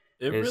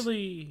 It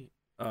really.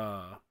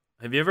 Have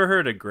you ever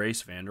heard of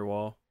Grace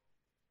VanderWaal?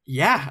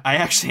 Yeah, I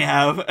actually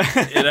have.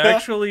 It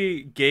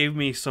actually gave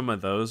me some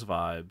of those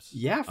vibes.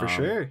 Yeah, for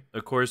sure.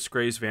 Of course,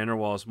 Grace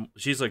VanderWaal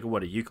she's like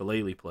a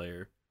ukulele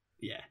player.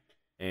 Yeah.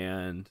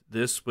 And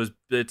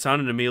it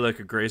sounded to me like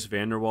a Grace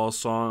VanderWaal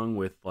song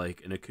with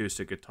like an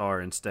acoustic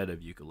guitar instead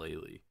of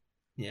ukulele.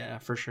 Yeah,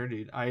 for sure,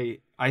 dude. I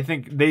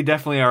think they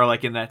definitely are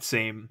like in that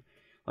same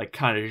like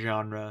kind of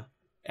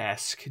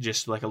genre-esque,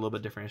 just like a little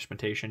bit different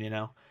instrumentation,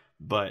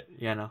 But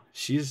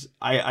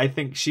I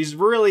think she's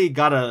really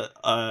got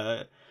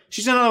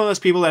she's another one of those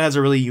people that has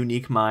a really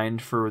unique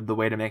mind for the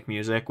way to make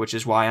music, which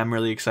is why I'm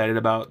really excited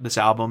about this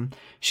album.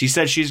 She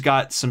said she's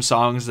got some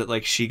songs that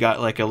like she got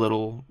like a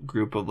little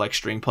group of like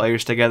string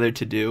players together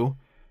to do.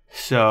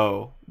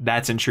 So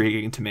that's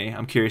intriguing to me.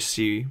 I'm curious to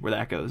see where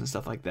that goes and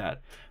stuff like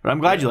that. But I'm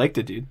glad you liked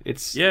it, dude.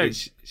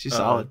 She's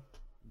solid.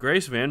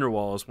 Grace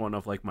VanderWaal is one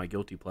of like my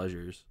guilty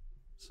pleasures.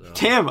 So.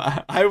 Damn,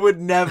 I would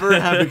never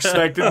have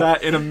expected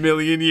that in a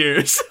million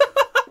years.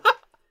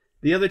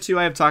 The other two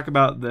I have talked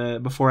about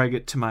before I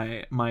get to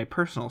my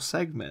personal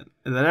segment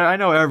that I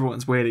know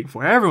everyone's waiting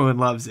for. Everyone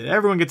loves it.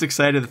 Everyone gets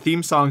excited. The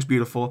theme song's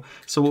beautiful.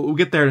 So we'll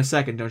get there in a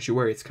second. Don't you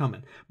worry, it's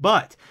coming.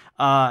 But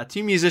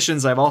two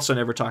musicians I've also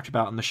never talked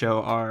about on the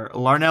show are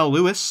Larnell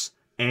Lewis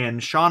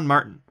and Sean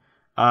Martin.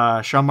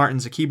 Sean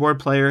Martin's a keyboard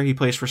player. He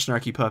plays for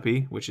Snarky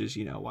Puppy, which is,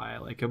 why I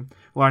like him.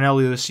 Larnell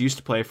Lewis used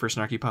to play for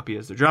Snarky Puppy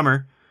as the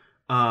drummer.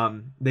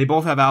 They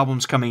both have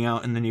albums coming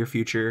out in the near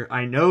future.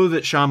 I know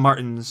that Sean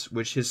Martin's,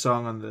 which his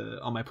song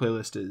on my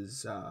playlist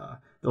is The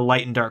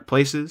Light and Dark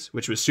Places,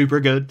 which was super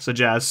good. It's a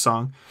jazz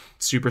song.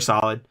 It's super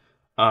solid.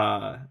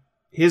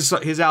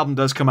 His album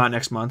does come out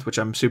next month, which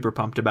I'm super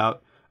pumped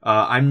about.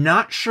 I'm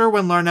not sure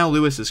when Larnell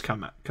Lewis's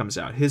comes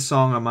out. His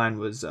song on mine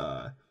was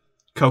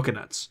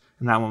Coconuts,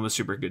 and that one was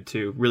super good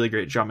too. Really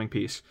great drumming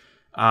piece.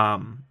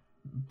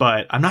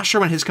 But I'm not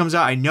sure when his comes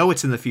out. I know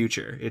it's in the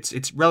future.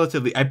 It's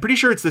relatively. I'm pretty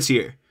sure it's this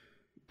year,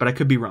 but I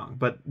could be wrong.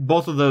 But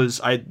both of those,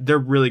 they're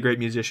really great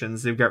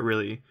musicians. They've got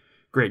really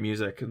great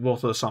music. Both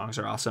of those songs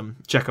are awesome.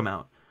 Check them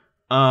out.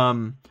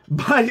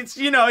 But it's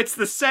it's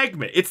the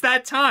segment. It's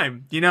that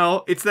time.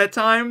 It's that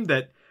time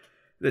that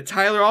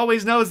Tyler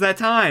always knows that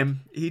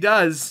time. He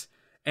does,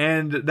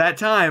 and that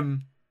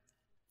time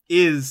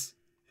is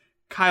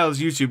Kyle's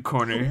YouTube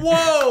corner.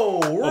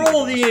 Whoa!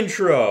 Roll the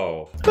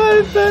intro.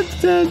 YouTube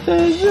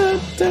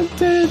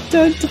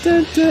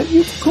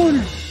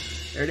corner.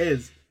 There it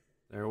is.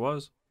 There it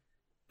was.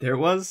 There it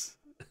was.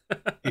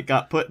 It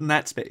got put in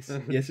that space.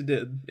 Yes, it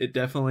did. It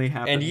definitely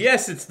happened. And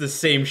yes, it's the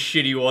same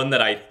shitty one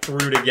that I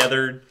threw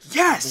together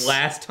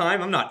last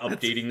time. I'm not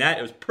updating that.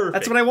 It was perfect.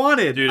 That's what I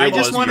wanted. Dude, I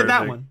just wanted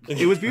that one.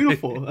 It was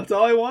beautiful. That's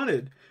all I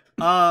wanted.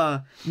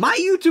 My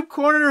YouTube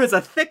corner is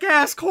a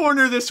thick-ass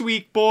corner this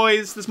week,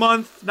 boys. This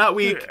month, not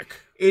week. Thick.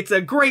 It's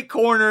a great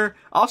corner.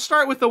 I'll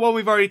start with the one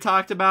we've already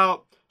talked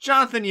about.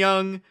 Jonathan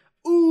Young.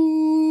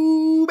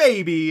 Ooh,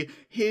 baby.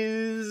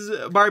 His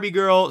Barbie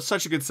Girl,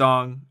 such a good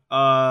song.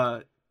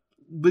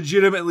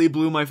 Legitimately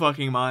blew my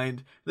fucking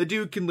mind. The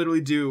dude can literally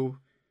do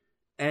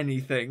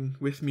anything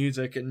with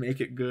music and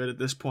make it good at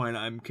this point,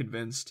 I'm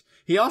convinced.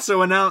 He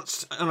also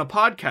announced on a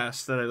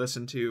podcast that I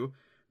listened to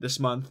this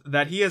month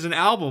that he has an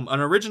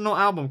original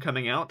album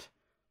coming out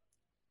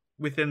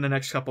within the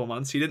next couple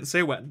months. He didn't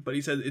say when, but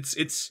he said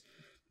it's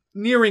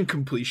nearing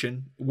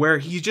completion, where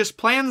he just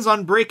plans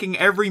on breaking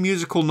every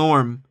musical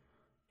norm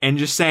and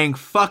just saying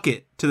fuck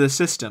it to the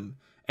system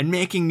and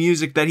making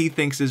music that he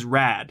thinks is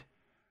rad.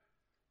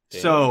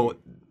 Damn. So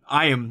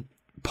I am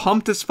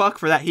pumped as fuck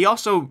for that. He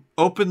also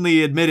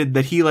openly admitted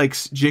that he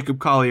likes Jacob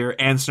Collier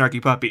and Snarky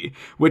Puppy,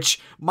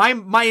 which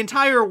my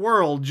entire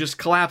world just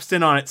collapsed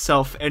in on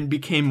itself and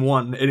became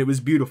one, and it was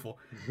beautiful.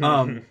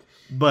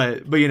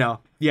 But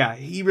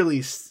he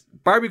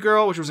released Barbie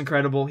Girl, which was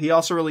incredible. He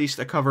also released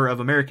a cover of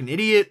American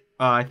Idiot.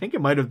 I think it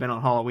might have been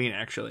on Halloween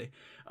actually,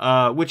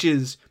 which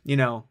is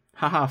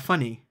haha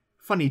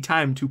funny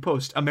time to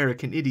post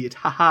American Idiot,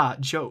 haha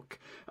joke.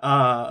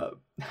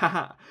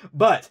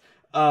 But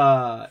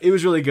it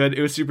was really good.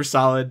 It was super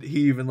solid.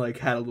 He even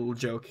had a little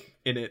joke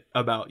in it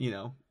about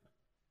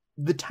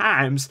the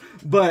times.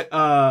 But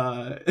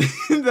those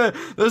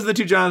are the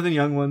two Jonathan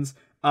Young ones.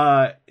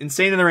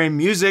 Insane in the Rain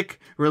Music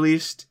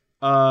released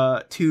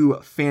 2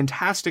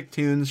 fantastic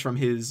tunes from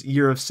his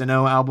Year of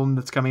Sinnoh album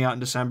that's coming out in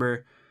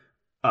December.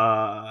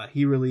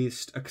 He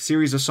released a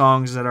series of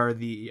songs that are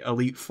the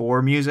Elite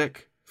Four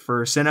music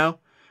for Sinnoh,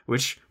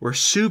 which were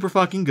super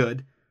fucking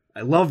good.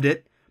 I loved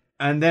it.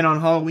 And then on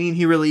Halloween,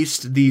 he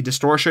released the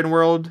Distortion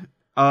World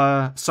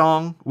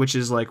song, which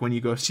is when you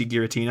go see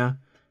Giratina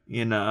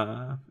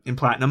in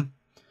Platinum.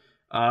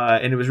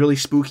 And it was really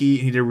spooky.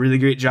 He did a really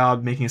great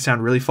job making it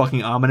sound really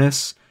fucking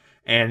ominous.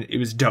 And it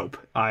was dope.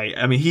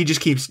 I mean, he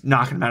just keeps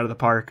knocking them out of the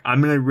park. I'm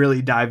going to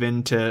really dive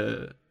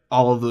into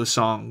all of those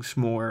songs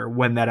more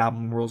when that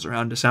album rolls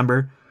around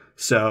December.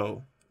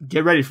 So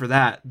get ready for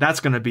that. That's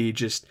going to be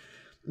just...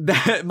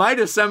 my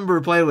December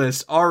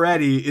playlist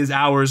already is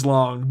hours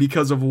long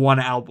because of one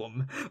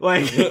album.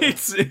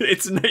 It's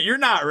you're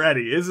not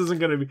ready. This isn't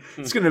gonna be.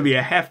 It's gonna be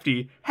a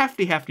hefty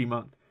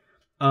month.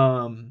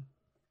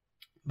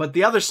 But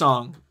the other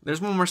song, there's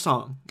one more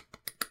song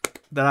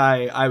that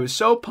I was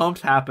so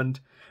pumped happened,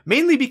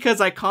 mainly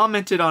because I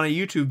commented on a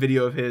YouTube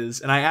video of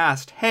his and I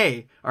asked,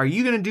 "Hey, are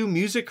you gonna do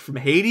music from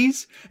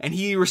Hades?" And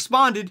he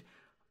responded,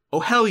 "Oh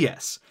hell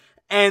yes."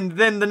 And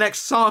then the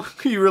next song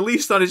he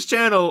released on his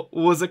channel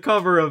was a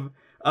cover of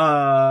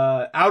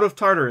Out of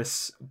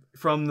Tartarus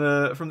from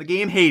the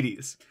game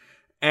Hades.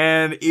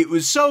 And it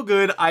was so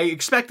good. I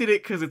expected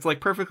it because it's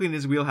perfectly in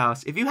his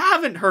wheelhouse. If you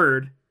haven't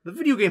heard, the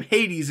video game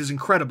Hades is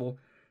incredible.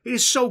 It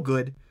is so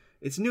good.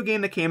 It's a new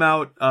game that came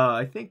out,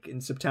 I think in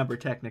September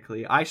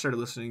technically. I started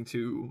listening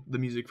to the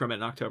music from it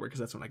in October because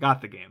that's when I got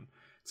the game.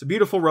 It's a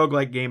beautiful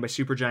roguelike game by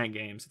Supergiant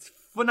Games. It's a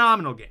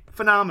phenomenal game.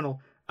 Phenomenal.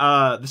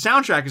 The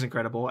soundtrack is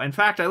incredible. In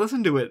fact, I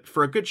listened to it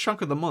for a good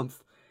chunk of the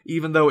month,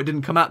 even though it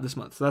didn't come out this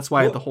month. So that's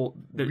why the whole...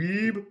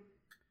 Weeb?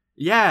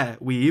 Yeah,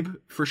 weeb,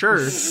 for sure.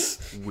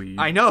 Weeb.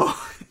 I know.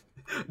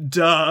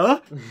 Duh.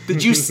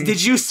 Did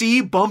you see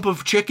Bump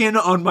of Chicken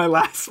on my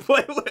last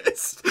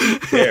playlist?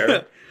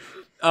 Fair.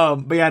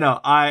 But yeah,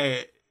 no,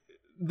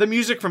 the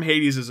music from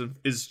Hades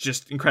is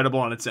just incredible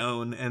on its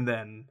own. And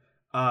then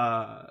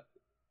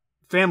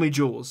Family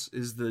Jewels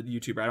is the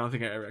YouTuber. I don't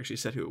think I ever actually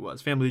said who it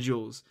was. Family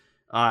Jewels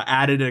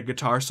added a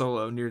guitar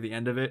solo near the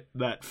end of it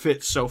that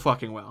fits so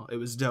fucking well. It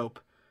was dope.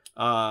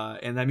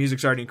 And that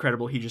music's already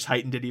incredible. He just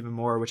heightened it even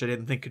more, which I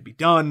didn't think could be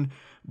done,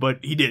 but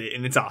he did it,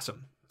 and it's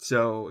awesome.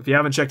 So if you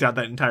haven't checked out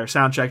that entire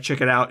soundtrack,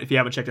 check it out. If you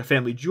haven't checked out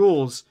Family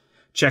Jewels,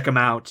 check him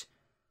out.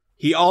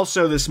 He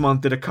also this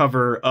month did a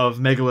cover of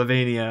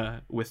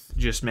Megalovania with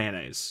just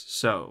mayonnaise.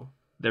 So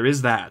there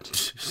is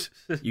that.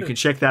 You can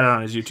check that out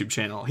on his YouTube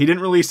channel. He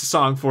didn't release a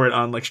song for it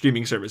on like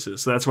streaming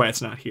services, so that's why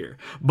it's not here.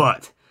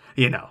 But,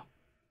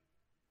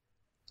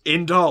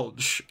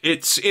 indulge.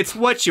 It's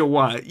what you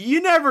want.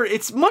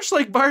 It's much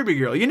like Barbie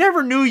Girl. You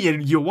never knew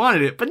you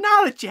wanted it, but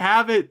now that you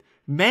have it,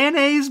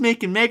 mayonnaise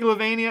making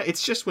Megalovania,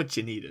 it's just what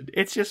you needed.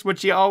 It's just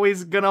what you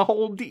always gonna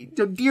hold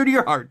dear to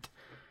your heart.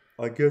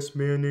 I guess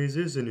mayonnaise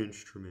is an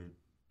instrument.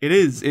 It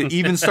is. It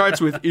even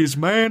starts with, is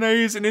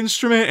mayonnaise an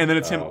instrument? And then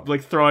it's him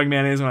like throwing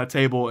mayonnaise on a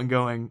table and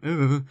going,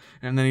 ugh.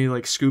 And then he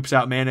like scoops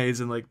out mayonnaise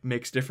and like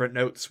makes different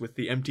notes with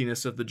the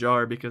emptiness of the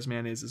jar because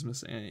mayonnaise is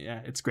missing. Yeah,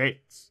 it's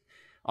great. It's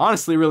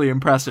honestly really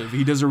impressive.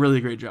 He does a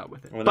really great job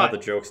with it. Well, now the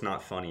joke's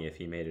not funny if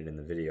he made it in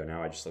the video.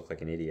 Now I just look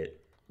like an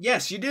idiot.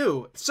 Yes, you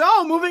do.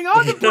 So, moving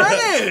on to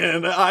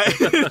Brennan.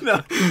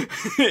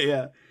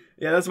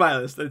 Yeah, that's my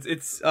list.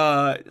 It's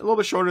a little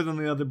bit shorter than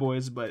the other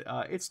boys, but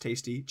it's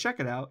tasty. Check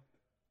it out.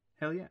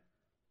 Hell yeah.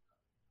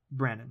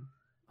 Brennan.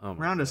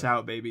 Round us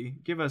out, baby.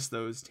 Give us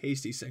those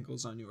tasty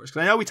singles on yours.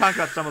 Because I know we talked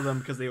about some of them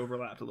because they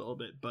overlapped a little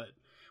bit, but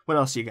what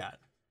else you got?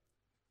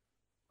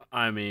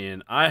 I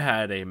mean, I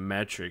had a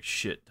metric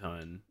shit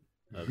ton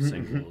of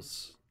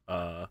singles.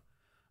 I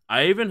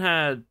even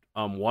had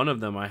one of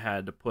them I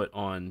had to put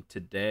on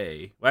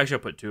today. Well, actually, I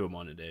put two of them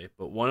on today,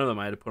 but one of them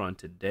I had to put on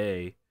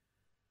today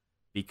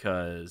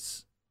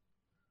because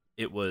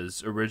it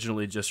was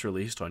originally just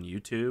released on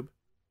YouTube.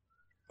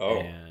 Oh.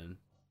 And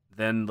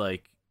then,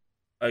 like,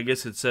 I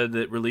guess it said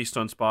that it released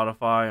on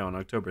Spotify on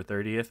October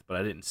 30th, but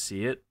I didn't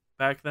see it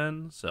back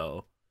then,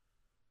 so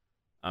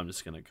I'm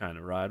just going to kind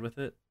of ride with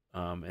it.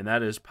 And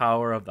that is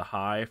Power of the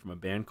High from a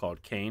band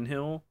called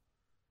Canehill,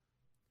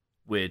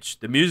 which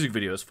the music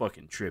video is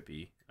fucking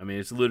trippy. I mean,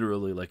 it's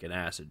literally like an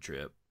acid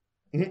trip.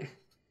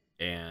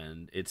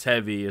 And it's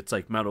heavy. It's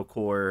like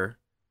metalcore.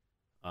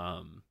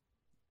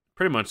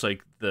 Pretty much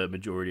like the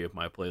majority of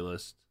my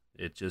playlist.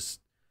 It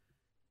just...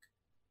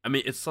 I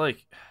mean, it's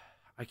like...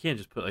 I can't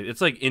just put... like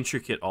it's like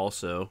intricate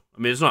also.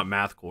 I mean, it's not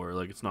mathcore.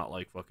 Like, it's not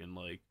like fucking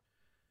like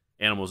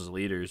Animals as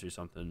Leaders or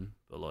something.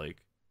 But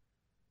like...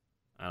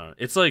 I don't know.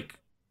 It's like...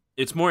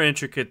 It's more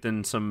intricate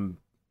than some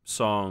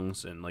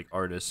songs and like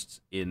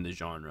artists in the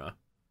genre.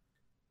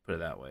 Put it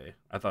that way.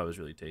 I thought it was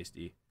really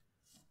tasty.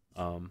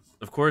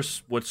 Of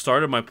course, what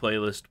started my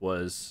playlist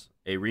was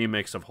a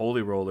remix of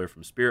Holy Roller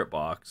from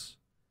Spiritbox.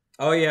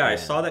 Oh yeah, I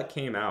saw that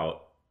came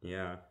out.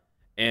 Yeah.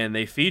 And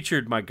they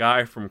featured my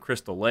guy from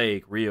Crystal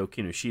Lake, Ryo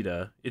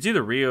Kinoshita. It's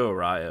either Ryo or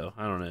Ryo.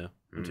 I don't know.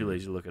 I'm too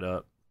lazy to look it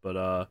up.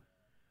 But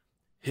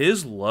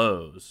his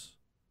lows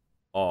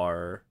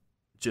are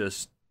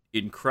just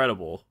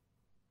incredible.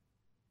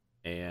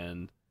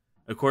 And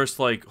of course,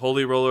 like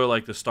Holy Roller,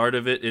 like the start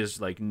of it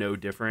is like no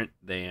different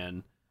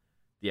than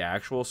the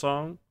actual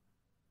song.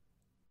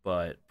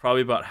 But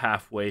probably about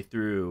halfway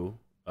through,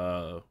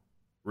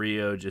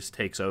 Ryo just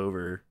takes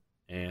over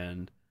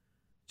and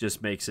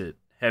just makes it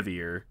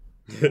heavier.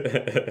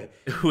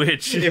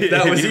 Which, if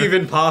that was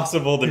even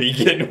possible to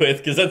begin with,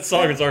 because that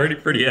song is already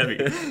pretty heavy.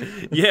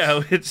 Yeah,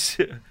 which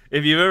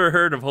if you've ever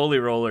heard of Holy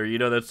Roller, you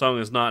know that song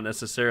is not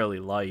necessarily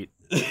light.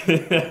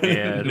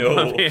 And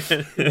no.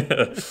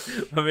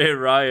 my man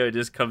Ryo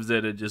just comes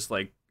in and just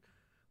like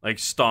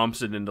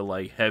stomps it into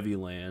like heavy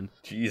land.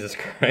 Jesus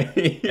Christ.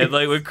 And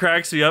like what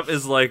cracks me up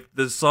is like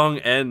the song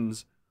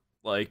ends,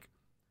 like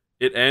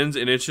it ends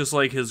and it's just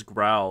like his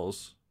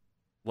growls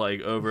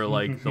like over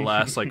like the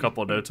last like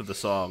couple notes of the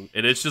song,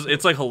 and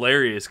it's like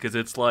hilarious because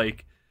it's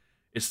like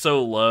it's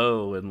so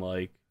low and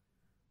like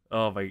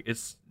oh my,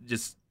 it's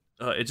just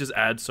it just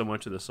adds so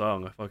much to the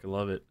song. I fucking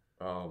love it.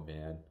 Oh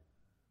man.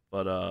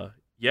 But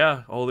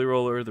yeah, Holy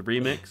Roller the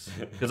remix,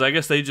 because I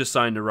guess they just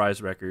signed to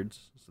Rise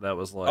Records, so that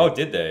was like oh,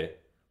 did they?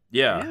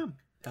 Yeah.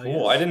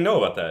 Cool. I didn't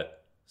know about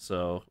that.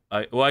 So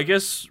I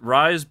guess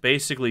Rise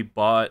basically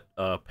bought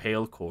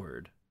Pale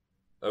Chord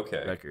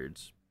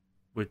Records,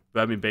 which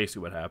I mean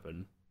basically what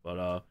happened.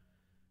 But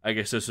I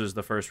guess this was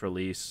the first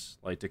release,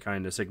 like to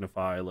kind of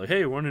signify, like,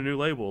 hey, we're on a new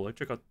label. Like,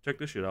 check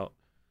this shit out.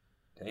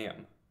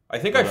 Damn. I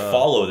think I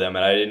follow them,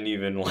 and I didn't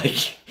even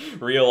like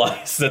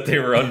realize that they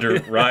were under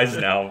Rise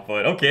now.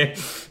 But okay.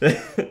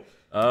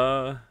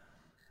 Oh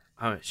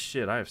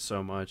shit! I have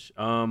so much.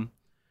 I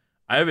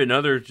have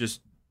another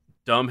just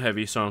dumb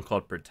heavy song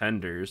called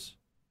Pretenders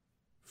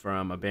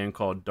from a band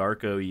called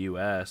Darko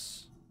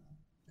US.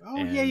 Oh,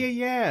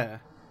 yeah.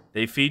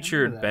 They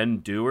featured Ben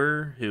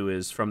Dewar, who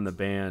is from the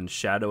band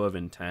Shadow of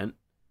Intent,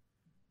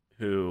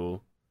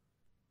 who,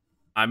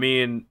 I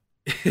mean,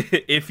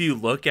 if you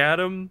look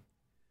at him,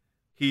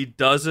 he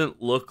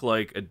doesn't look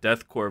like a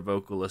deathcore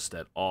vocalist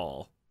at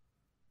all.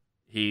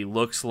 He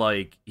looks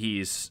like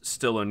he's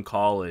still in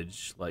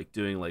college, like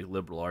doing like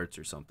liberal arts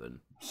or something.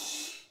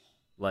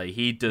 Like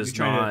he does are you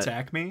trying not to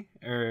attack me,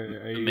 or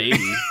are you...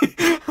 maybe.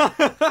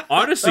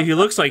 Honestly, he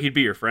looks like he'd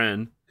be your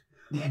friend.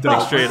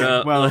 Dope. Straight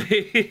up. Well,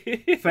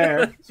 like,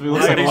 fair. So he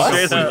looks Like, like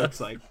straight us. up.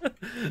 Looks like.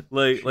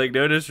 like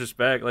no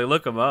disrespect. Like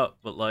look him up,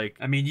 but like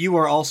I mean, you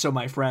are also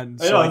my friend.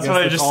 I So know, that's what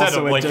I guess just that's said.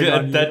 also a Like dig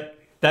on you.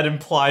 that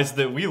implies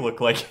that we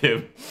look like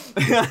him.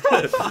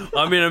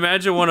 I mean,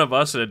 imagine one of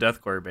us in a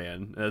deathcore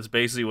band. That's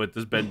basically what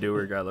this Ben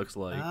Dewar guy looks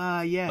like.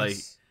 Ah, yes. Like,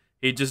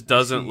 he just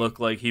doesn't see. look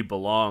like he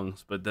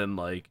belongs, but then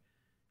like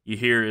you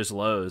hear his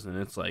lows and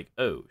it's like,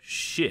 oh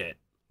shit.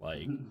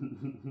 Like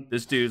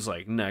this dude's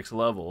like next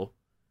level.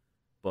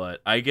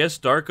 But I guess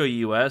Darko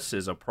US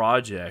is a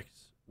project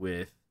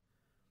with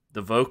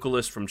the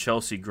vocalist from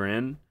Chelsea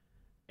Grin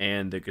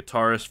and the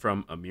guitarist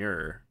from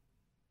Amur.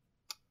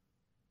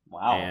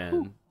 Wow.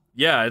 And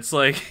yeah, it's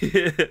like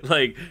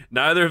like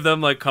neither of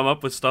them like come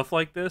up with stuff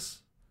like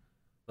this.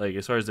 Like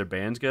as far as their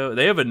bands go,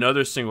 they have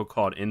another single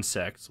called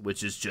Insects,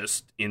 which is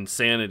just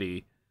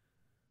insanity.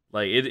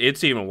 Like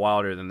it's even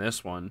wilder than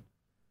this one.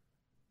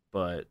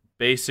 But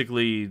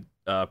basically,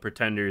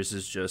 Pretenders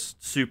is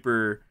just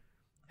super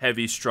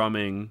heavy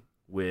strumming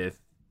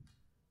with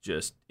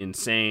just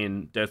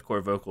insane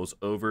deathcore vocals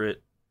over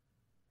it.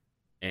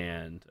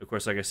 And of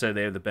course, like I said,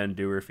 they have the Ben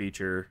Dewar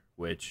feature,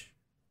 which,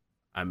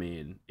 I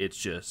mean, it's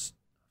just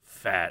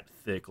fat,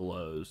 thick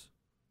lows.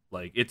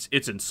 Like it's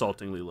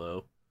insultingly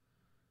low.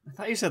 I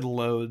thought you said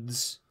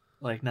loads,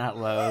 like not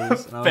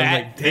loads. And I was Fat,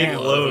 like, big damn,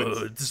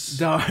 Loads.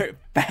 Dark,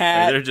 Like,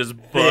 fat. they're just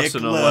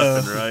busting them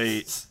left and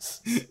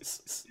loads.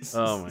 right.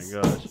 Oh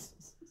my gosh.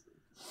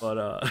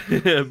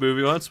 But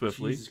moving on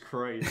swiftly. Jesus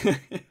Christ.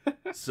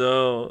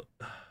 So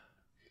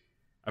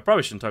I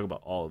probably shouldn't talk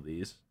about all of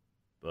these,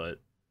 but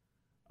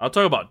I'll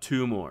talk about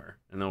two more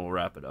and then we'll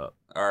wrap it up.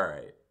 All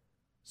right.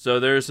 So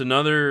there's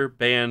another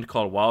band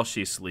called While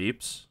She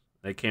Sleeps.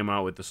 They came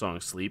out with the song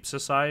Sleep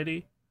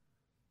Society,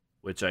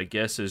 which I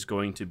guess is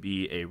going to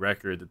be a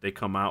record that they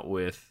come out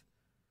with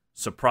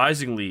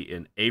surprisingly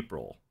in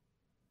April.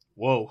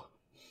 Whoa.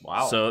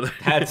 Wow. So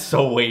That's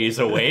a ways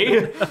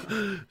away.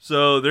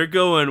 So they're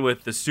going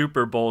with the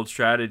super bold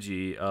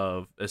strategy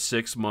of a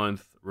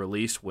 6-month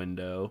release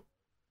window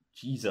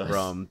Jesus.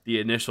 from the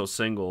initial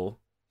single.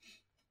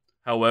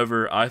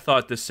 However, I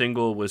thought the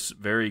single was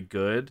very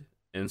good,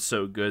 and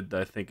so good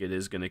that I think it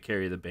is going to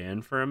carry the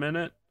band for a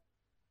minute.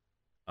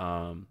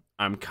 I'm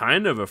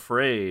kind of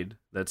afraid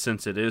that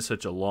since it is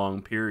such a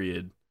long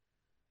period,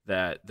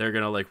 that they're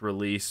going to like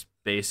release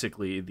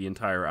basically the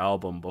entire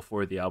album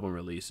before the album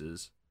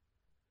releases.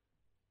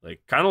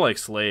 Like, kind of like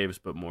Slaves,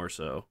 but more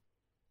so.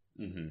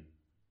 Mm-hmm.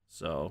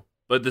 So,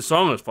 but the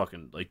song was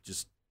fucking, like,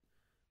 just,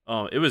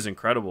 it was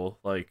incredible.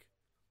 Like,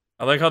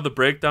 I like how the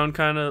breakdown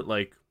kind of,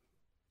 like,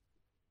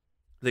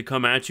 they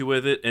come at you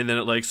with it, and then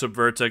it, like,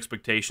 subverts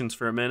expectations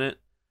for a minute.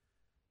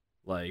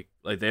 Like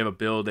they have a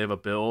build,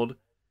 and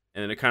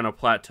then it kind of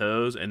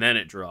plateaus, and then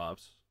it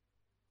drops.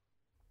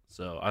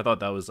 So, I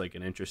thought that was, like,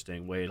 an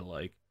interesting way to,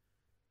 like,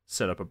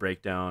 set up a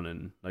breakdown,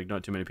 and, like,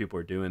 not too many people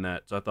are doing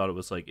that, so I thought it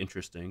was, like,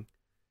 interesting.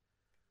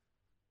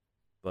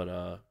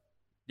 But,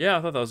 yeah,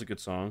 I thought that was a good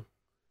song.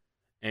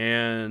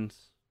 And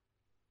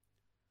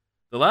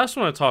the last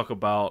one I talk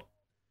about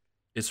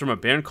is from a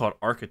band called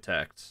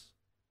Architects.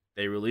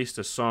 They released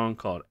a song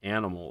called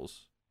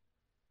Animals.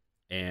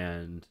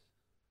 And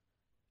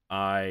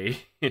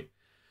it's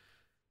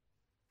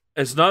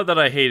not that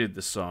I hated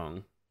the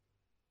song,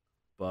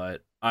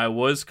 but I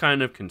was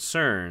kind of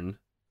concerned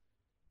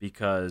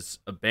because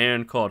a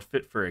band called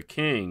Fit for a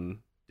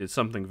King did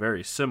something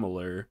very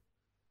similar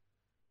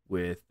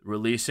with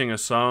releasing a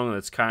song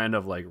that's kind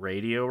of like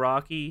radio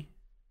rocky.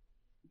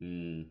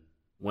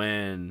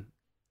 When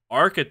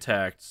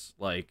Architects,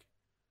 like,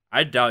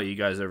 I doubt you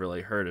guys ever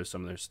like heard of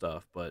some of their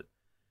stuff, but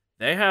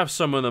they have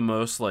some of the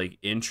most like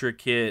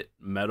intricate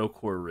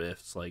metalcore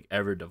riffs like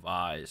ever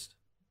devised.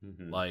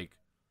 Mm-hmm. Like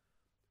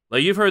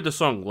you've heard the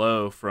song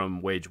Low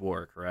from Wage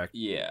War, correct?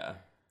 Yeah.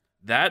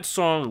 That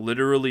song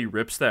literally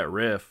rips that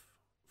riff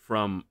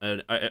from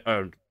an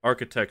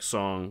Architect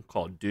song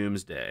called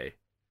Doomsday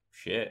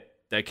Shit.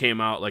 that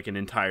came out like an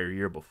entire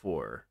year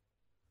before.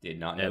 Did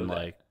not know And that.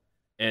 like,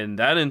 and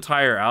that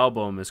entire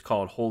album is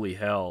called Holy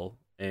Hell,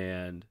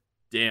 and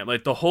damn,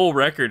 like the whole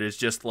record is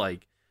just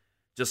like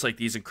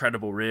these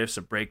incredible riffs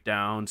and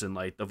breakdowns, and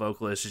like the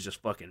vocalist is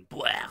just fucking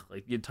blah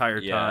like the entire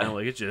time. Yeah.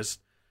 Like it's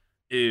just,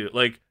 ew.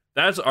 Like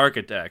that's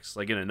Architects,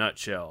 like in a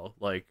nutshell.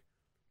 Like,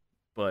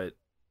 but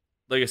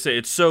like I say,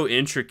 it's so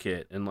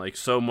intricate and like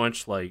so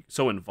much like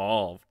so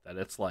involved that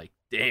it's like,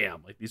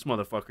 damn, like these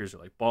motherfuckers are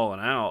like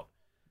balling out.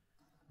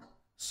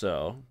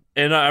 So,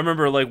 and I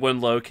remember like when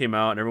Low came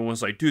out and everyone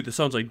was like, dude, this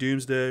sounds like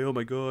Doomsday. Oh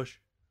my gosh.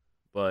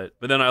 But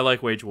then I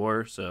like Wage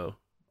War, so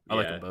I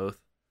like Yeah. them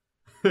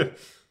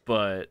both.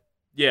 But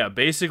yeah,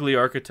 basically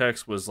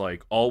Architects was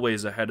like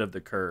always ahead of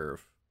the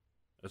curve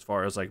as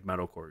far as like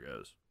metalcore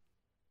goes.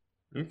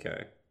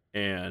 Okay.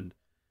 And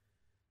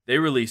they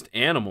released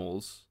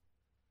Animals,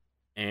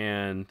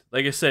 and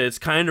like I said, it's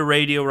kind of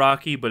radio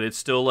rocky, but it's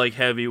still like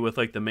heavy with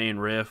like the main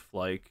riff.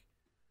 Like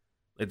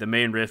the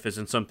main riff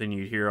isn't something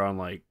you hear on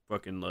like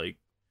fucking like,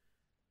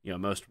 you know,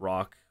 most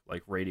rock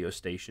like radio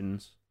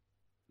stations.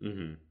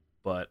 Mm-hmm.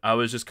 But I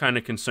was just kind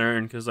of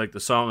concerned because like the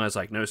song has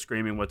like no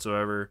screaming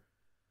whatsoever.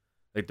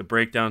 Like the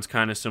breakdown's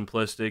kind of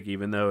simplistic,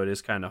 even though it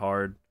is kind of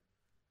hard.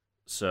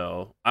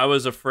 So I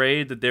was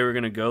afraid that they were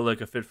gonna go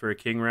like a Fit for a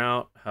King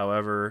route.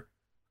 However,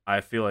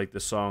 I feel like the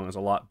song is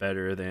a lot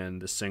better than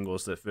the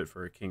singles that Fit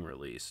for a King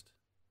released.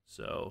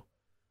 So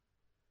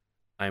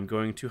I'm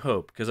going to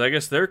hope, because I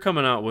guess they're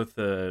coming out with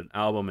an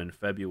album in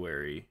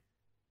February.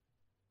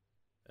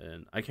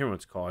 And I can't remember what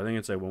it's called. I think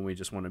it's like When We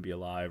Just Want to Be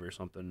Alive or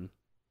something.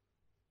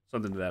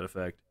 Something to that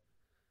effect.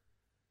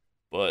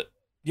 But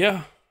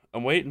yeah,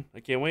 I'm waiting. I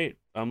can't wait.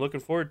 I'm looking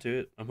forward to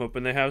it. I'm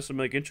hoping they have some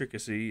like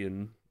intricacy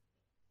and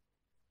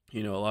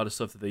a lot of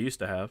stuff that they used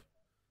to have.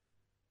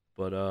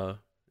 But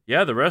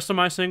yeah, the rest of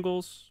my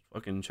singles,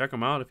 fucking check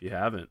them out if you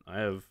haven't. I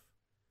have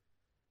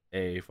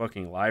a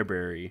fucking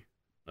library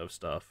of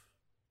stuff,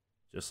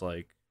 just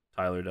like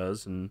Tyler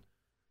does, and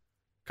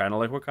kind of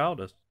like what Kyle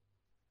does.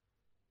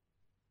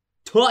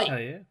 Tight. Oh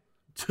yeah.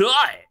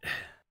 Tight.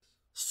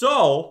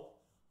 So,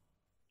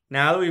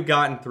 now that we've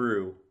gotten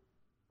through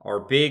our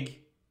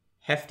big,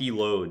 hefty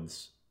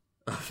loads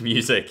of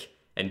music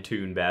and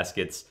tune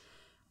baskets,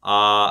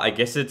 I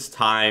guess it's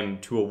time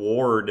to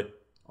award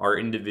our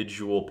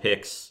individual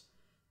picks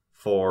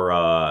for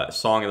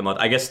Song of the Month.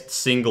 I guess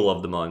Single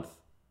of the Month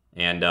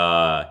and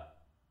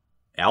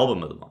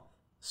Album of the Month.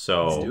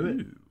 So, Let's do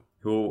it.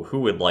 Who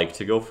would like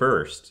to go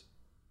first?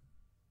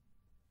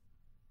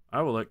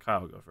 I will let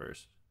Kyle go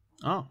first.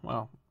 Oh,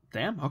 well,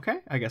 damn. Okay,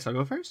 I guess I'll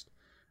go first.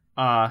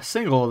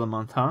 Single of the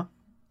month, huh?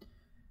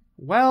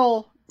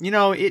 Well,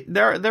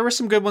 there were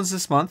some good ones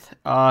this month.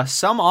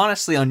 Some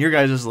honestly on your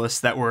guys'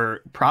 list that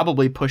were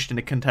probably pushed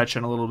into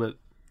contention a little bit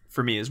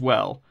for me as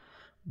well.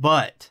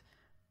 But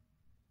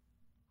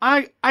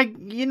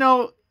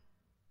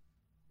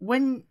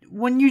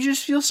when you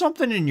just feel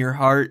something in your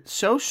heart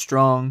so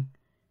strong,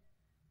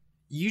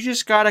 you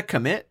just gotta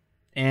commit,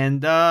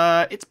 and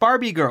it's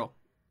Barbie Girl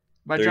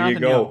by There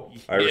Jonathan you Young. go.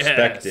 I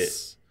respect it.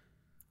 It's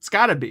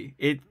gotta be.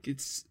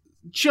 It's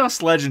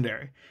just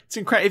legendary. It's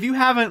incredible. If you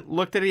haven't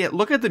looked at it yet,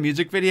 look at the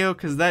music video,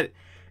 because that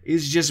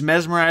is just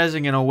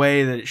mesmerizing in a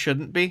way that it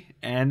shouldn't be,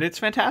 and it's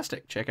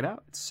fantastic. Check it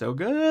out. It's so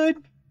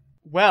good.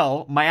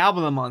 Well, my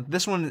album of the month.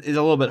 This one is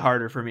a little bit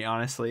harder for me,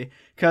 honestly,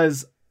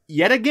 because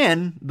yet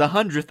again, the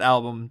 100th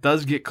album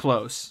does get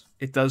close.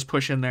 It does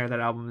push in there. That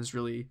album is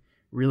really,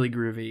 really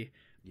groovy.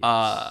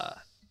 Yes.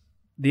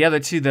 The other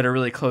two that are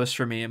really close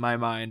for me in my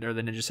mind are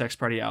the Ninja Sex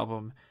Party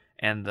album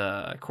and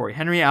the Corey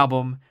Henry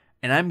album.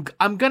 And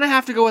I'm gonna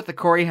have to go with the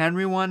Corey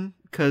Henry one,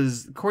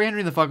 because Corey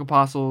Henry and the Funk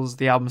Apostles,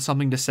 the album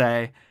Something to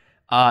Say,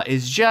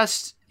 is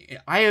just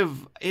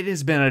it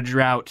has been a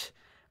drought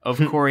of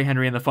Corey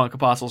Henry and the Funk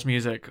Apostles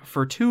music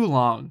for too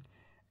long.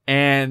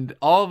 And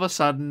all of a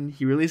sudden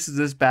he releases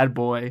this bad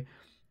boy.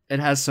 It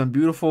has some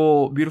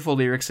beautiful, beautiful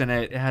lyrics in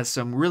it. It has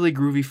some really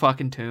groovy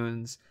fucking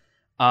tunes.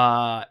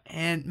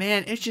 And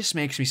man, it just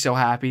makes me so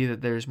happy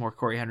that there's more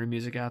Corey Henry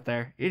music out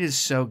there. It is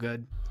so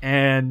good.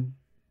 And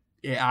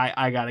yeah,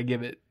 I gotta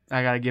give it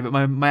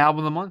my album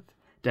of the month.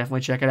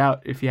 Definitely check it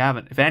out if you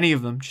haven't. If any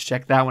of them, just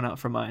check that one out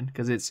for mine,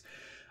 because it's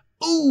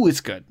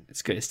good.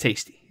 It's good. It's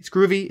tasty. It's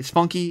groovy. It's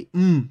funky.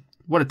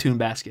 What a tune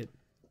basket.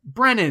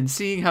 Brennan,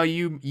 seeing how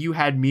you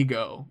had me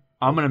go,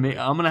 I'm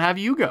gonna have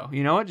you go.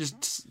 You know what?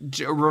 Just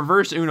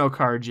reverse Uno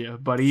card you,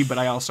 buddy. But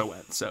I also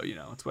went, so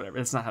it's whatever.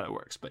 That's not how it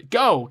works. But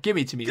go, give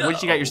me to me. What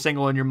did you got your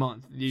single in your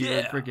month?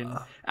 Your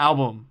freaking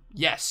album.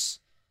 Yes.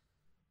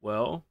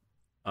 Well,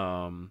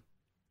 my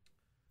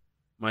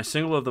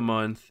single of the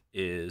month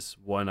is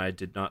one I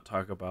did not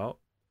talk about.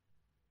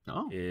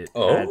 It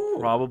had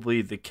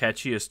probably the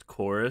catchiest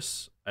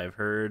chorus I've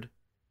heard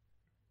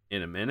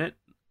in a minute.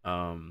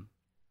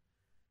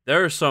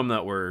 There are some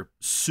that were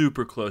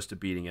super close to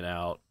beating it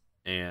out,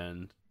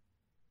 and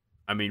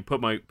I mean,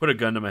 put a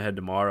gun to my head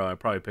tomorrow,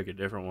 I'd probably pick a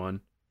different one.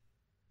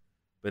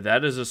 But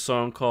that is a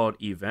song called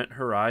Event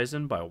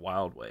Horizon by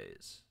Wild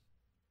Ways.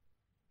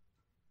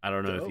 I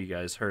don't know if you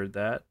guys heard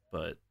that,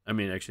 but I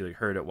mean, actually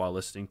heard it while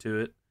listening to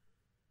it.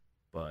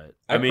 But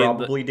I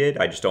probably did.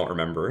 I just don't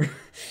remember.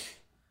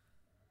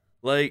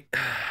 Like,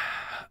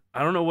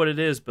 I don't know what it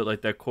is, but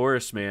like that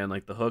chorus, man,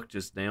 like the hook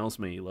just nails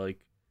me. Like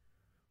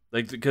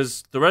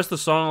because the rest of the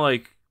song,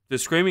 like the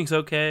screaming's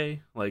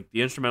okay, like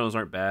the instrumentals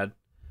aren't bad,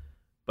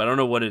 but I don't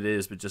know what it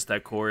is, but just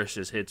that chorus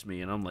just hits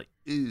me, and I'm like,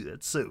 ooh,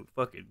 that's so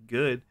fucking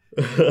good.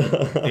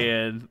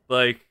 And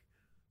like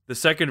the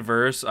second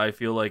verse, I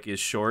feel like is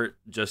short,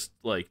 just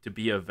like to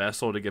be a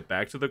vessel to get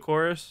back to the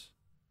chorus.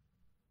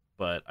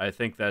 But I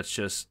think that's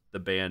just the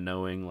band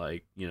knowing,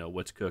 like,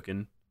 what's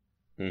cooking.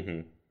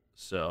 Mm-hmm.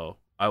 So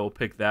I will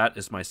pick that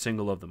as my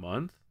single of the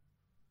month,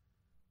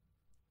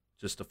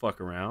 just to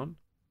fuck around.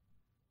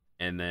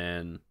 And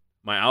then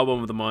my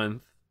album of the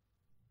month,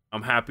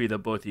 I'm happy that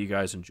both of you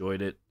guys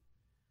enjoyed it.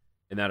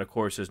 And that, of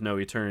course, is No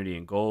Eternity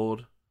in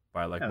Gold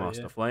by Moss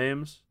to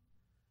Flames.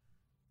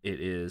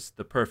 It is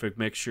the perfect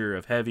mixture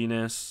of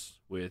heaviness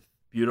with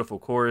beautiful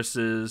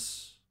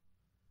choruses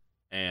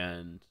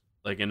and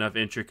like enough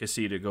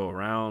intricacy to go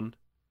around.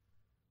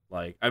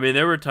 Like, I mean,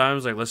 there were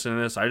times like listening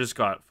to this, I just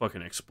got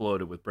fucking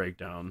exploded with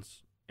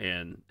breakdowns.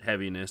 and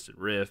heaviness and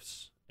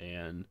riffs,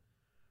 and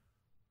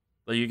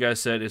like you guys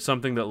said, it's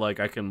something that like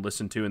I can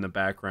listen to in the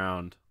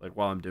background like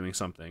while I'm doing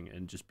something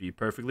and just be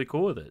perfectly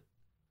cool with it.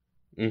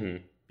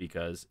 Mm-hmm.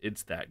 Because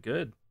it's that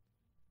good.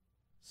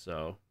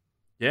 So,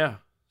 yeah,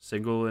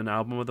 single and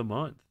album of the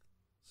month.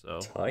 So,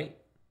 Tight.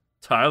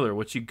 Tyler,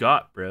 what you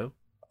got, bro?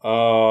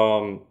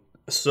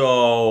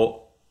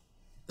 So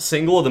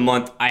single of the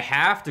month, I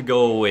have to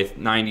go with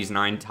 90s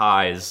Nine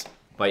Ties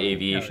by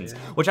Aviations,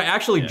 which I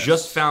actually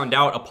just found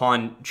out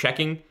upon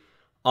checking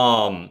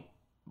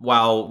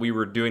while we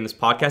were doing this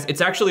podcast.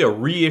 It's actually a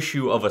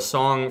reissue of a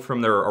song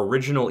from their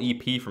original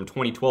EP from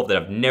 2012 that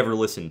I've never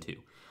listened to.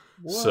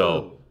 Whoa.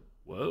 So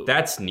Whoa.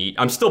 that's neat.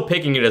 I'm still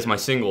picking it as my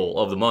single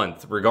of the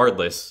month,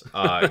 regardless,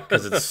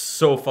 because it's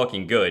so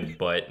fucking good.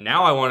 But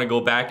now I want to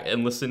go back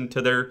and listen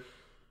to their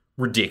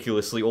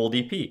ridiculously old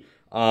EP.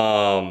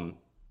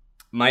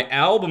 My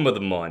album of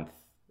the month,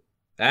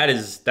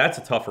 that's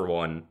a tougher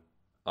one.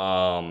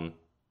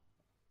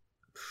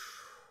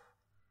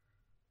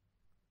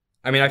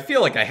 I mean, I feel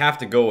like I have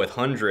to go with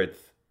 100th,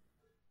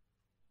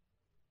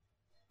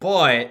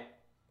 but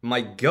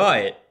my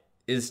gut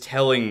is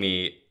telling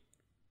me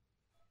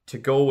to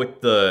go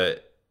with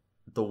the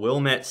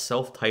Wilmette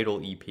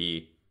self-titled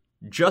EP,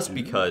 just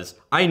because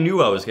I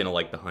knew I was gonna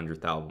like the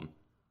 100th album.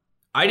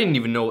 I didn't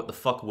even know what the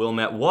fuck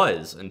Wilmette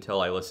was until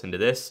I listened to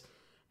this,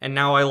 and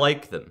now I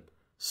like them.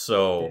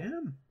 So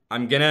Damn.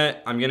 I'm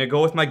gonna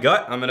go with my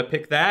gut. I'm gonna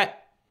pick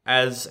that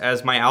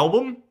as my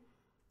album,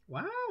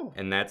 Wow.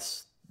 and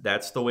that's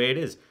the way it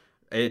is.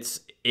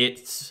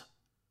 It's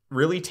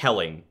really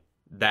telling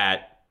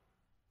that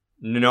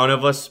none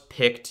of us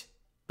picked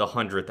the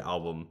 100th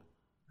album.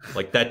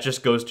 Like, that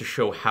just goes to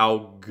show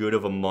how good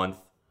of a month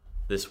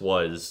this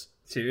was.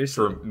 Seriously.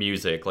 For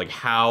music. Like,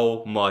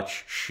 how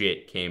much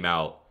shit came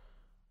out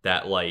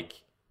that,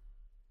 like,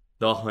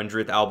 the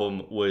 100th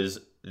album was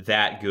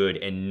that good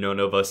and none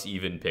of us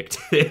even picked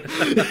it.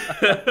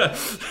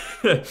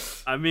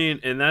 I mean,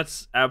 and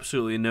that's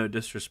absolutely no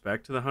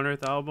disrespect to the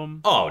 100th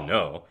album. Oh,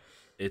 no.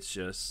 It's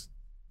just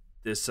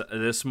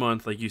this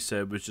month, like you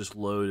said, was just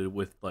loaded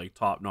with like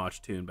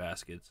top-notch tune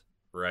baskets.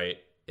 Right.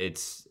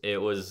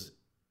 It was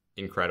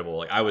incredible.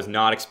 Like, I was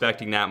not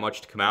expecting that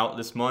much to come out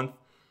this month,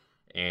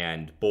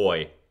 and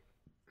boy,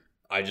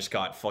 I just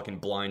got fucking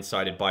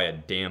blindsided by a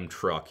damn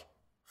truck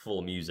full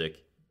of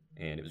music,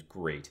 and it was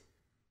great.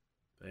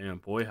 Damn,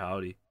 boy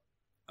howdy.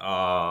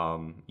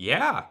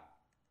 Yeah.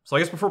 So I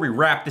guess before we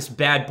wrap this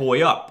bad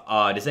boy up,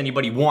 does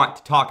anybody want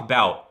to talk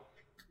about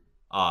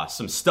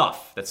some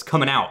stuff that's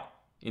coming out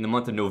in the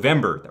month of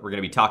November that we're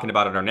going to be talking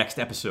about in our next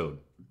episode?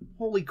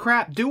 Holy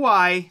crap, do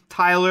I,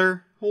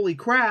 Tyler? Holy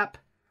crap.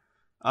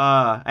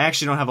 I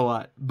actually don't have a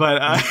lot, but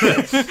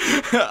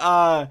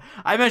I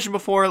mentioned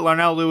before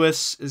Larnell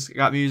Lewis has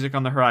got music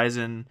on the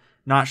horizon.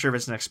 Not sure if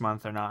it's next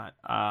month or not,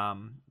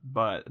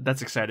 but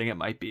that's exciting. It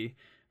might be.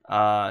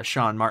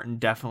 Sean Martin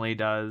definitely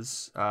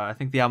does. I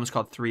think the album's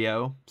called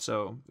 3-0,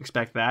 so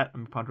expect that.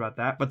 I'm pumped about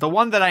that. But the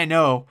one that I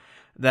know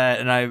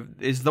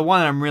is the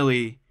one I'm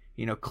really,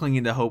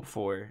 clinging to hope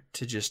for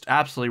to just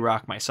absolutely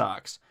rock my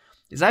socks,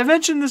 is I've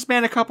mentioned this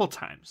band a couple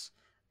times,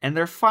 and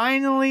they're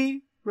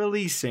finally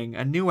releasing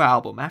a new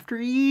album after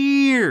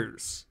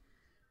years.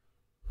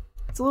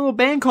 It's a little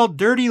band called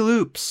Dirty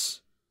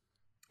Loops.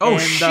 Oh,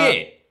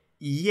 shit!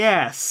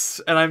 Yes,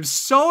 and I'm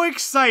so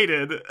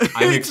excited.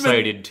 I'm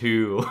excited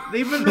too.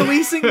 They've been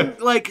releasing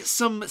like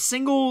some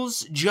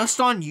singles just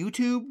on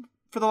YouTube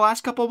for the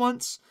last couple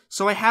months,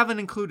 so I haven't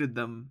included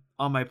them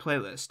on my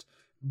playlist.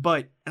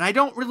 And I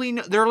don't really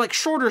know, they're like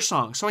shorter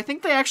songs, so I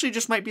think they actually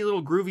just might be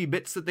little groovy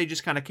bits that they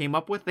just kind of came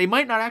up with. They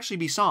might not actually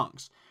be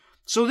songs.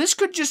 So this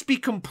could just be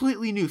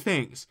completely new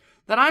things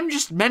that I'm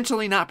just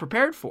mentally not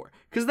prepared for,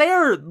 because they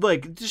are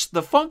like just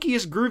the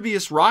funkiest,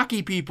 grooviest,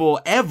 rocky people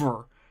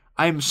ever.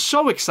 I'm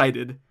so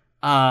excited.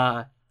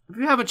 If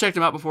you haven't checked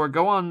them out before,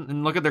 go on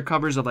and look at their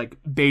covers of like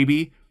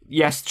Baby.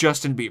 Yes,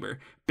 Justin Bieber.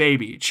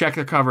 Baby. Check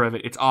the cover of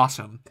it. It's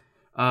awesome.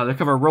 The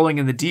cover of Rolling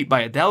in the Deep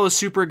by Adele is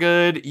super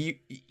good.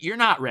 You're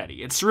not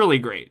ready. It's really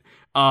great.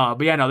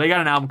 But yeah, no, they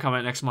got an album coming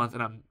out next month,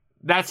 and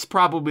that's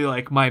probably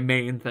like my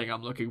main thing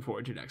I'm looking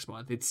forward to next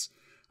month.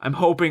 I'm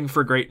hoping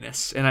for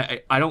greatness,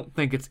 and I don't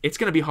think it's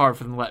going to be hard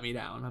for them to let me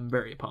down. I'm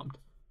very pumped.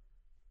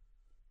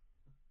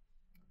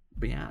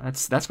 But yeah,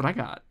 that's what I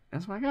got.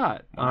 That's what I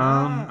got.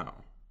 Wow.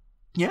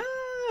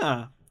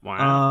 Yeah.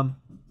 Wow.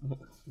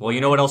 Well,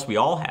 you know what else we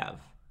all have?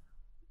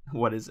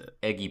 What is it?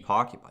 Eggy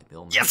Pocket by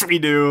Bill Murray. Yes, we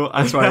do.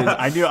 That's what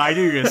I knew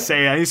you were going to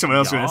say it. I knew someone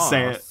else was going to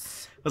say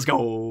it. Let's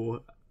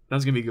go.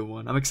 That's going to be a good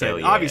one. I'm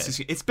excited. Yeah.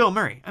 Obviously, it's Bill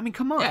Murray. I mean,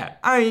 come on. Yeah,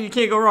 I mean, you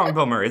can't go wrong with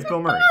Bill Murray. It's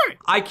Bill Murray.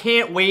 I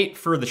can't wait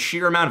for the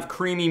sheer amount of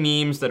creamy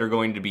memes that are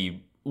going to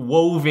be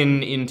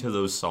woven into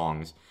those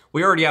songs.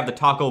 We already have the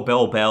Taco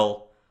Bell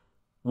Bell.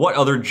 What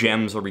other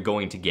gems are we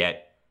going to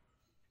get?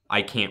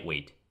 I can't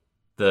wait.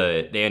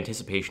 The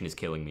anticipation is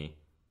killing me.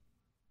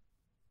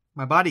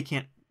 My body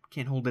can't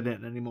hold it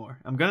in anymore.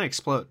 I'm gonna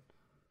explode.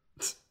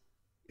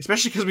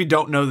 Especially because we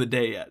don't know the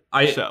day yet.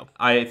 I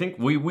think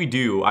we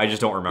do. I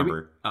just don't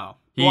remember. I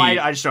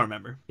just don't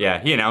remember. Yeah,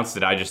 he announced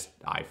it.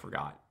 I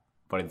forgot.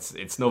 but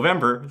it's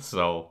November,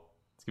 so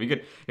it's gonna be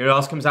good. You know what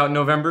else comes out in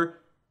November?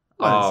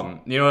 You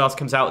know what else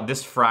comes out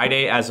this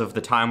Friday as of the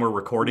time we're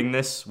recording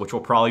this, which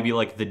will probably be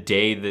like the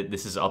day that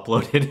this is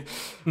uploaded.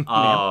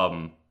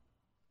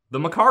 The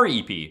Makari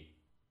EP.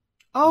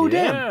 Oh,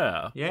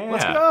 damn. Yeah.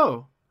 Let's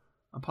go.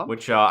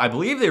 Which I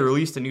believe they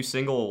released a new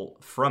single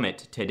from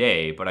it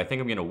today, but I think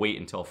I'm going to wait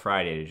until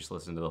Friday to just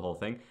listen to the whole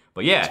thing.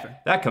 But yeah,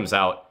 that comes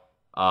out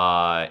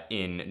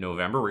in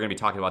November. We're going to be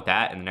talking about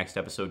that in the next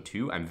episode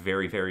too. I'm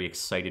very, very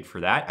excited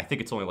for that. I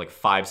think it's only like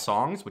 5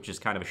 songs, which is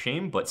kind of a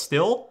shame, but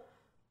still,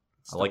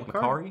 I like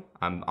Makari.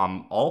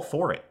 I'm all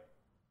for it.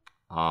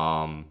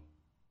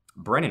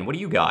 Brennan, what do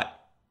you got?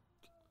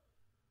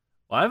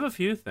 Well, I have a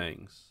few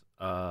things.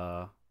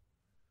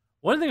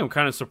 One thing I'm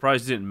kind of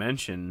surprised you didn't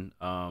mention,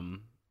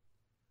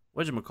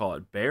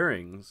 whatchamacallit,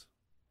 Bearings.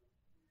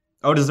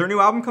 Oh, does their new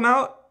album come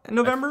out in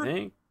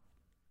November?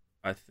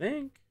 I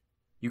think.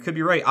 You could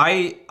be right.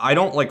 I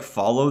don't like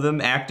follow them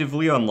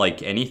actively on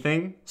like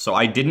anything, so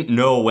I didn't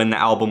know when the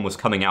album was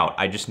coming out.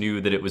 I just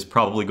knew that it was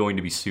probably going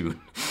to be soon.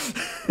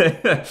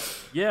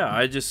 Yeah,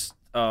 I just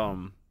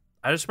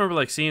remember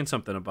like seeing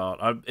something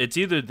about it's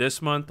either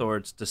this month or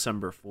it's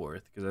December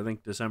 4th, because I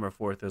think December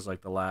 4th is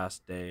like the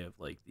last day of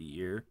like the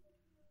year.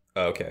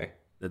 Okay.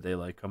 That they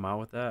like come out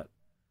with that.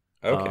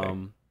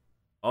 Okay.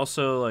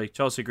 Also, like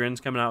Chelsea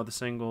Grin's coming out with a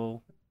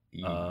single.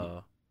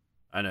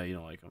 I know you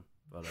don't like them,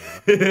 but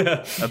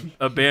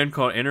a band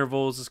called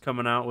Intervals is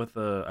coming out with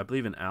I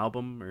believe an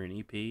album or an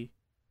EP.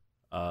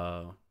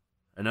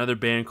 Another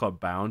band called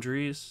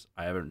Boundaries.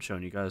 I haven't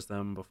shown you guys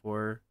them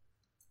before.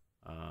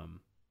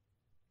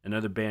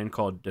 Another band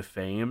called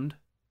Defamed,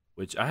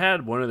 which I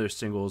had one of their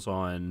singles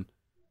on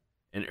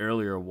an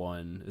earlier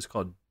one. It's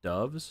called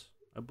Doves,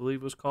 I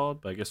believe it was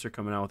called, but I guess they're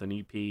coming out with an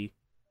EP.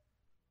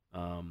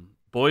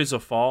 Boys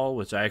of Fall,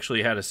 which I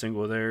actually had a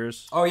single of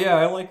theirs. Oh yeah,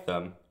 I like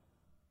them.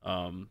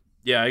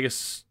 Yeah, I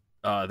guess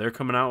they're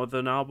coming out with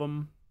an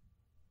album.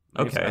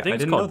 Okay, I think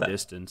it's didn't called know that.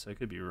 Distance. I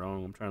could be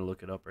wrong. I'm trying to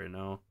look it up right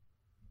now.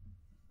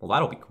 Well,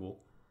 that'll be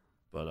cool.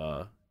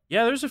 But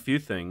yeah, there's a few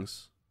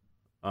things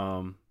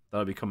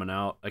that'll be coming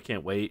out. I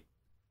can't wait.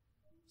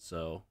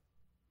 So,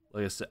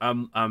 like I said,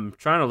 I'm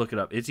trying to look it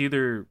up. It's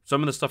either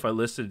some of the stuff I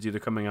listed is either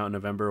coming out in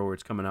November or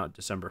it's coming out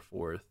December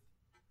 4th.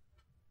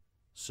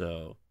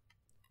 So,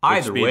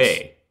 either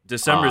way,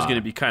 December is going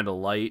to be kind of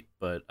light,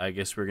 but I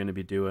guess we're going to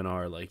be doing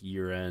our like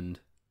year-end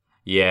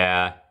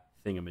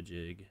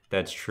thingamajig.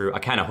 That's true. I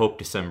kind of hope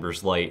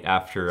December's light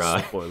after.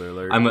 Spoiler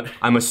alert.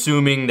 I'm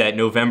assuming that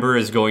November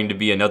is going to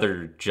be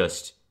another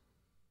just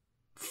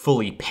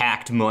fully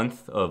packed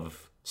month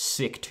of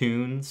sick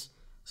tunes.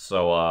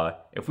 So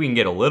if we can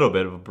get a little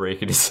bit of a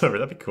break in December,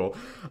 that'd be cool.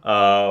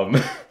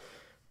 But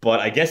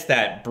I guess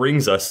that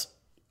brings us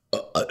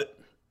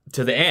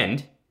to the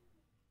end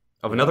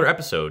of another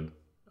episode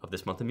of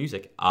This Month in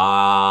Music.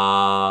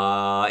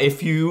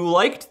 If you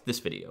liked this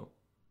video,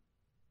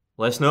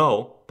 let us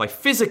know by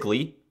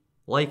physically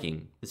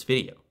liking this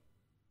video.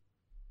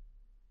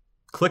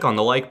 Click on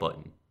the like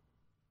button.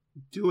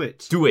 Do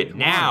it. Do it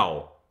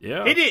now.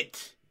 Yeah. Hit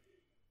it.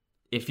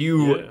 If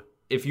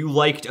you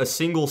liked a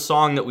single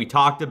song that we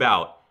talked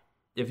about,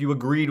 if you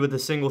agreed with a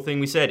single thing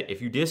we said,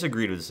 if you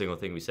disagreed with a single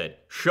thing we said,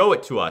 show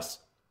it to us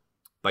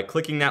by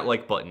clicking that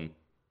like button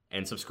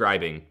and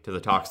subscribing to the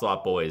Talk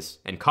Slot Boys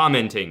and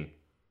commenting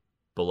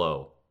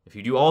below. If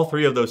you do all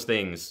 3 of those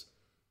things,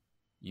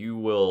 you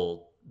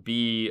will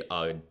be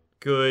a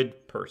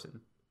good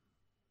person.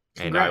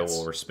 And I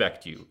will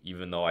respect you,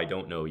 even though I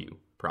don't know you,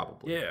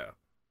 probably. Yeah.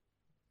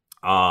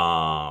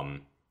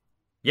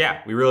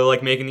 Yeah, we really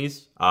like making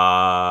these.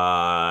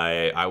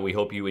 We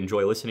hope you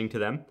enjoy listening to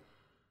them.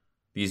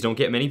 These don't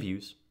get many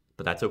views,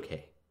 but that's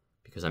okay,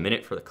 because I'm in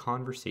it for the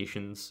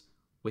conversations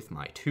with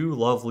my 2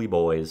 lovely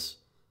boys.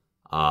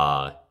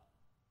 And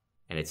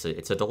it's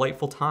a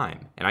delightful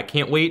time. And I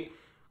can't wait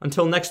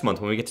until next month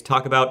when we get to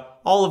talk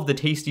about all of the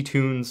tasty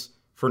tunes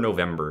for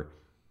November.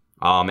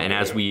 And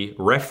as we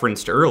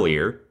referenced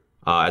earlier,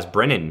 as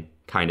Brennan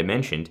kind of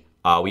mentioned,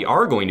 we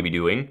are going to be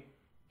doing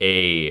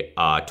a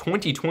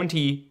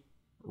 2020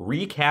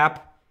 recap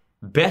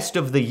best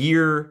of the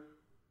year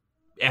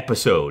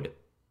episode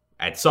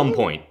at some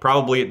point,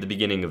 probably at the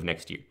beginning of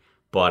next year.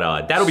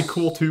 But that'll be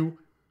cool too,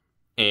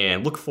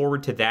 and look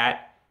forward to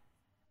that.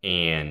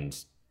 And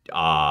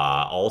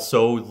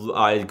also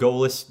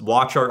go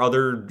watch our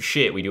other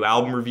shit. We do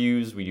album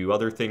reviews, we do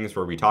other things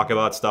where we talk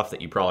about stuff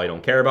that you probably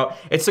don't care about.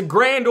 It's a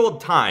grand old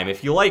time.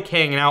 If you like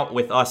hanging out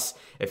with us,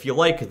 if you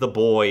like the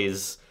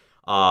boys,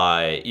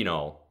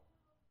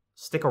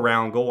 stick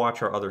around, go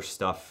watch our other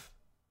stuff.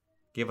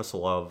 Give us a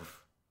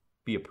love.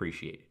 Be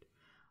appreciated.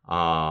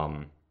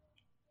 Yeah,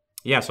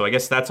 so I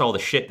guess that's all the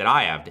shit that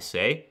I have to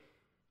say.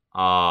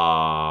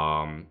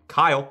 Kyle,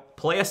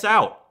 play us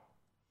out.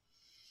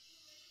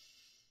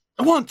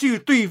 1, 2,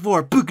 3,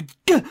 4. Is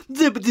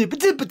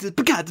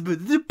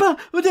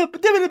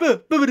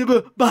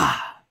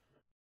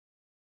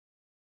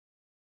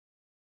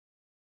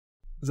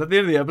that the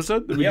end of the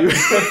episode? Did we do it?